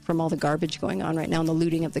distraction from all the garbage going on right now and the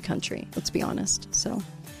looting of the country, let's be honest. So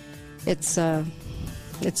it's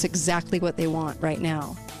exactly what they want right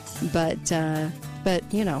now. But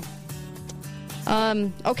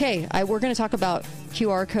okay, we're going to talk about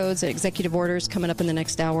QR codes and executive orders coming up in the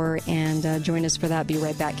next hour, and join us for that. Be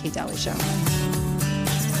right back, Kate Daly Show.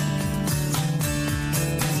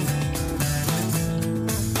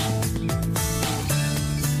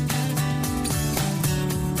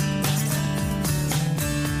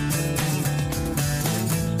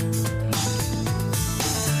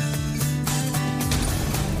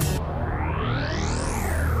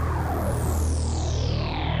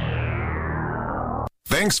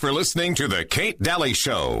 Thanks for listening to The Kate Daly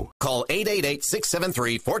Show. Call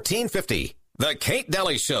 888-673-1450. The Kate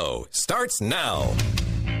Daly Show starts now.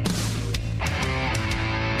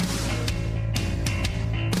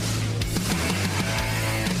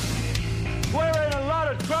 We're in a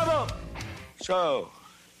lot of trouble. So,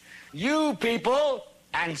 you people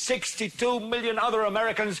and 62 million other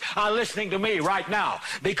Americans are listening to me right now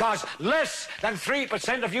because less than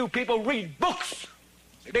 3% of you people read books.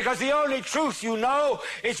 Because the only truth you know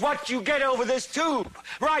is what you get over this tube.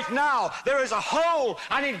 Right now, there is an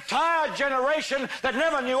entire generation that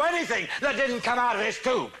never knew anything that didn't come out of this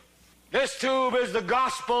tube. This tube is the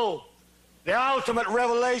gospel, the ultimate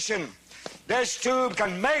revelation. This tube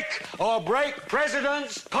can make or break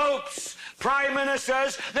presidents, popes, prime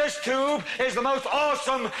ministers. This tube is the most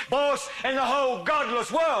awesome boss in the whole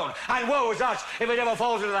godless world. And woe is us if it ever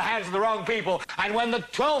falls into the hands of the wrong people. And when the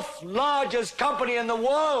 12th largest company in the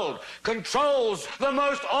world controls the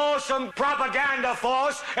most awesome propaganda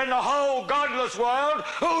force in the whole godless world,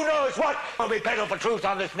 who knows what will be peddled for truth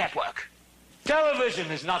on this network.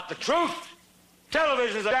 Television is not the truth.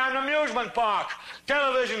 Television is a damn amusement park.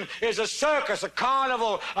 Television is a circus, a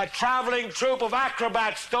carnival, a traveling troupe of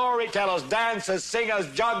acrobats, storytellers, dancers, singers,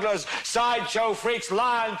 jugglers, sideshow freaks,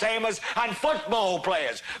 lion tamers, and football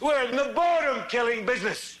players. We're in the boredom-killing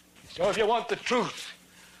business. So if you want the truth,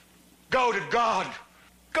 go to God.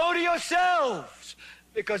 Go to yourselves,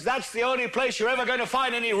 because that's the only place you're ever going to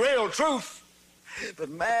find any real truth. But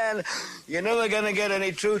man, you're never going to get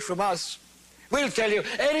any truth from us. We'll tell you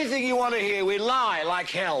anything you want to hear. We lie like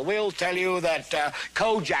hell. We'll tell you that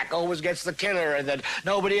Kojak always gets the killer and that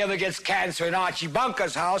nobody ever gets cancer in Archie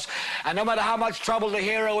Bunker's house. And no matter how much trouble the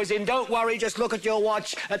hero is in, don't worry, just look at your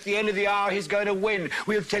watch. At the end of the hour, he's going to win.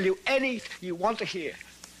 We'll tell you anything you want to hear.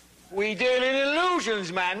 We deal in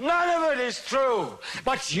illusions, man. None of it is true.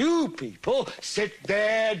 But you people sit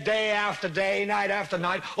there day after day, night after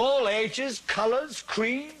night, all ages, colors,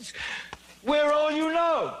 creeds. We're all you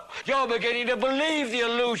know. You're beginning to believe the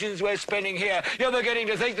illusions we're spinning here. You're beginning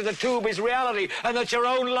to think that the tube is reality and that your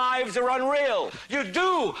own lives are unreal. You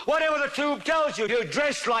do whatever the tube tells you. You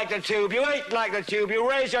dress like the tube. You eat like the tube. You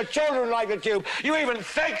raise your children like the tube. You even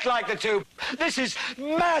think like the tube. This is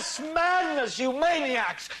mass madness, you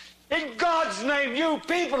maniacs. In God's name, you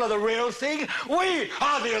people are the real thing. We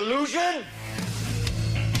are the illusion.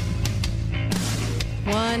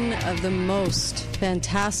 One of the most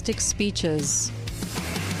fantastic speeches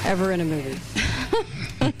ever in a movie.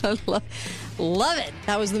 Love it.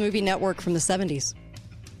 That was the movie Network from the 70s.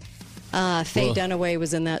 Faye Dunaway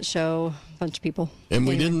was in that show. bunch of people. And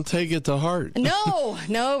we didn't take it to heart. No,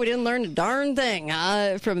 we didn't learn a darn thing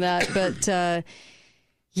from that. But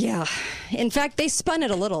yeah, in fact, they spun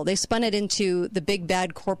it a little. They spun it into the big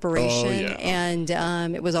bad corporation, and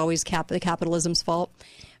it was always the capitalism's fault.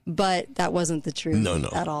 But that wasn't the truth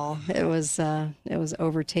at all. It was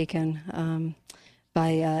overtaken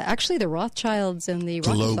by actually the Rothschilds and the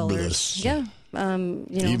Rockefellers. Yeah,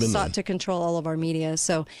 sought to control all of our media.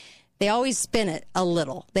 So they always spin it a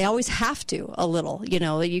little. They always have to a little.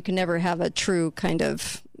 You can never have a true kind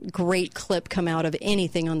of great clip come out of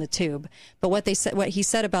anything on the tube. But what he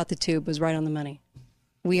said about the tube was right on the money.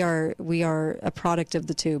 We are a product of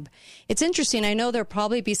the tube. It's interesting. I know there'll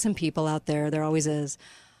probably be some people out there. There always is.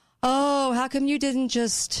 Oh, how come you didn't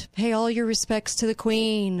just pay all your respects to the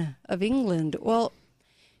Queen of England? Well,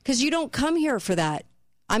 because you don't come here for that.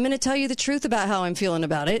 I'm going to tell you the truth about how I'm feeling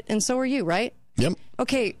about it, and so are you, right? Yep.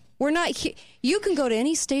 Okay, we're not here. You can go to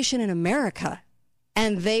any station in America,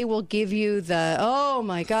 and they will give you oh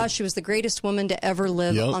my gosh, she was the greatest woman to ever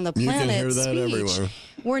live on the planet. You can hear that speech. everywhere.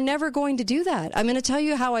 We're never going to do that. I'm going to tell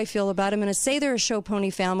you how I feel about it. I'm going to say they're a show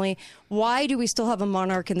pony family. Why do we still have a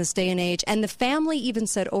monarch in this day and age? And the family even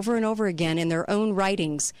said over and over again in their own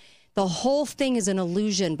writings, the whole thing is an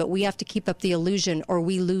illusion, but we have to keep up the illusion or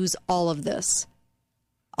we lose all of this.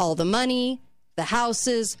 All the money, the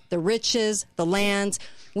houses, the riches, the lands,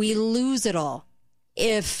 we lose it all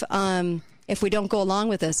if we don't go along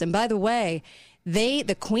with this. And by the way,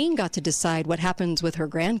 the Queen got to decide what happens with her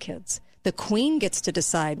grandkids. The Queen gets to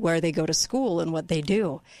decide where they go to school and what they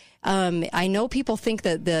do. I know people think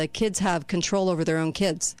that the kids have control over their own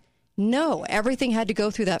kids. No, everything had to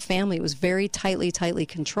go through that family. It was very tightly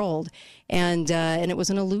controlled, and it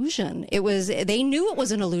was an illusion. They knew it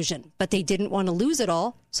was an illusion, but they didn't want to lose it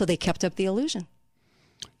all, so they kept up the illusion.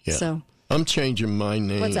 Yeah. So I'm changing my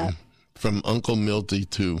name. What's that? From Uncle Milty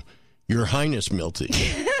to Your Highness Milty.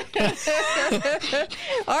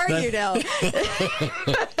 Are you now?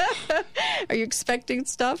 Are you expecting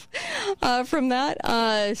stuff from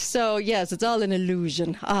that? So, yes, it's all an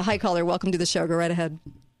illusion. Hi, caller. Welcome to the show. Go right ahead.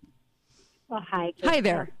 Well, hi. Hi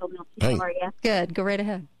there. How are you? Good. Go right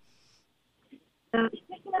ahead.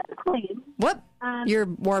 Speaking of the Queen. What? You're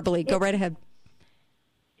warbly. Go right ahead.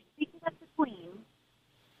 Speaking of the Queen,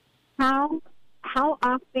 how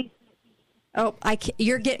off base? Oh,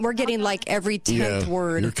 we're getting like every 10th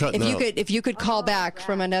word. You're cutting out. If you could call back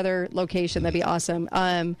from another location, that'd be awesome.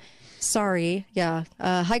 Sorry. Yeah.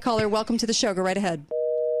 Hi, caller. Welcome to the show. Go right ahead.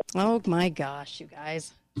 Oh my gosh, you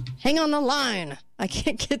guys. Hang on the line. I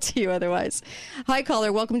can't get to you otherwise. Hi,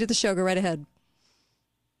 caller. Welcome to the show. Go right ahead.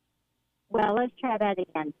 Well, let's try that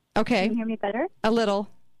again. Okay. Can you hear me better? A little.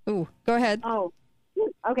 Ooh, go ahead. Oh,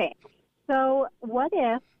 okay. So what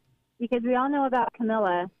if, because we all know about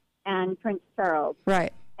Camilla and Prince Charles.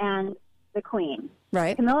 Right. And the Queen.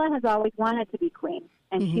 Right. Camilla has always wanted to be Queen,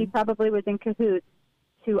 and she probably was in cahoots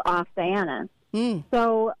to off Diana. Mm.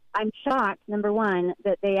 So I'm shocked, number one,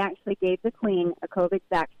 that they actually gave the Queen a COVID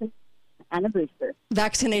vaccine and a booster.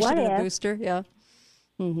 Vaccination and a booster, yeah.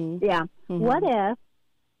 Mm-hmm. Yeah. Mm-hmm. What if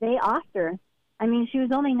they offed her? I mean, she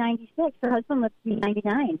was only 96. Her husband lived to be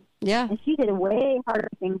 99. Yeah. And she did way harder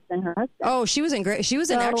things than her husband. Oh, she was in great. She was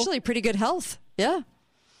in actually pretty good health. Yeah.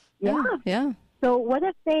 Yeah. So what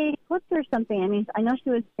if they flipped her something? I mean, I know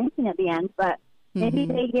she was drinking at the end, but maybe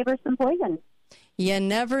they gave her some poison. You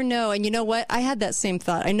never know. And you know what? I had that same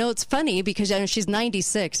thought. I know it's funny because I know she's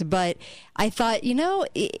 96, but I thought,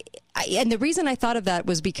 and the reason I thought of that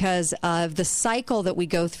was because of the cycle that we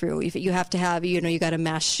go through. If you have to have, you got a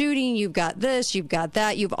mass shooting, you've got this, you've got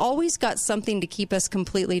that. You've always got something to keep us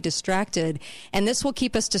completely distracted. And this will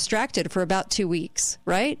keep us distracted for about 2 weeks,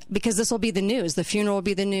 right? Because this will be the news. The funeral will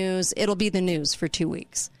be the news. It'll be the news for 2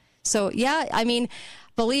 weeks. So, yeah, I mean,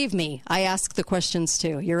 believe me, I ask the questions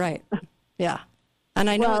too. You're right. Yeah. And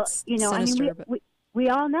I know it's sinister, but we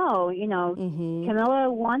all know, Camilla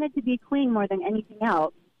wanted to be queen more than anything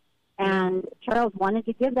else, and Charles wanted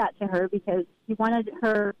to give that to her because he wanted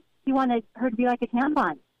her to be like a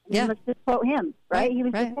tampon. Yeah. Let's just quote him, right? He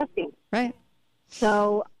was disgusting. Right.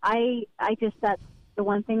 So I just, that's the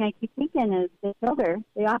one thing I keep thinking is they killed her.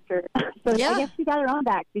 They offed her. So I guess she got her own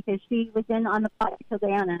back because she was in on the plot to kill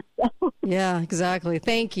Diana. Yeah, exactly.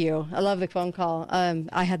 Thank you. I love the phone call.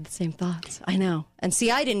 I had the same thoughts. I know. And see,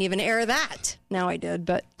 I didn't even air that. Now I did,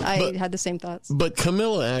 but I had the same thoughts. But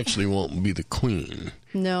Camilla actually won't be the queen.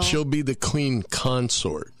 No. She'll be the queen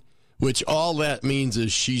consort, which all that means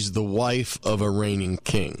is she's the wife of a reigning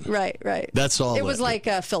king. Right. That's all. It was like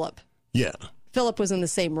Philip. Yeah. Philip was in the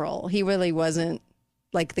same role. He really wasn't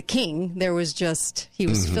like the king. There was just, he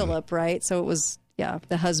was Philip, right? So it Yeah,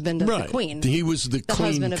 the husband of the queen. He was the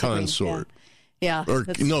queen consort. Yeah. Or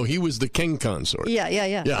no, he was the king consort.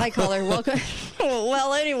 Yeah. Hi, caller. Welcome.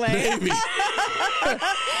 Well, anyway. Maybe.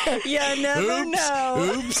 You never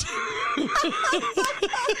know. Oops.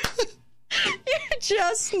 You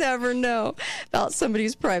just never know about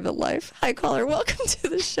somebody's private life. Hi, caller. Welcome to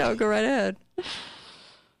the show. Go right ahead.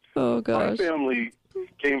 Oh, gosh. My family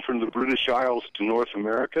came from the British Isles to North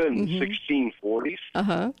America in the 1640s.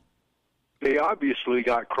 Uh-huh. They obviously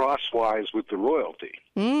got crosswise with the royalty.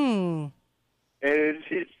 Mm. And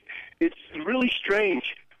it's really strange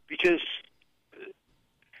because,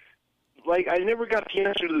 like, I never got the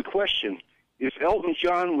answer to the question. If Elton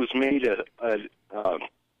John was made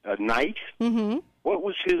a knight, what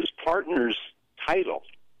was his partner's title?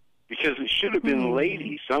 Because it should have been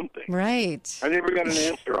Lady something. Right. I never got an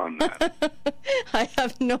answer on that. I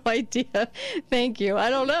have no idea. Thank you. I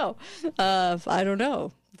don't know. I don't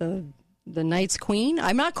know. The Knight's Queen?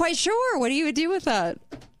 I'm not quite sure. What do you do with that?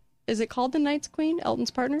 Is it called the Knight's Queen?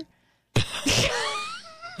 Elton's partner?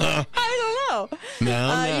 I don't know.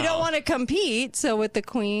 No. You don't want to compete, so with the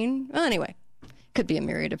Queen. Well, anyway, could be a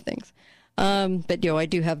myriad of things. But, I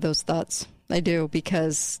do have those thoughts. I do,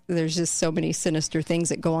 because there's just so many sinister things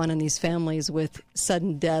that go on in these families with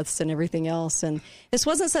sudden deaths and everything else. And this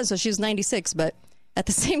wasn't said, so she was 96, but at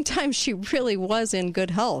the same time, she really was in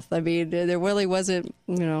good health. I mean, there really wasn't,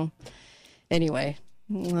 anyway,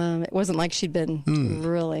 it wasn't like she'd been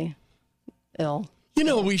really ill.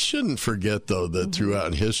 We shouldn't forget, though, that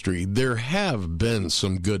throughout history, there have been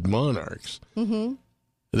some good monarchs. Mm-hmm.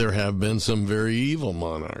 There have been some very evil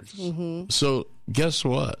monarchs. Mm-hmm. So guess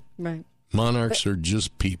what? Right. Monarchs are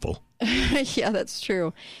just people. Yeah, that's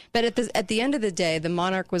true. But at the end of the day, the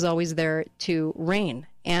monarch was always there to reign.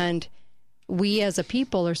 And we as a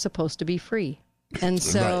people are supposed to be free. And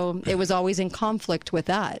so It was always in conflict with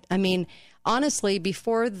that. I mean, honestly,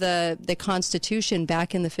 before the Constitution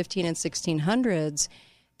back in the 15 and 1600s,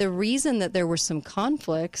 the reason that there were some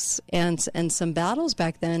conflicts and some battles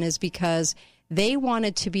back then is because they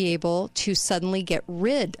wanted to be able to suddenly get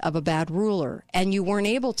rid of a bad ruler, and you weren't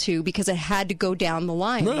able to because it had to go down the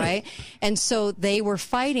line, right? And so they were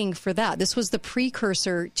fighting for that. This was the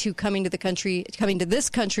precursor to coming to this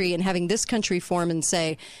country and having this country form and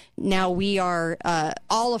say, now we are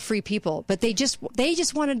all a free people. But they just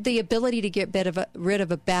wanted the ability to get rid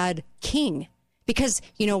of a bad king, because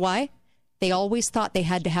you know why? They always thought they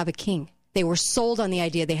had to have a king. They were sold on the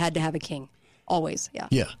idea they had to have a king. Always, yeah.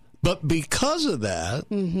 Yeah. But because of that,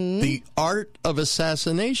 the art of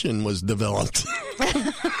assassination was developed.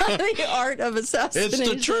 The art of assassination. It's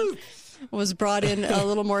the truth. Was brought in a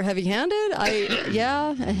little more heavy-handed.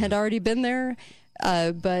 I had already been there.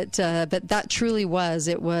 But that truly was.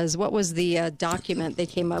 It was, what was the document they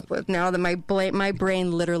came up with? Now that my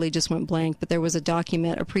brain literally just went blank, but there was a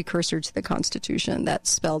document, a precursor to the Constitution, that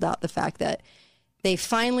spelled out the fact that they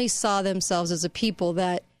finally saw themselves as a people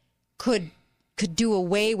that could do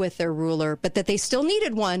away with their ruler, but that they still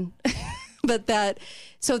needed one.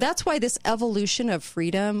 So that's why this evolution of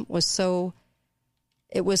freedom was so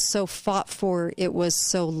fought for, it was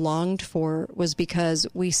so longed for, was because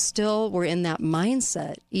we still were in that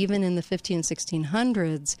mindset, even in the 1500s,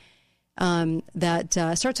 1600s,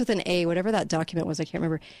 that starts with an A, whatever that document was, I can't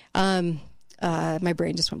remember. My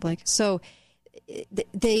brain just went blank. So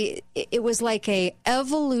it was like a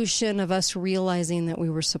evolution of us realizing that we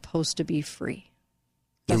were supposed to be free.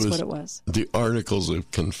 That's what it was. The Articles of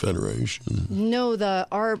Confederation. No,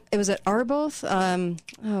 it was at Arbroath.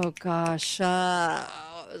 Oh gosh,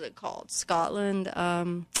 what was it called? Scotland.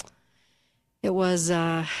 It was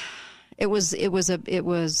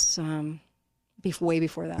way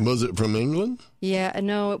before that. Was it from England? Yeah,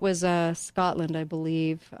 no, it was Scotland, I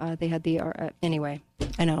believe. They had the anyway.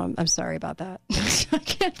 I know. I'm sorry about that. I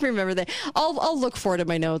can't remember that. I'll look for it in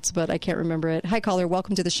my notes, but I can't remember it. Hi, caller.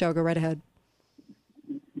 Welcome to the show. Go right ahead.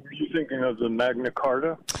 Were you thinking of the Magna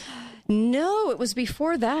Carta? No, it was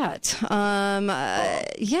before that. Yeah,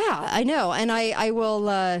 I know, and I will.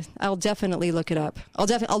 I'll definitely look it up.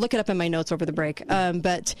 I'll look it up in my notes over the break.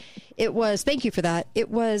 But it was. Thank you for that. It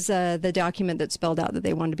was the document that spelled out that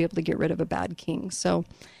they wanted to be able to get rid of a bad king. So,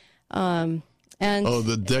 and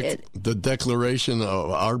the Declaration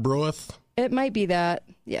of Arbroath. It might be that.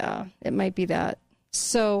 Yeah, it might be that.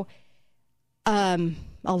 So,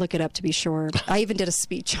 I'll look it up to be sure. I even did a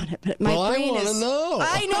speech on it, but my brain is. Know.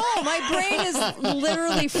 I know my brain is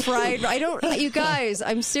literally fried. You guys,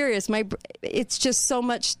 I'm serious. It's just so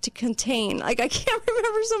much to contain. Like, I can't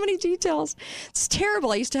remember so many details. It's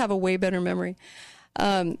terrible. I used to have a way better memory.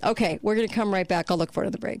 Okay, we're going to come right back. I'll look for it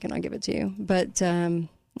in the break and I'll give it to you. But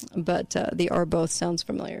but the Are Both sounds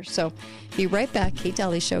familiar. So be right back. Kate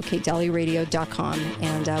Daly Show, KateDalyRadio.com,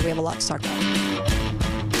 and we have a lot to talk about.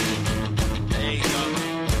 There you go.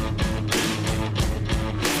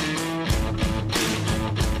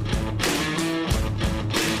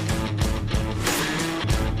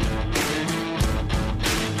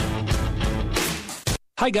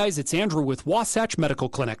 Hi guys, it's Andrew with Wasatch Medical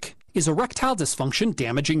Clinic. Is erectile dysfunction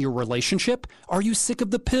damaging your relationship? Are you sick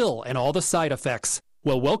of the pill and all the side effects?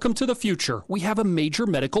 Well, welcome to the future. We have a major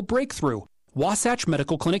medical breakthrough. Wasatch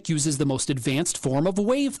Medical Clinic uses the most advanced form of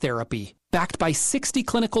wave therapy. Backed by 60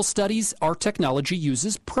 clinical studies, our technology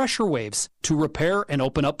uses pressure waves to repair and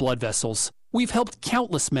open up blood vessels. We've helped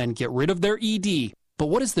countless men get rid of their ED. But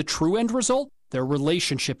what is the true end result? Their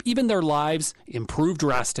relationship, even their lives, improve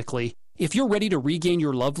drastically. If you're ready to regain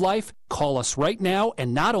your love life, call us right now,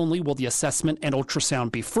 and not only will the assessment and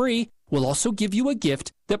ultrasound be free, we'll also give you a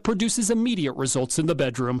gift that produces immediate results in the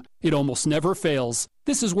bedroom. It almost never fails.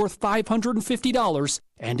 This is worth $550,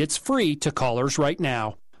 and it's free to callers right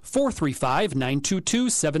now.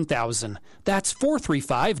 435-922-7000. That's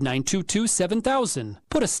 435-922-7000.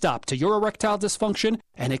 Put a stop to your erectile dysfunction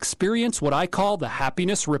and experience what I call the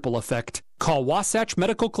happiness ripple effect. Call Wasatch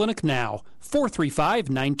Medical Clinic now.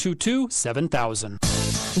 435-922-7000.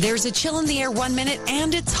 There's a chill in the air 1 minute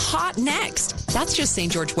and it's hot next. That's just St.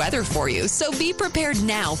 George weather for you. So be prepared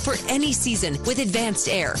now for any season with Advanced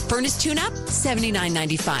Air. Furnace tune-up,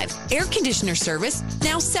 $79.95. Air conditioner service,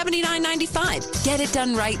 now $79.95. Get it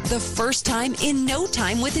done right the first time in no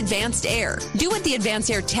time with Advanced Air. Do what the Advanced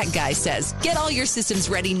Air tech guy says. Get all your systems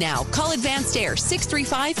ready now. Call Advanced Air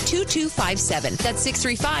 635-2257. That's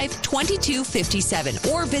 635-2257.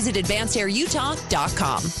 Or visit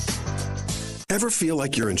AdvancedAirUtah.com. Ever feel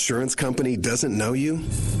like your insurance company doesn't know you?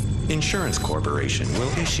 Insurance Corporation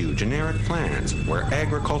will issue generic plans where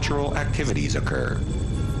agricultural activities occur.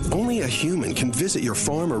 Only a human can visit your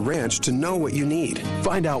farm or ranch to know what you need.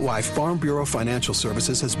 Find out why Farm Bureau Financial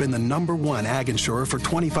Services has been the #1 ag insurer for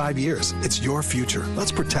 25 years. It's your future.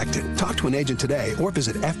 Let's protect it. Talk to an agent today or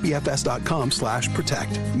visit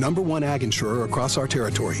fbfs.com/protect. #1 ag insurer across our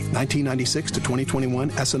territory. 1996 to 2021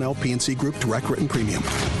 SNL P&C Group Direct Written Premium.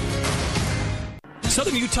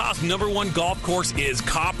 Southern Utah's #1 golf course is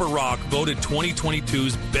Copper Rock, voted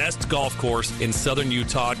 2022's best golf course in Southern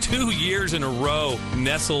Utah 2 years in a row.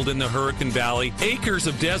 Nestled in the Hurricane Valley, acres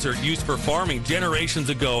of desert used for farming generations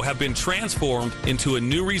ago have been transformed into a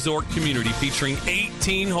new resort community featuring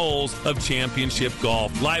 18 holes of championship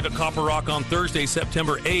golf. Live at Copper Rock on Thursday,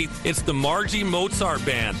 September 8th, it's the Margie Mozart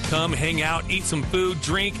Band. Come hang out, eat some food,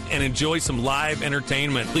 drink, and enjoy some live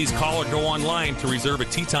entertainment. Please call or go online to reserve a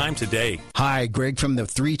tee time today. Hi, Greg from the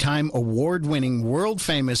 3-time award-winning,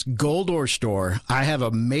 world-famous Gold Ore Store. I have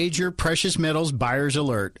a major precious metals buyer's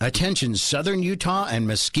alert. Attention, Southern Utah and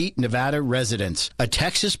Mesquite, Nevada residents. A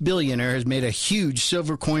Texas billionaire has made a huge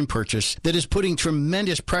silver coin purchase that is putting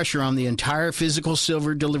tremendous pressure on the entire physical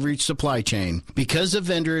silver delivery supply chain. Because the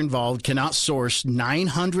vendor involved cannot source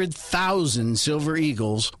 900,000 silver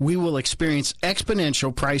eagles, we will experience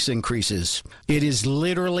exponential price increases. It is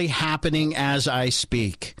literally happening as I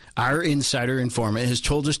speak. Our insider informant has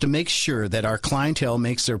told us to make sure that our clientele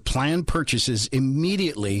makes their planned purchases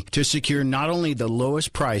immediately to secure not only the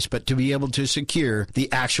lowest price, but to be able to secure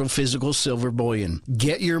the actual physical silver bullion.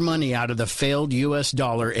 Get your money out of the failed U.S.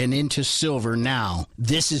 dollar and into silver now.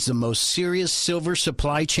 This is the most serious silver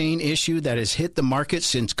supply chain issue that has hit the market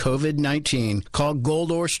since COVID-19. Call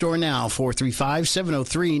Gold Ore Store now,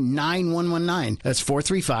 435-703-9119. That's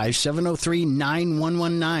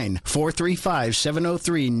 435-703-9119.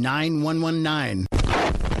 435-703-9119.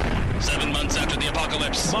 7 months after the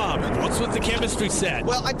apocalypse. Mom, what's with the chemistry set?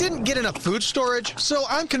 Well, I didn't get enough food storage, so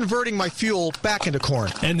I'm converting my fuel back into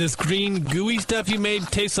corn. And this green gooey stuff you made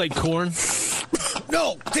tastes like corn?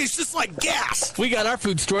 No, tastes just like gas. We got our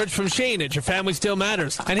food storage from Shane at Your Family Still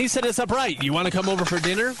Matters, and he set us up right. You want to come over for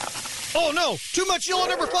dinner? Oh no, too much yellow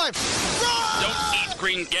number 5. Don't eat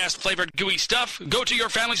green gas-flavored gooey stuff. Go to Your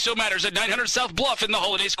Family Still Matters at 900 South Bluff in the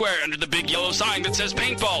Holiday Square under the big yellow sign that says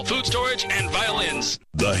paintball, food storage, and violins.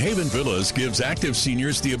 The Haven Villas gives active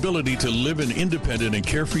seniors the ability to live an independent and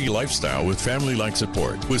carefree lifestyle with family-like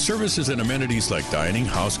support. With services and amenities like dining,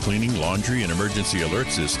 house cleaning, laundry, and emergency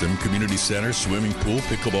alert system, community center, swimming pool,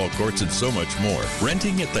 pickleball courts, and so much more.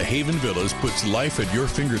 Renting at the Haven Villas puts life at your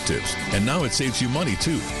fingertips. And now it saves you money,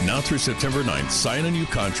 too. Now through September 9th, sign a new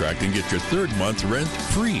contract and get your 3rd month rent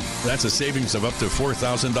free. That's a savings of up to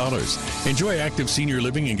 $4,000. Enjoy active senior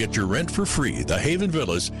living and get your rent for free. The Haven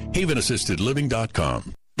Villas,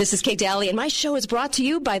 havenassistedliving.com. This is Kate Daly, and my show is brought to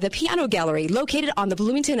you by the Piano Gallery, located on the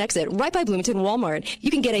Bloomington exit, right by Bloomington Walmart. You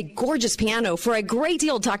can get a gorgeous piano for a great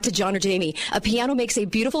deal. Talk to John or Jamie. A piano makes a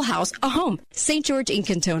beautiful house a home. St. George Ink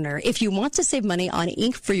and Toner. If you want to save money on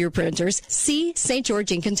ink for your printers, see St.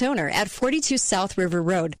 George Ink and Toner at 42 South River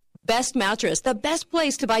Road. Best Mattress, the best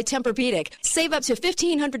place to buy Tempur-Pedic. Save up to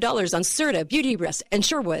 $1,500 on Serta, Beautyrest, and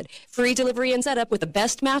Sherwood. Free delivery and setup with the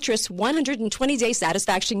Best Mattress 120-day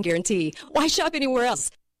satisfaction guarantee. Why shop anywhere else?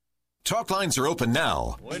 Talk lines are open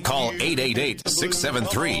now. Call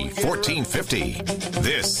 888-673-1450.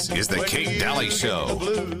 This is the Kate Daly Show.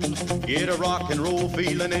 Get a rock and roll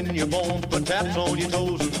feeling in your bones, put taps on your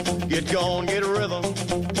toes, get gone, get a rhythm.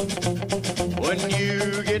 When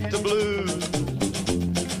you get the blues,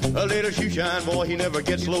 a little shoe shine boy, he never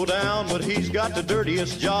gets low down, but he's got the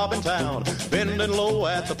dirtiest job in town, bending low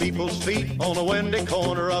at the people's feet on a windy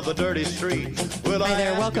corner of the dirty street. Hi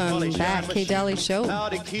there, welcome back, Kate Daly Show.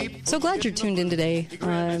 So glad you're tuned in today,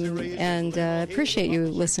 and appreciate you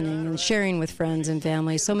listening and sharing with friends and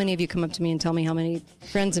family. So many of you come up to me and tell me how many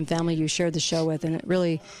friends and family you shared the show with, and it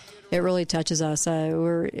really touches us.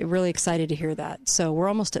 We're really excited to hear that. So we're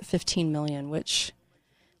almost at 15 million, which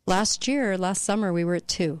last summer, we were at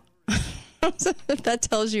 2. If that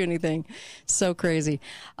tells you anything. So crazy.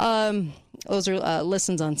 Those are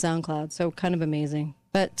listens on SoundCloud, so kind of amazing.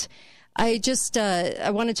 But I just I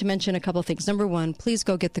wanted to mention a couple of things. Number one, please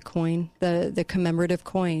go get the coin, the commemorative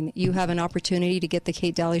coin. You have an opportunity to get the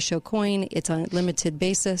Kate Daly Show coin. It's on a limited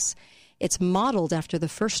basis. It's modeled after the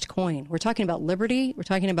first coin. We're talking about liberty. We're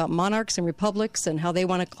talking about monarchs and republics and how they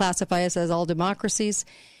want to classify us as all democracies.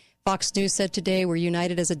 Fox News said today we're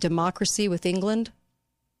united as a democracy with England,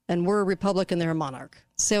 and we're a republic and they're a monarch.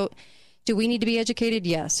 So do we need to be educated?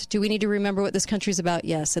 Yes. Do we need to remember what this country's about?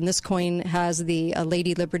 Yes. And this coin has the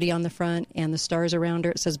Lady Liberty on the front and the stars around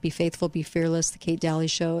her. It says, "Be faithful, be fearless," the Kate Daly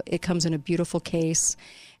Show. It comes in a beautiful case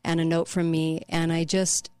and a note from me. And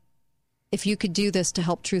if you could do this to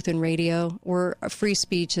help Truth in Radio, free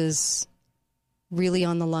speech is really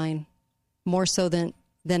on the line, more so than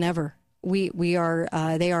ever. They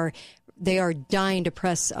are dying to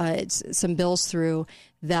press some bills through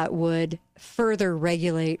that would further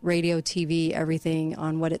regulate radio, TV, everything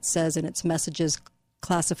on what it says and its messages,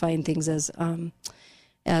 classifying things as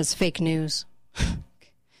fake news.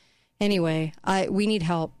 Anyway, we need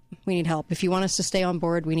help. We need help. If you want us to stay on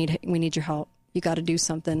board, we need your help. You got to do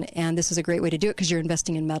something, and this is a great way to do it because you're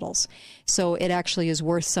investing in metals. So it actually is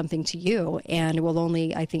worth something to you, and it will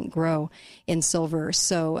only, I think, grow in silver.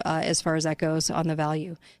 So as far as that goes on the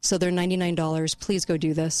value. So they're $99. Please go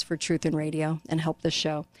do this for Truth in Radio and help this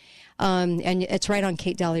show. And it's right on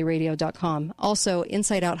katedalyradio.com. Also,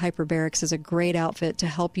 Inside Out Hyperbarics is a great outfit to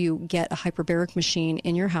help you get a hyperbaric machine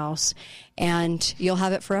in your house, and you'll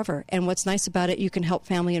have it forever. And what's nice about it, you can help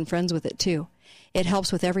family and friends with it, too. It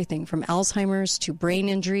helps with everything from Alzheimer's to brain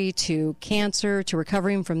injury to cancer to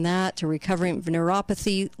recovering from that to recovering from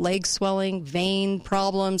neuropathy, leg swelling, vein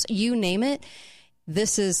problems, you name it.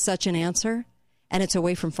 This is such an answer, and it's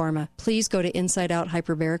away from pharma. Please go to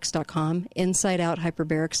InsideOutHyperbarics.com,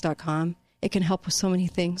 InsideOutHyperbarics.com. It can help with so many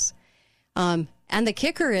things. And the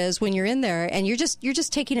kicker is when you're in there and you're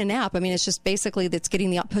just taking a nap. I mean, it's just basically that's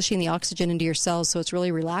pushing the oxygen into your cells, so it's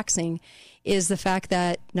really relaxing. Is the fact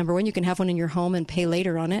that, number one, you can have one in your home and pay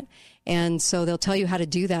later on it. And so they'll tell you how to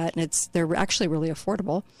do that, and they're actually really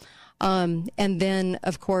affordable. And then,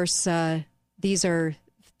 of course, these are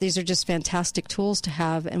just fantastic tools to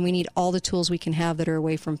have, and we need all the tools we can have that are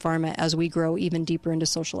away from pharma as we grow even deeper into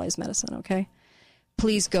socialized medicine, okay?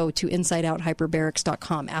 Please go to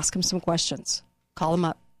InsideOutHyperbarics.com. Ask them some questions. Call them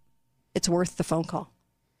up. It's worth the phone call.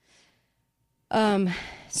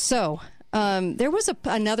 There was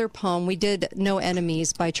another poem. We did No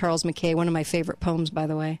Enemies by Charles Mackay, one of my favorite poems, by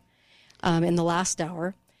the way, in the last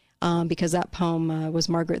hour, because that poem was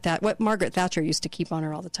what Margaret Thatcher used to keep on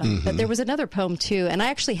her all the time. Mm-hmm. But there was another poem, too, and I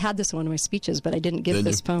actually had this in one of my speeches, but I didn't give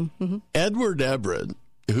this poem. Mm-hmm. Edward Everett,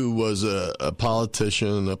 who was a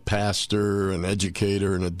politician, a pastor, an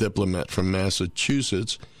educator, and a diplomat from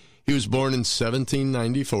Massachusetts. He was born in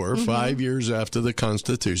 1794, 5 years after the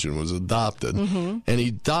Constitution was adopted, and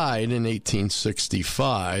he died in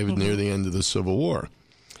 1865 near the end of the Civil War.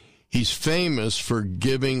 He's famous for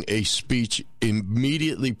giving a speech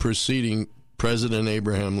immediately preceding President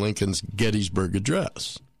Abraham Lincoln's Gettysburg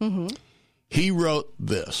Address. He wrote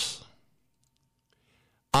this: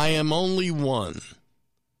 "I am only one,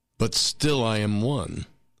 but still I am one.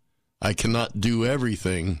 I cannot do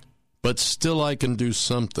everything, but still I can do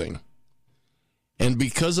something. And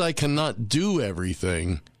because I cannot do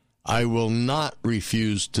everything, I will not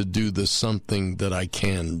refuse to do the something that I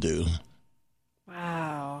can do."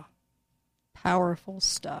 Wow. Powerful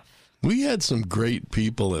stuff. We had some great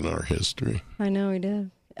people in our history. I know we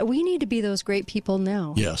did. We need to be those great people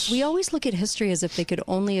now. Yes. We always look at history as if they could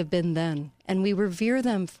only have been then, and we revere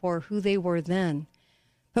them for who they were then.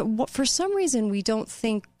 But for some reason, we don't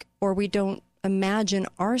think or we don't imagine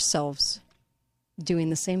ourselves doing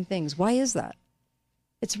the same things. Why is that?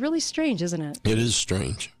 It's really strange, isn't it? It is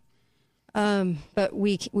strange. But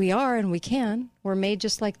we are, and we can. We're made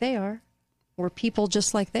just like they are. We're people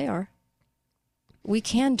just like they are. We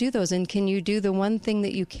can do those, and can you do the one thing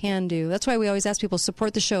that you can do? That's why we always ask people,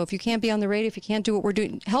 support the show. If you can't be on the radio, if you can't do what we're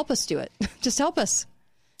doing, help us do it. Just help us.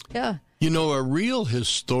 Yeah. You know, a real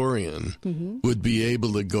historian would be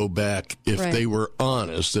able to go back if they were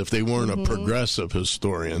honest, if they weren't a progressive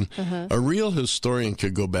historian. A real historian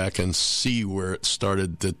could go back and see where it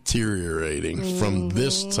started deteriorating from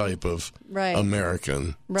this type of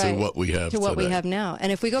American to what we have what today. we have now.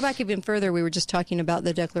 And if we go back even further, we were just talking about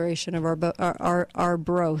the Declaration of Arbroath,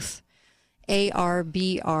 Arbroath,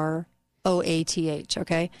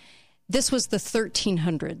 okay? This was the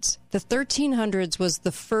 1300s. The 1300s was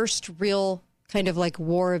the first real kind of like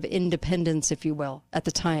war of independence, if you will, at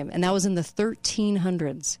the time. And that was in the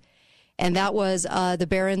 1300s. And that was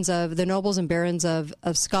the nobles and barons of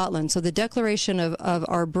Scotland. So the Declaration of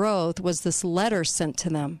Arbroath was this letter sent to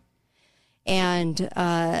them. And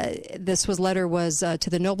this letter was to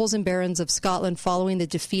the nobles and barons of Scotland following the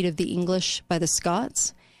defeat of the English by the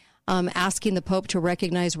Scots, asking the Pope to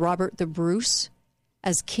recognize Robert the Bruce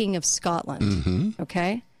as King of Scotland.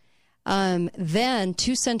 Okay? Then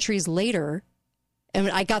 2 centuries later, and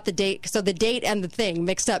I got the date, so the date and the thing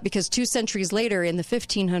mixed up, because 2 centuries later in the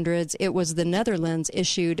 1500s, it was the Netherlands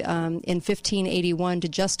issued in 1581 to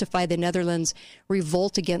justify the Netherlands'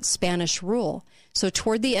 revolt against Spanish rule. So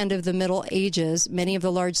toward the end of the Middle Ages, many of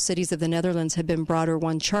the large cities of the Netherlands had been brought or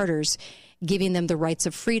won charters, giving them the rights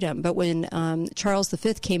of freedom. But when Charles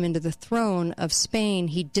V came into the throne of Spain,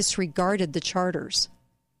 he disregarded the charters.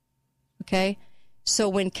 Okay? So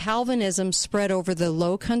when Calvinism spread over the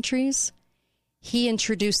Low Countries, he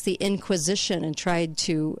introduced the Inquisition and tried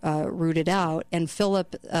to root it out. And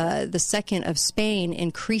Philip II of Spain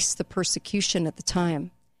increased the persecution at the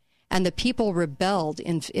time. And the people rebelled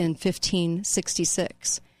in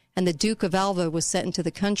 1566. And the Duke of Alva was sent into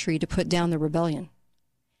the country to put down the rebellion.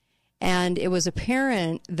 And it was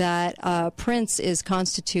apparent that a prince is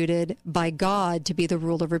constituted by God to be the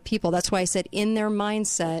ruler of a people. That's why I said in their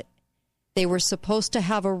mindset, they were supposed to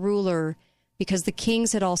have a ruler because the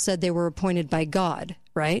kings had all said they were appointed by God,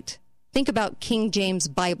 right? Think about King James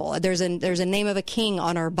Bible. There's a name of a king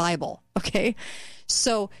on our Bible, okay?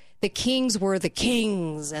 So the kings were the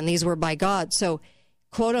kings, and these were by God. So,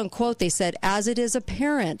 quote unquote, they said, as it is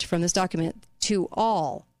apparent from this document to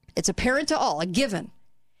all, it's apparent to all, a given,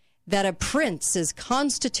 that a prince is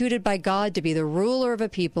constituted by God to be the ruler of a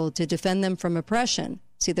people to defend them from oppression.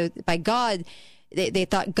 See, by God, they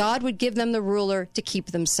thought God would give them the ruler to keep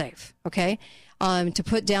them safe, okay? To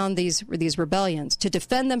put down these rebellions, to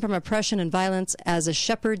defend them from oppression and violence as a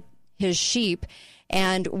shepherd his sheep.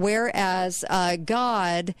 And whereas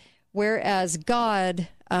God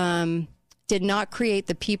did not create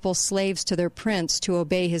the people slaves to their prince to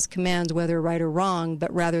obey his commands, whether right or wrong,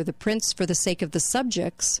 but rather the prince for the sake of the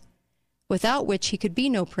subjects, without which he could be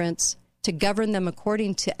no prince, to govern them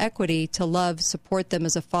according to equity, to love, support them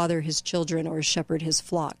as a father his children or a shepherd his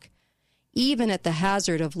flock, even at the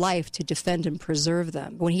hazard of life to defend and preserve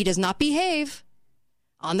them. When he does not behave,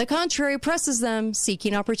 on the contrary, oppresses them,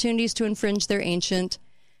 seeking opportunities to infringe their ancient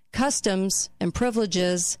customs and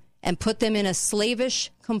privileges and put them in a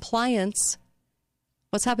slavish compliance.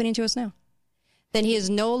 What's happening to us now? Then he is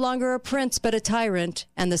no longer a prince but a tyrant,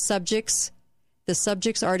 and the subjects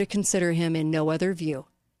are to consider him in no other view.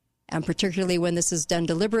 And particularly when this is done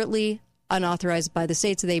deliberately, unauthorized by the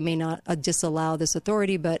states, they may not disallow this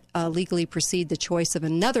authority, but legally proceed the choice of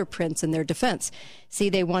another prince in their defense. See,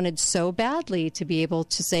 they wanted so badly to be able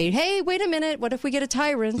to say, hey, wait a minute, what if we get a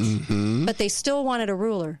tyrant? Mm-hmm. But they still wanted a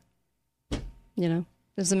ruler. You know,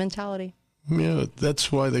 there's the mentality. Yeah, that's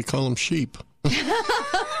why they call them sheep.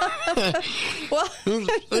 Well,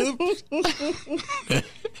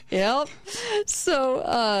 yep.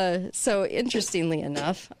 So interestingly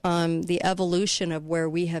enough, the evolution of where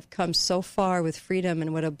we have come so far with freedom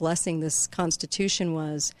and what a blessing this Constitution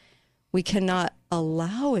was, we cannot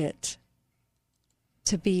allow it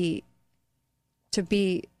to be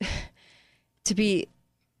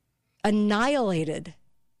annihilated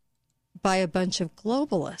by a bunch of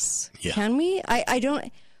globalists. Yeah. Can we? I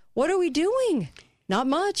don't. What are we doing? Not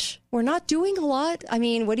much. We're not doing a lot. I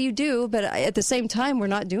mean, what do you do? But at the same time, we're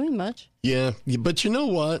not doing much. Yeah, but you know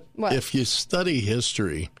what? If you study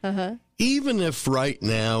history, even if right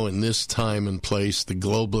now in this time and place the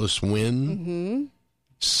globalists win,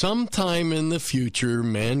 sometime in the future,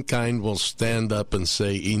 mankind will stand up and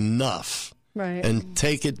say enough and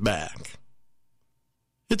take it back.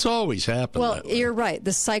 It's always happened. Well, you're right.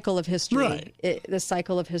 The cycle of history. Right. The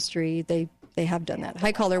cycle of history, they have done that.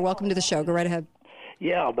 Hi, caller. Welcome to the show. Go right ahead.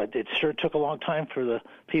 Yeah, but it sure took a long time for the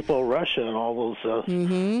people of Russia and all those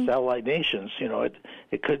satellite nations. You know, it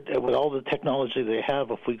could, with all the technology they have,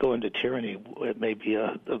 if we go into tyranny, it may be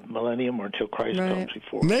a millennium or until Christ comes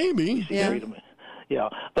before. Maybe. We see freedom. Yeah,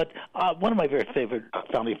 but one of my very favorite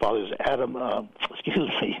founding fathers, John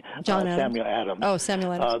Adams. Samuel Adams. Oh,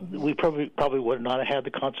 Samuel Adams. We probably would not have had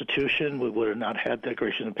the Constitution. We would have not had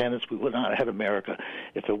Declaration of Independence. We would not have had America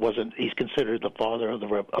if it wasn't. He's considered the father of the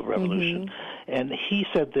revolution, and he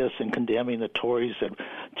said this in condemning the Tories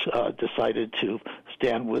that decided to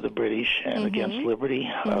stand with the British and against liberty.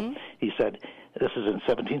 He said, "This is in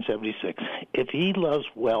 1776. If he loves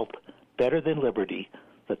wealth better than liberty,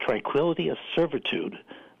 the tranquility of servitude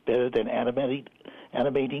better than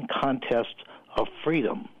animating contest of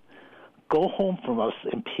freedom, go home from us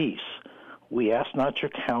in peace. We ask not your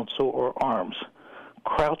counsel or arms.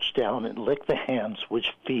 Crouch down and lick the hands which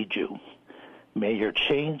feed you. May your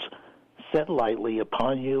chains set lightly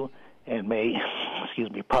upon you, and may,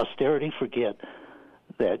 posterity forget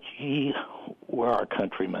that ye were our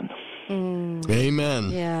countrymen."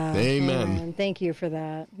 Amen. Yeah. Amen. Thank you for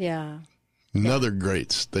that. Yeah. Another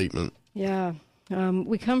great statement. Yeah.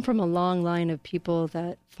 We come from a long line of people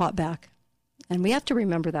that fought back. And we have to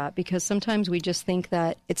remember that, because sometimes we just think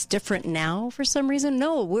that it's different now for some reason.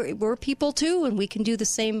 No, we're people too, and we can do the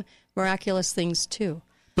same miraculous things too.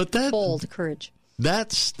 But that bold courage.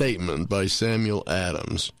 That statement by Samuel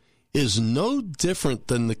Adams is no different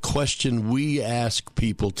than the question we ask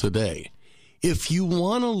people today. If you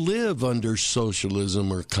want to live under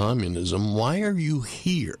socialism or communism, why are you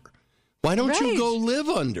here? Why don't you go live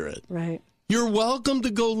under it? Right. You're welcome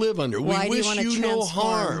to go live under it. Why we wish you no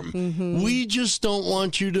harm. We just don't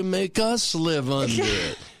want you to make us live under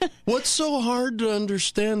it. What's so hard to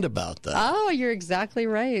understand about that? Oh, you're exactly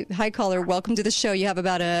right. Hi, caller. Welcome to the show. You have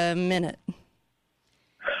about a minute.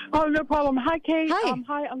 Oh, no problem. Hi, Kate. Hi.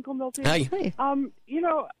 Hi, Uncle Milton. Hi. You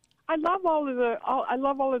know, I love all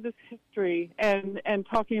of this history and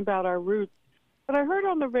talking about our roots. But I heard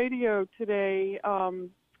on the radio today,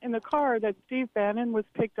 in the car, that Steve Bannon was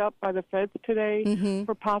picked up by the feds today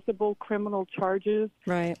for possible criminal charges.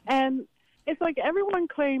 Right. And it's like everyone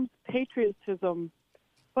claims patriotism,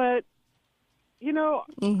 but, you know,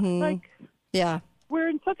 like, we're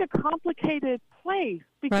in such a complicated place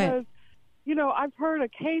because, you know, I've heard a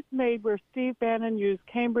case made where Steve Bannon used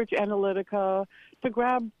Cambridge Analytica to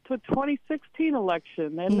grab the 2016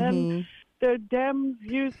 election, and then the Dems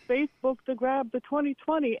used Facebook to grab the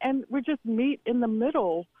 2020, and we just meet in the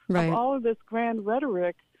middle of all of this grand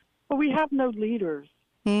rhetoric, but we have no leaders.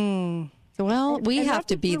 Well, we have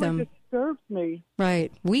to be them. Disturbs me.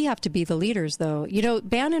 Right. We have to be the leaders, though. You know,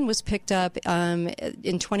 Bannon was picked up in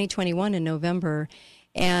 2021 in November,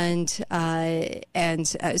 and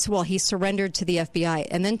he surrendered to the FBI,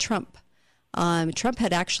 and then Trump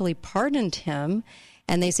had actually pardoned him.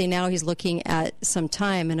 And they say now he's looking at some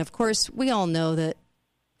time. And, of course, we all know that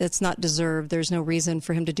it's not deserved. There's no reason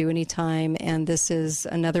for him to do any time. And this is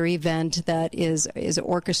another event that is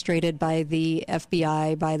orchestrated by the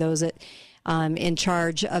FBI, by those in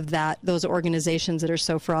charge of those organizations that are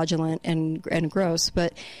so fraudulent and gross.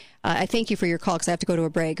 But I thank you for your call because I have to go to a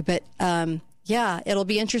break. But, it'll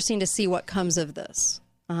be interesting to see what comes of this.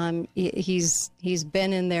 He's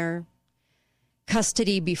been in there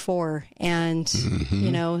custody before, and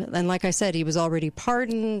you know, and like I said, he was already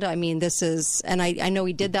pardoned. I mean, this is, and I know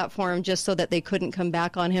he did that for him just so that they couldn't come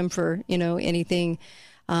back on him for, you know, anything,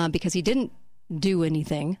 because he didn't do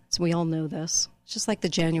anything. So we all know this. It's just like the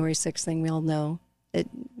January 6th thing. We all know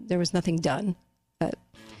there was nothing done, but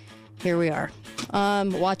here we are,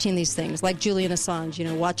 watching these things, like Julian Assange, you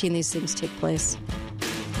know, watching these things take place.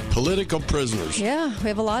 Political prisoners. Yeah, we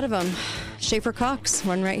have a lot of them. Schaefer Cox,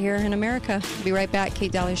 one right here in America. Be right back.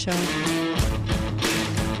 Kate Daly Show.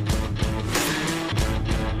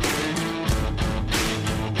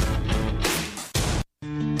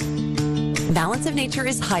 Balance of Nature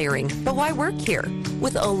is hiring, but why work here?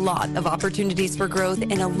 With a lot of opportunities for growth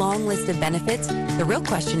and a long list of benefits, the real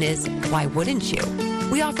question is, why wouldn't you?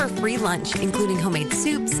 We offer free lunch, including homemade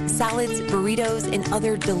soups, salads, burritos, and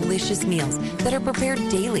other delicious meals that are prepared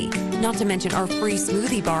daily. Not to mention our free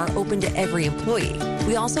smoothie bar open to every employee.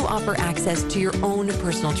 We also offer access to your own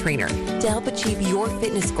personal trainer to help achieve your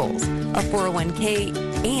fitness goals, a 401k,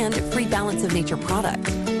 and free Balance of Nature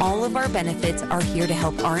product. All of our benefits are here to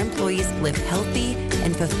help our employees live healthy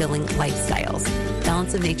and fulfilling lifestyles.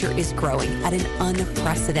 Balance of Nature is growing at an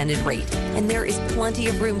unprecedented rate, and there is plenty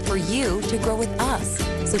of room for you to grow with us.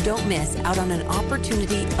 So don't miss out on an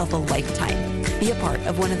opportunity of a lifetime. Be a part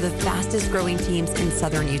of one of the fastest growing teams in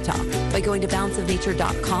Southern Utah by going to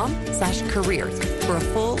balanceofnature.com/careers for a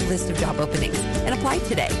full list of job openings and apply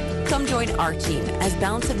today. Come join our team as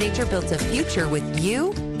Balance of Nature builds a future with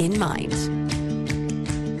you in mind.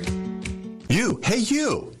 Hey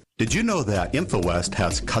you! Did you know that InfoWest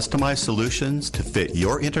has customized solutions to fit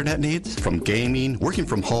your internet needs? From gaming, working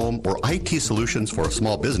from home, or IT solutions for a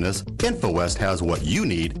small business, InfoWest has what you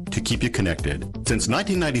need to keep you connected. Since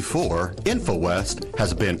 1994, InfoWest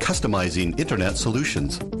has been customizing internet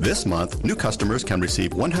solutions. This month, new customers can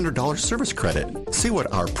receive $100 service credit. See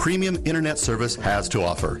what our premium internet service has to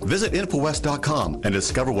offer. Visit InfoWest.com and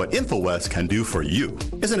discover what InfoWest can do for you.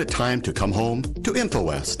 Isn't it time to come home to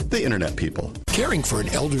InfoWest, the internet people? Caring for an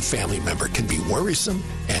elder family member can be worrisome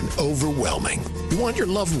and overwhelming. You want your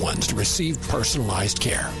loved ones to receive personalized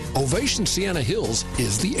care. Ovation Sienna Hills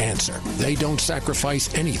is the answer. They don't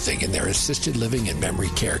sacrifice anything in their assisted living and memory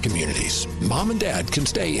care communities. Mom and Dad can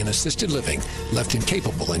stay in assisted living, left in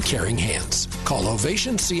capable and caring hands. Call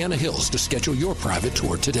Ovation Sienna Hills to schedule your private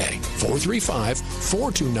tour today.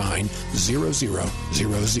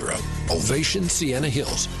 435-429-0000. Ovation Sienna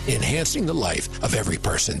Hills, enhancing the life of every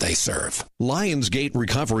person they serve. Lionsgate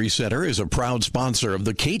Recovery Center is a proud sponsor of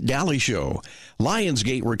the Kate Daly Show.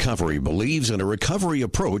 Lionsgate Recovery believes in a recovery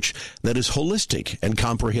approach that is holistic and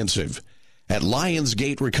comprehensive. At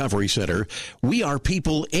Lionsgate Recovery Center, we are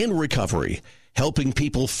people in recovery, helping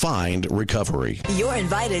people find recovery. You're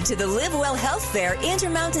invited to the Live Well Health Fair,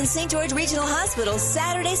 Intermountain St. George Regional Hospital,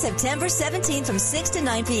 Saturday, September 17th from 6 to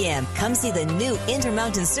 9 p.m. Come see the new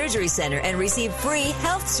Intermountain Surgery Center and receive free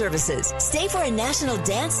health services. Stay for a National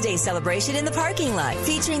Dance Day celebration in the parking lot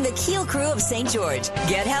featuring the Keel Crew of St. George.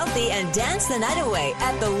 Get healthy and dance the night away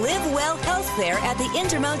at the Live Well Health Fair at the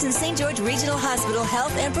Intermountain St. George Regional Hospital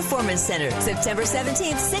Health and Performance Center, September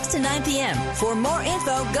 17th, 6 to 9 p.m. For more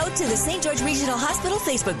info, go to the St. George Regional Hospital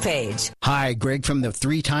Facebook page. Hi, Greg from the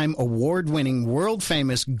 3-time award-winning,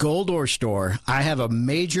 world-famous Gold Ore Store. I have a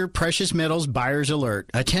major precious metals buyer's alert.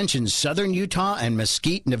 Attention, Southern Utah and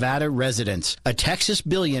Mesquite, Nevada residents. A Texas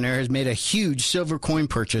billionaire has made a huge silver coin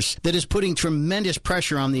purchase that is putting tremendous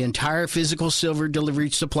pressure on the entire physical silver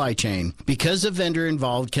delivery supply chain. Because the vendor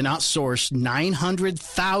involved cannot source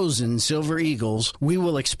 900,000 silver eagles, we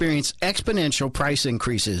will experience exponential price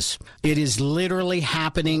increases. It is literally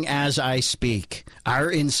happening as I speak.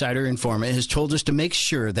 Our insider informant has told us to make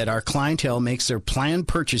sure that our clientele makes their planned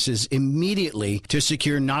purchases immediately to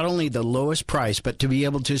secure not only the lowest price, but to be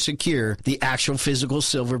able to secure the actual physical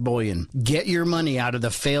silver bullion. Get your money out of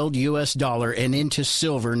the failed U.S. dollar and into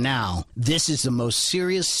silver now. This is the most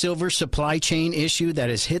serious silver supply chain issue that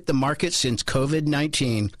has hit the market since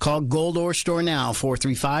COVID-19. Call Gold Ore Store now,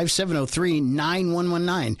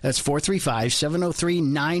 435-703-9119. That's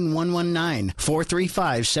 435-703-9119.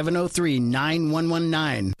 435-703-9119.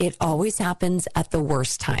 It always happens at the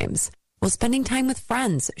worst times. While spending time with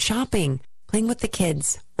friends, shopping, playing with the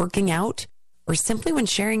kids, working out, or simply when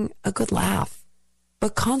sharing a good laugh.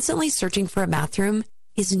 But constantly searching for a bathroom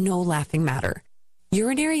is no laughing matter.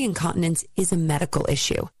 Urinary incontinence is a medical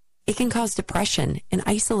issue. It can cause depression and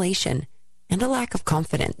isolation and a lack of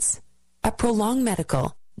confidence. At Prolong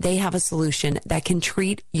Medical, they have a solution that can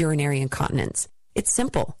treat urinary incontinence. It's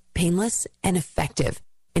simple, painless, and effective,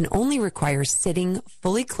 and only requires sitting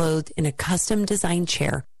fully clothed in a custom-designed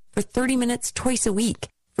chair for 30 minutes twice a week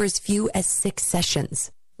for as few as 6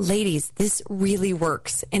 sessions. Ladies, this really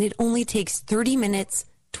works, and it only takes 30 minutes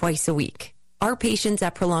twice a week. Our patients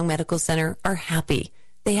at Prolong Medical Center are happy.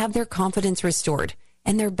 They have their confidence restored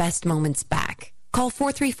and their best moments back. Call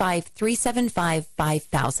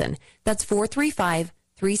 435-375-5000. That's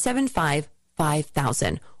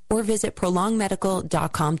 435-375-5000. Or visit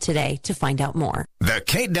prolongmedical.com today to find out more. The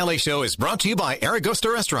Kate Daly Show is brought to you by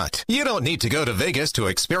Aragosta Restaurant. You don't need to go to Vegas to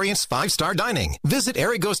experience 5-star dining. Visit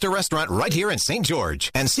Aragosta Restaurant right here in St.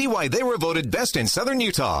 George and see why they were voted best in Southern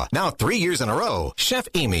Utah. Now 3 years in a row, Chef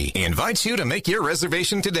Amy invites you to make your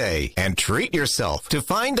reservation today and treat yourself to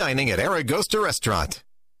fine dining at Aragosta Restaurant.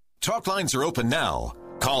 Talk lines are open now.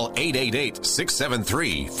 Call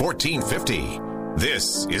 888-673-1450.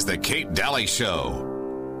 This is the Kate Daly Show.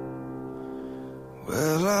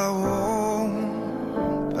 Well, I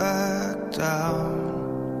won't back down.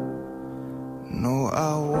 No,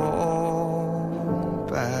 I won't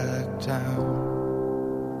back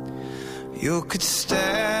down. You could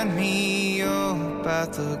stand me up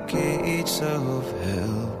at the gates of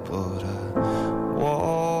hell, but I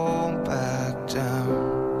won't back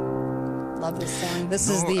down. Love this song. This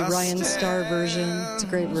is the Ryan Starr version. It's a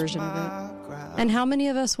great version of it. And how many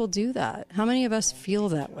of us will do that? How many of us feel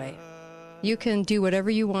that way? You can do whatever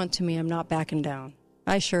you want to me. I'm not backing down.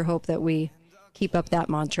 I sure hope that we keep up that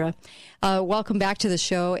mantra. Welcome back to the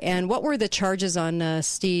show. And what were the charges on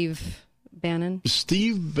Steve Bannon?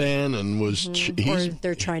 Steve Bannon was... or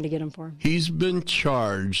they're trying to get him for. He's been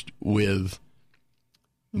charged with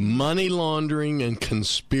money laundering and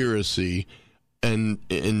conspiracy, and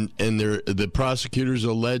the prosecutors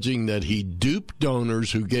alleging that he duped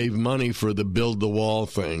donors who gave money for the Build the Wall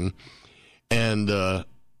thing, and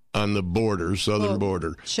on the border, southern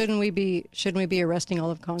border. Shouldn't we be arresting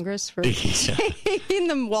all of Congress for taking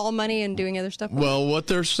the wall money and doing other stuff? Well, what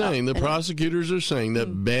they're saying, the prosecutors are saying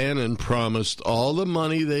that Bannon promised all the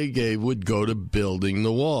money they gave would go to building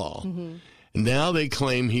the wall. Mm-hmm. Now they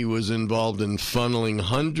claim he was involved in funneling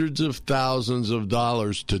hundreds of thousands of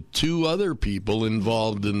dollars to two other people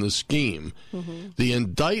involved in the scheme. Mm-hmm. The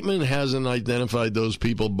indictment hasn't identified those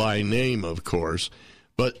people by name, of course,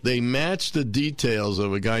 but they match the details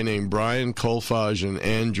of a guy named Brian Kolfage and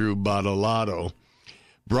Andrew Badolato.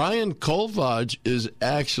 Brian Kolfage is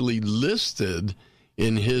actually listed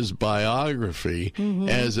in his biography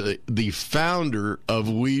as the founder of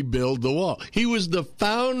We Build the Wall. He was the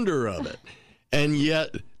founder of it, and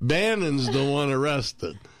yet Bannon's the one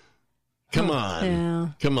arrested. Come on. Yeah.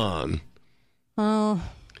 Come on. Well,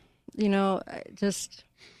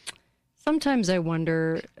 sometimes I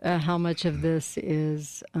wonder how much of this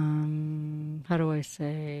is, how do I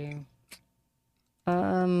say,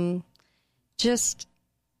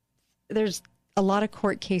 there's a lot of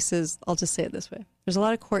court cases, I'll just say it this way. There's a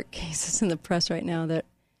lot of court cases in the press right now that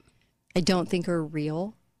I don't think are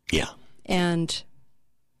real. Yeah. And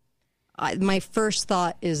my first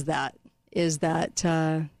thought is that there's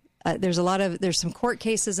some court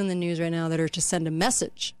cases in the news right now that are to send a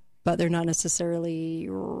message, but they're not necessarily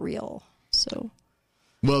real. So,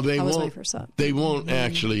 well, they was my first thought. They won't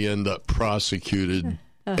actually end up prosecuted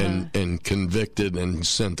and convicted and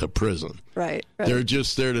sent to prison. Right. They're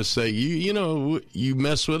just there to say, you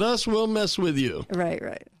mess with us, we'll mess with you. Right.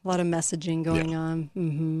 A lot of messaging going on.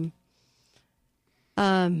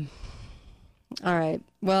 Mm-hmm. All right.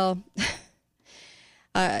 Well,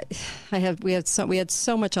 we had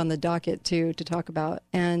so much on the docket to talk about,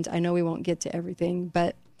 and I know we won't get to everything,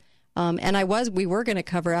 but we were going to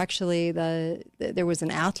cover actually there was an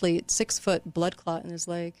athlete, 6-foot blood clot in his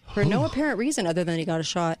leg for no apparent reason other than he got a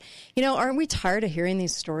shot. Aren't we tired of hearing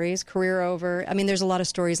these stories? Career over. I mean, there's a lot of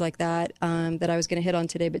stories like that that I was going to hit on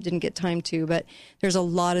today, but didn't get time to. But there's a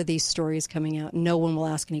lot of these stories coming out. No one will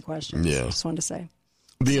ask any questions. Yeah. Just wanted to say.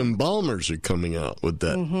 The embalmers are coming out with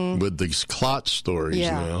that, with these clot stories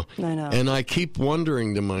now. I know. And I keep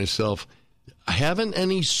wondering to myself, haven't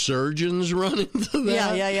any surgeons run into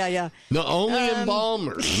that? Yeah. No, only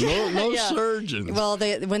embalmers. No surgeons. Well,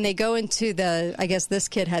 when they go into I guess this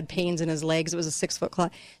kid had pains in his legs. It was a 6-foot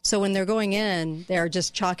clot. So when they're going in, they're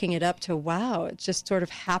just chalking it up to, wow, it just sort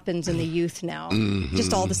of happens in the youth now.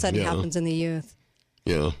 Just all of a sudden happens in the youth.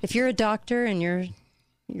 Yeah. If you're a doctor and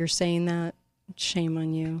you're saying that, shame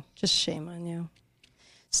on you. Just shame on you.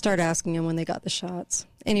 Start asking them when they got the shots.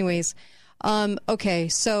 Anyways, okay,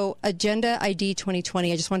 so Agenda ID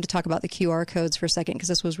 2020. I just wanted to talk about the QR codes for a second because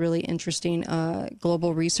this was really interesting.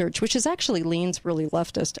 Global research, which is actually leans really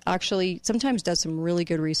leftist, actually sometimes does some really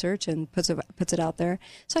good research and puts it out there.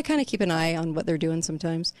 So I kind of keep an eye on what they're doing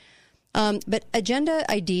sometimes. But Agenda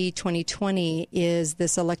ID 2020 is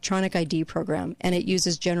this electronic ID program, and it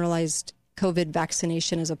uses generalized COVID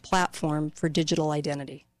vaccination as a platform for digital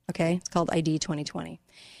identity. Okay, it's called ID 2020.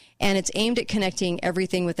 And it's aimed at connecting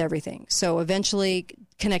everything with everything. So eventually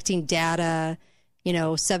connecting data,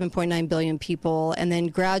 7.9 billion people, and then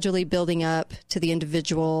gradually building up to the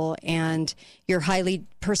individual and your highly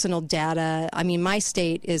personal data. I mean, my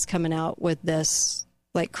state is coming out with this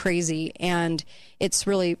like crazy, and it's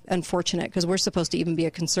really unfortunate because we're supposed to even be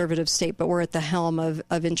a conservative state, but we're at the helm of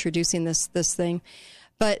introducing this thing.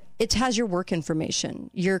 But it has your work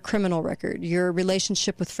information, your criminal record, your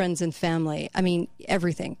relationship with friends and family. I mean,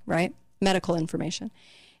 everything, right? Medical information.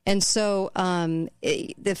 And so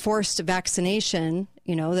the forced vaccination,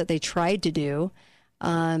 that they tried to do,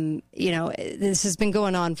 this has been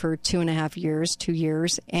going on for 2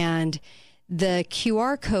 years. And The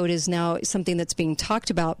QR code is now something that's being talked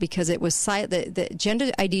about because it was the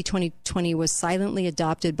Agenda ID 2020 was silently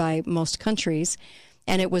adopted by most countries,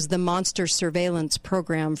 and it was the monster surveillance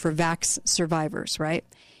program for vax survivors, right?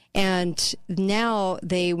 And now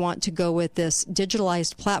they want to go with this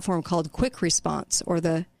digitalized platform called Quick Response, or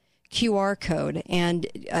the QR code, and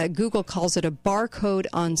Google calls it a barcode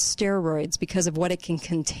on steroids because of what it can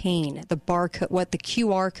contain, the barcode, what the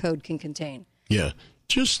QR code can contain. Yeah.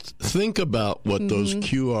 Just think about what those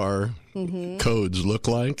QR codes look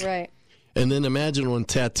like. Right. And then imagine one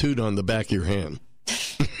tattooed on the back of your hand.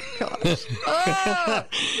 Gosh. Oh!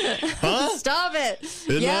 Huh? Stop it.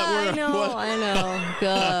 Isn't yeah, that where, I know.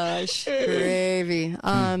 Gosh. Gravy.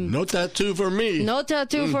 No tattoo for me. No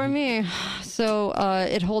tattoo for me. So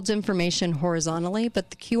it holds information horizontally, but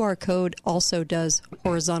the QR code also does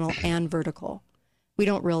horizontal and vertical. We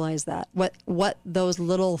don't realize that, what those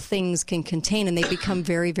little things can contain, and they become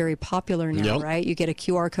very, very popular now, right? You get a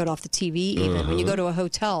QR code off the TV even. When you go to a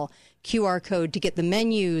hotel, QR code to get the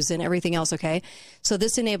menus and everything else, okay? So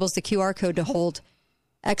this enables the QR code to hold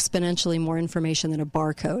exponentially more information than a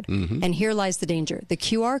barcode. And here lies the danger. The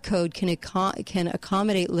QR code can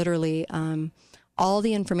accommodate literally all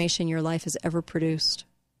the information your life has ever produced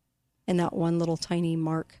in that one little tiny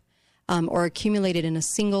mark. Or accumulated in a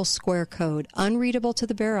single square code, unreadable to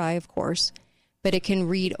the bare eye, of course, but it can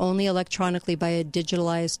read only electronically by a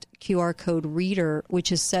digitalized QR code reader,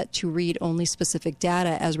 which is set to read only specific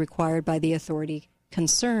data as required by the authority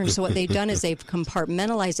concerned. So what they've done is they've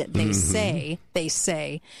compartmentalized it. They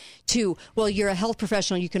say to, well, you're a health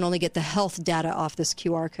professional, you can only get the health data off this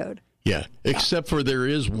QR code. Yeah, except for there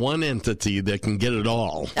is one entity that can get it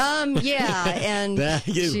all. Yeah, and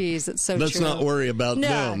geez, it's so let's true. not worry about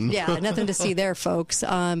them. Yeah, nothing to see there, folks.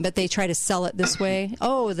 But they try to sell it this way.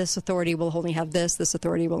 Oh, this authority will only have this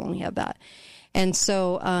authority will only have that. And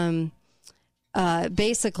so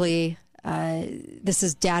basically, this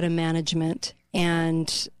is data management,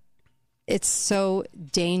 and it's so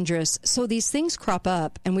dangerous. So these things crop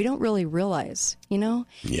up and we don't really realize, you know?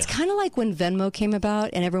 Yeah. It's kind of like when Venmo came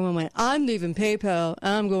about and everyone went, I'm leaving PayPal,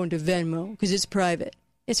 I'm going to Venmo because it's private.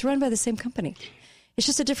 It's run by the same company. It's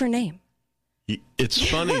just a different name. It's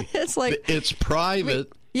funny. It's like it's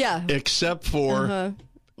private. Yeah. Except for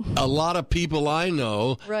a lot of people I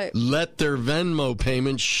know let their Venmo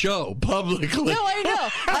payments show publicly. No, I know.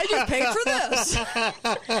 I just paid for this.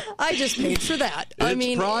 I just paid for that.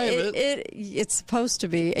 It's private. It's supposed to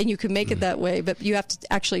be, and you can make it that way, but you have to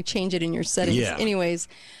actually change it in your settings. Yeah. Anyways,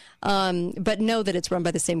 but know that it's run by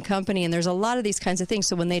the same company, and there's a lot of these kinds of things.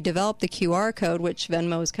 So when they developed the QR code, which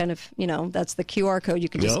Venmo is kind of, that's the QR code. You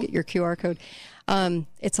can just get your QR code.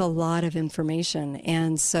 It's a lot of information.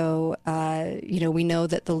 And so, we know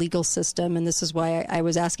that the legal system, and this is why I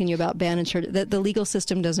was asking you about ban insurance, that the legal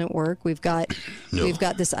system doesn't work. We've got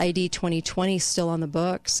this ID 2020 still on the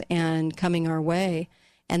books and coming our way,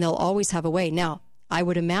 and they'll always have a way. Now, I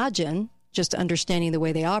would imagine, just understanding the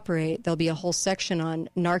way they operate, there'll be a whole section on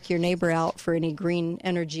narc your neighbor out for any green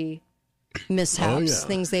energy mishaps,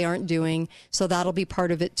 things they aren't doing. So that'll be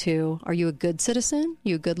part of it too. Are you a good citizen?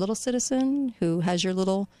 You a good little citizen who has your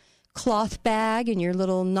little cloth bag and your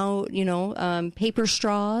little paper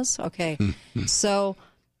straws? Okay. So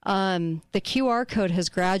the QR code has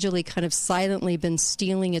gradually kind of silently been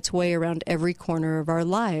stealing its way around every corner of our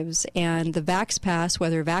lives. And the Vax Pass,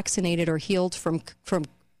 whether vaccinated or healed from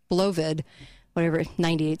Blovid, whatever,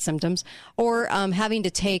 98 symptoms, or having to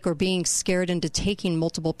take or being scared into taking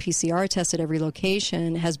multiple PCR tests at every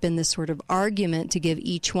location, has been this sort of argument to give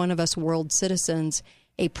each one of us world citizens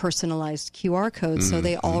a personalized QR code. So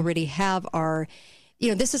they already have our,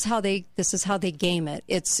 this is how they game it.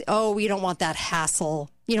 It's, we don't want that hassle.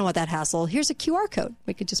 You don't want that hassle. Here's a QR code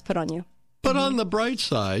we could just put on you. But on the bright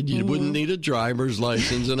side, you wouldn't need a driver's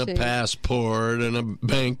license and a passport and a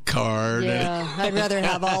bank card. Yeah, I'd rather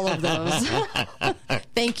have all of those.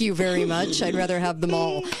 Thank you very much. I'd rather have them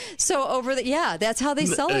all. So that's how they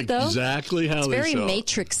sell it, though. Exactly how they sell it. It's very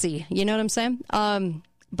matrixy. You know what I'm saying?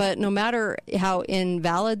 But no matter how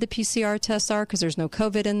invalid the PCR tests are, because there's no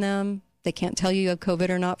COVID in them, they can't tell you have COVID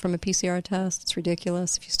or not from a PCR test. It's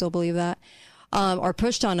ridiculous if you still believe that. Are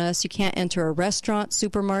pushed on us. You can't enter a restaurant,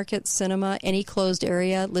 supermarket, cinema, any closed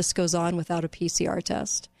area. List goes on without a PCR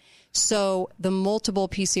test. So the multiple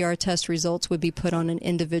PCR test results would be put on an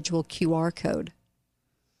individual QR code.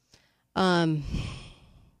 Can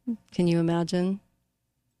you imagine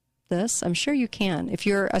this? I'm sure you can. If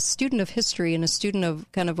you're a student of history and a student of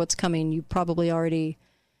kind of what's coming, you probably already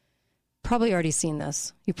seen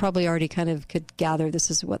this. You probably already kind of could gather this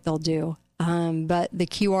is what they'll do. But the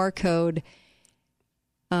QR code,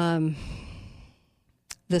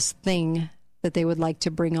 this thing that they would like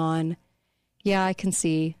to bring on. Yeah, I can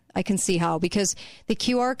see how, because the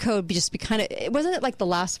QR code wasn't it like the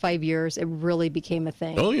last 5 years it really became a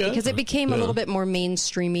thing? Oh, yeah. Because it became a little bit more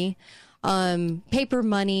mainstreamy. Paper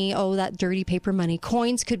money, that dirty paper money.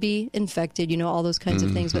 Coins could be infected, all those kinds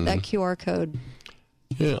of things. But that QR code.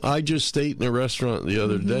 Yeah, I just ate in a restaurant the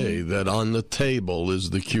other day that on the table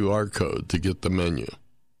is the QR code to get the menu.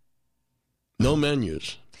 No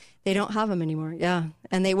menus. They don't have them anymore. Yeah,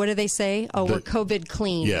 and what do they say? Oh, we're COVID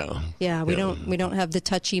clean. Yeah. We don't have the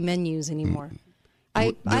touchy menus anymore.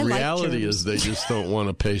 The reality is they just don't want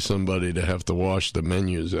to pay somebody to have to wash the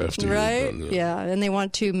menus after right? you're done. Yeah, and they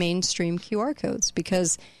want to mainstream QR codes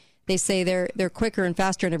because they say they're quicker and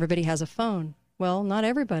faster, and everybody has a phone. Well, not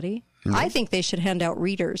everybody. Mm-hmm. I think they should hand out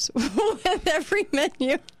readers with every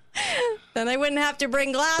menu. Then I wouldn't have to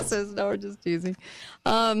bring glasses. No, we're just teasing.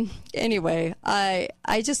 Anyway, I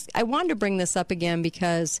wanted to bring this up again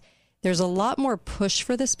because there's a lot more push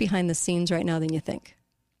for this behind the scenes right now than you think.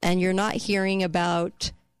 And you're not hearing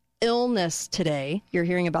about illness today. You're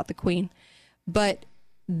hearing about the Queen. But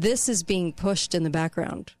this is being pushed in the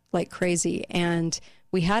background like crazy. And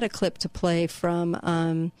we had a clip to play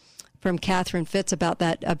from Catherine Fitz about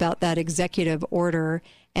that executive order.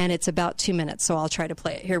 And it's about 2 minutes, so I'll try to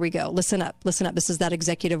play it. Here we go. Listen up. This is that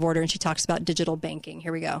executive order, and she talks about digital banking.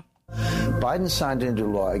 Here we go. Biden signed into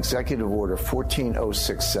law Executive Order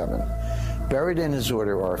 14067. Buried in his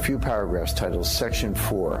order are a few paragraphs titled Section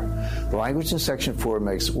 4. The language in Section 4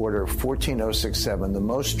 makes Order 14067 the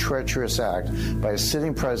most treacherous act by a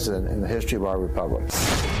sitting president in the history of our republic.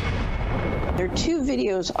 There are two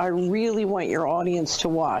videos I really want your audience to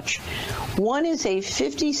watch. One is a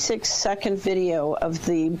 56-second video of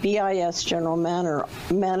the BIS General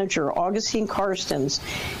Manager, Augustine Carstens,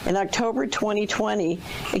 in October 2020,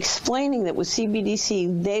 explaining that with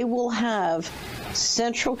CBDC, they will have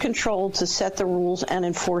central control to set the rules and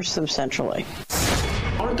enforce them centrally.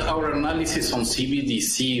 Our analysis on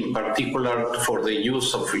CBDC, in particular for the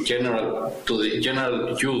use of general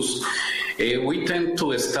use, we tend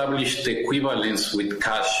to establish the equivalence with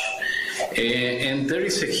cash, and there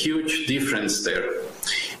is a huge difference there.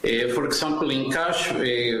 For example, in cash,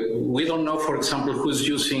 we don't know, for example, who's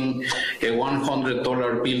using a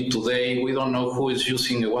 $100 bill today. We don't know who is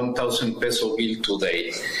using a 1,000 peso bill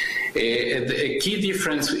today. A key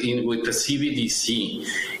difference with the CBDC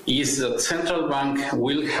is that central bank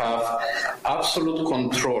will have absolute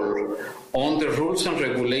control on the rules and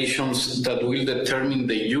regulations that will determine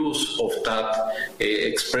the use of that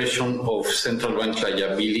expression of central bank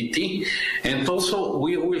liability. And also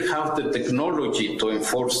we will have the technology to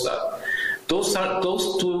enforce that. Those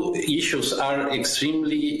two issues are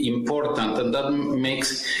extremely important, and that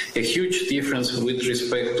makes a huge difference with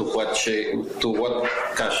respect to what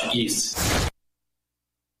cash is.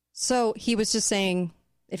 So he was just saying,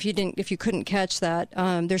 if you couldn't catch that,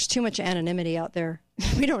 there's too much anonymity out there.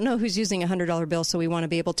 We don't know who's using a $100 bill, so we want to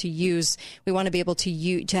be able to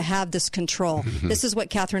have this control. This is what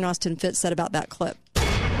Catherine Austin Fitz said about that clip.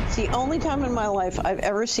 It's the only time in my life I've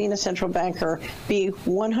ever seen a central banker be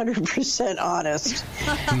 100% honest.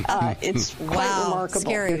 It's quite remarkable.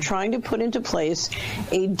 Scary. They're trying to put into place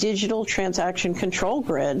a digital transaction control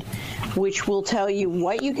grid, which will tell you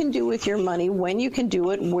what you can do with your money, when you can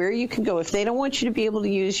do it, where you can go. If they don't want you to be able to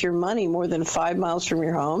use your money more than 5 miles from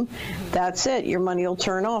your home, that's it. Your money will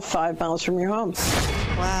turn off 5 miles from your home.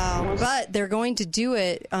 Wow. But they're going to do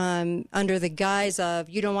it under the guise of,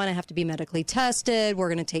 you don't want to have to be medically tested. We're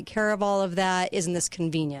going to take care of all of that. Isn't this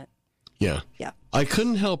convenient? Yeah. I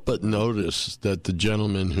couldn't help but notice that the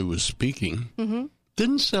gentleman who was speaking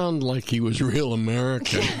didn't sound like he was real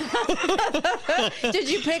American. Did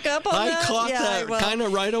you pick up on that? I caught that kind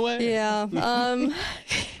of right away. Yeah.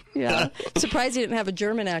 Yeah. Surprised he didn't have a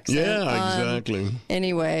German accent. Yeah, exactly.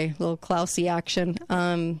 Anyway, a little Klausy action.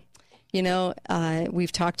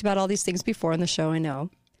 We've talked about all these things before on the show, I know.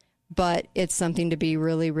 But it's something to be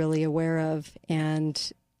really, really aware of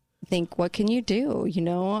and think, what can you do?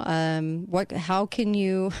 How can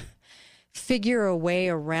you figure a way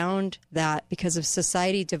around that? Because if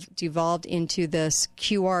society devolved into this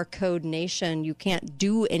QR code nation, you can't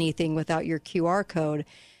do anything without your QR code.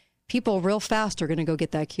 People real fast are going to go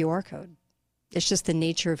get that QR code. It's just the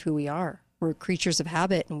nature of who we are. We're creatures of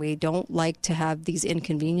habit, and we don't like to have these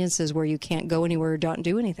inconveniences where you can't go anywhere or don't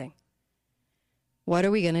do anything. What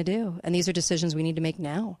are we going to do? And these are decisions we need to make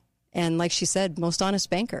now. And like she said, most honest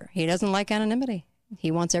banker, he doesn't like anonymity.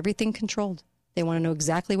 He wants everything controlled. They want to know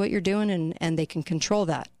exactly what you're doing, and they can control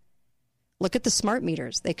that. Look at the smart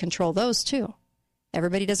meters. They control those too.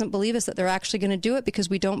 Everybody doesn't believe us that they're actually going to do it because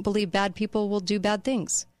we don't believe bad people will do bad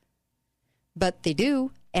things. But they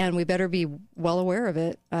do. and we better be well aware of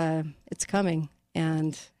it. It's coming,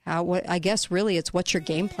 and I guess really it's what's your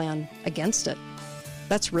game plan against it.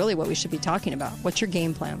 That's really what we should be talking about. What's your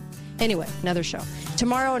game plan? Anyway, another show.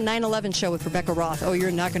 Tomorrow, a 9/11 show with Rebecca Roth. Oh,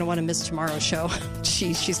 you're not going to want to miss tomorrow's show.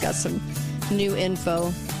 She's got some new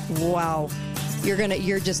info. Wow.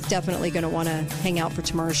 You're just definitely going to want to hang out for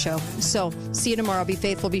tomorrow's show. So, see you tomorrow. Be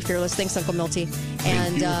faithful, be fearless. Thanks, Uncle Milty.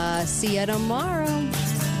 And see you tomorrow.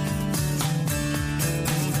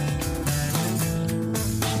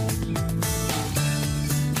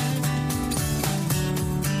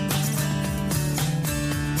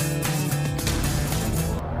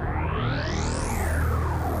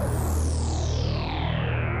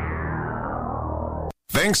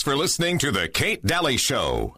 Thanks for listening to The Kate Daly Show.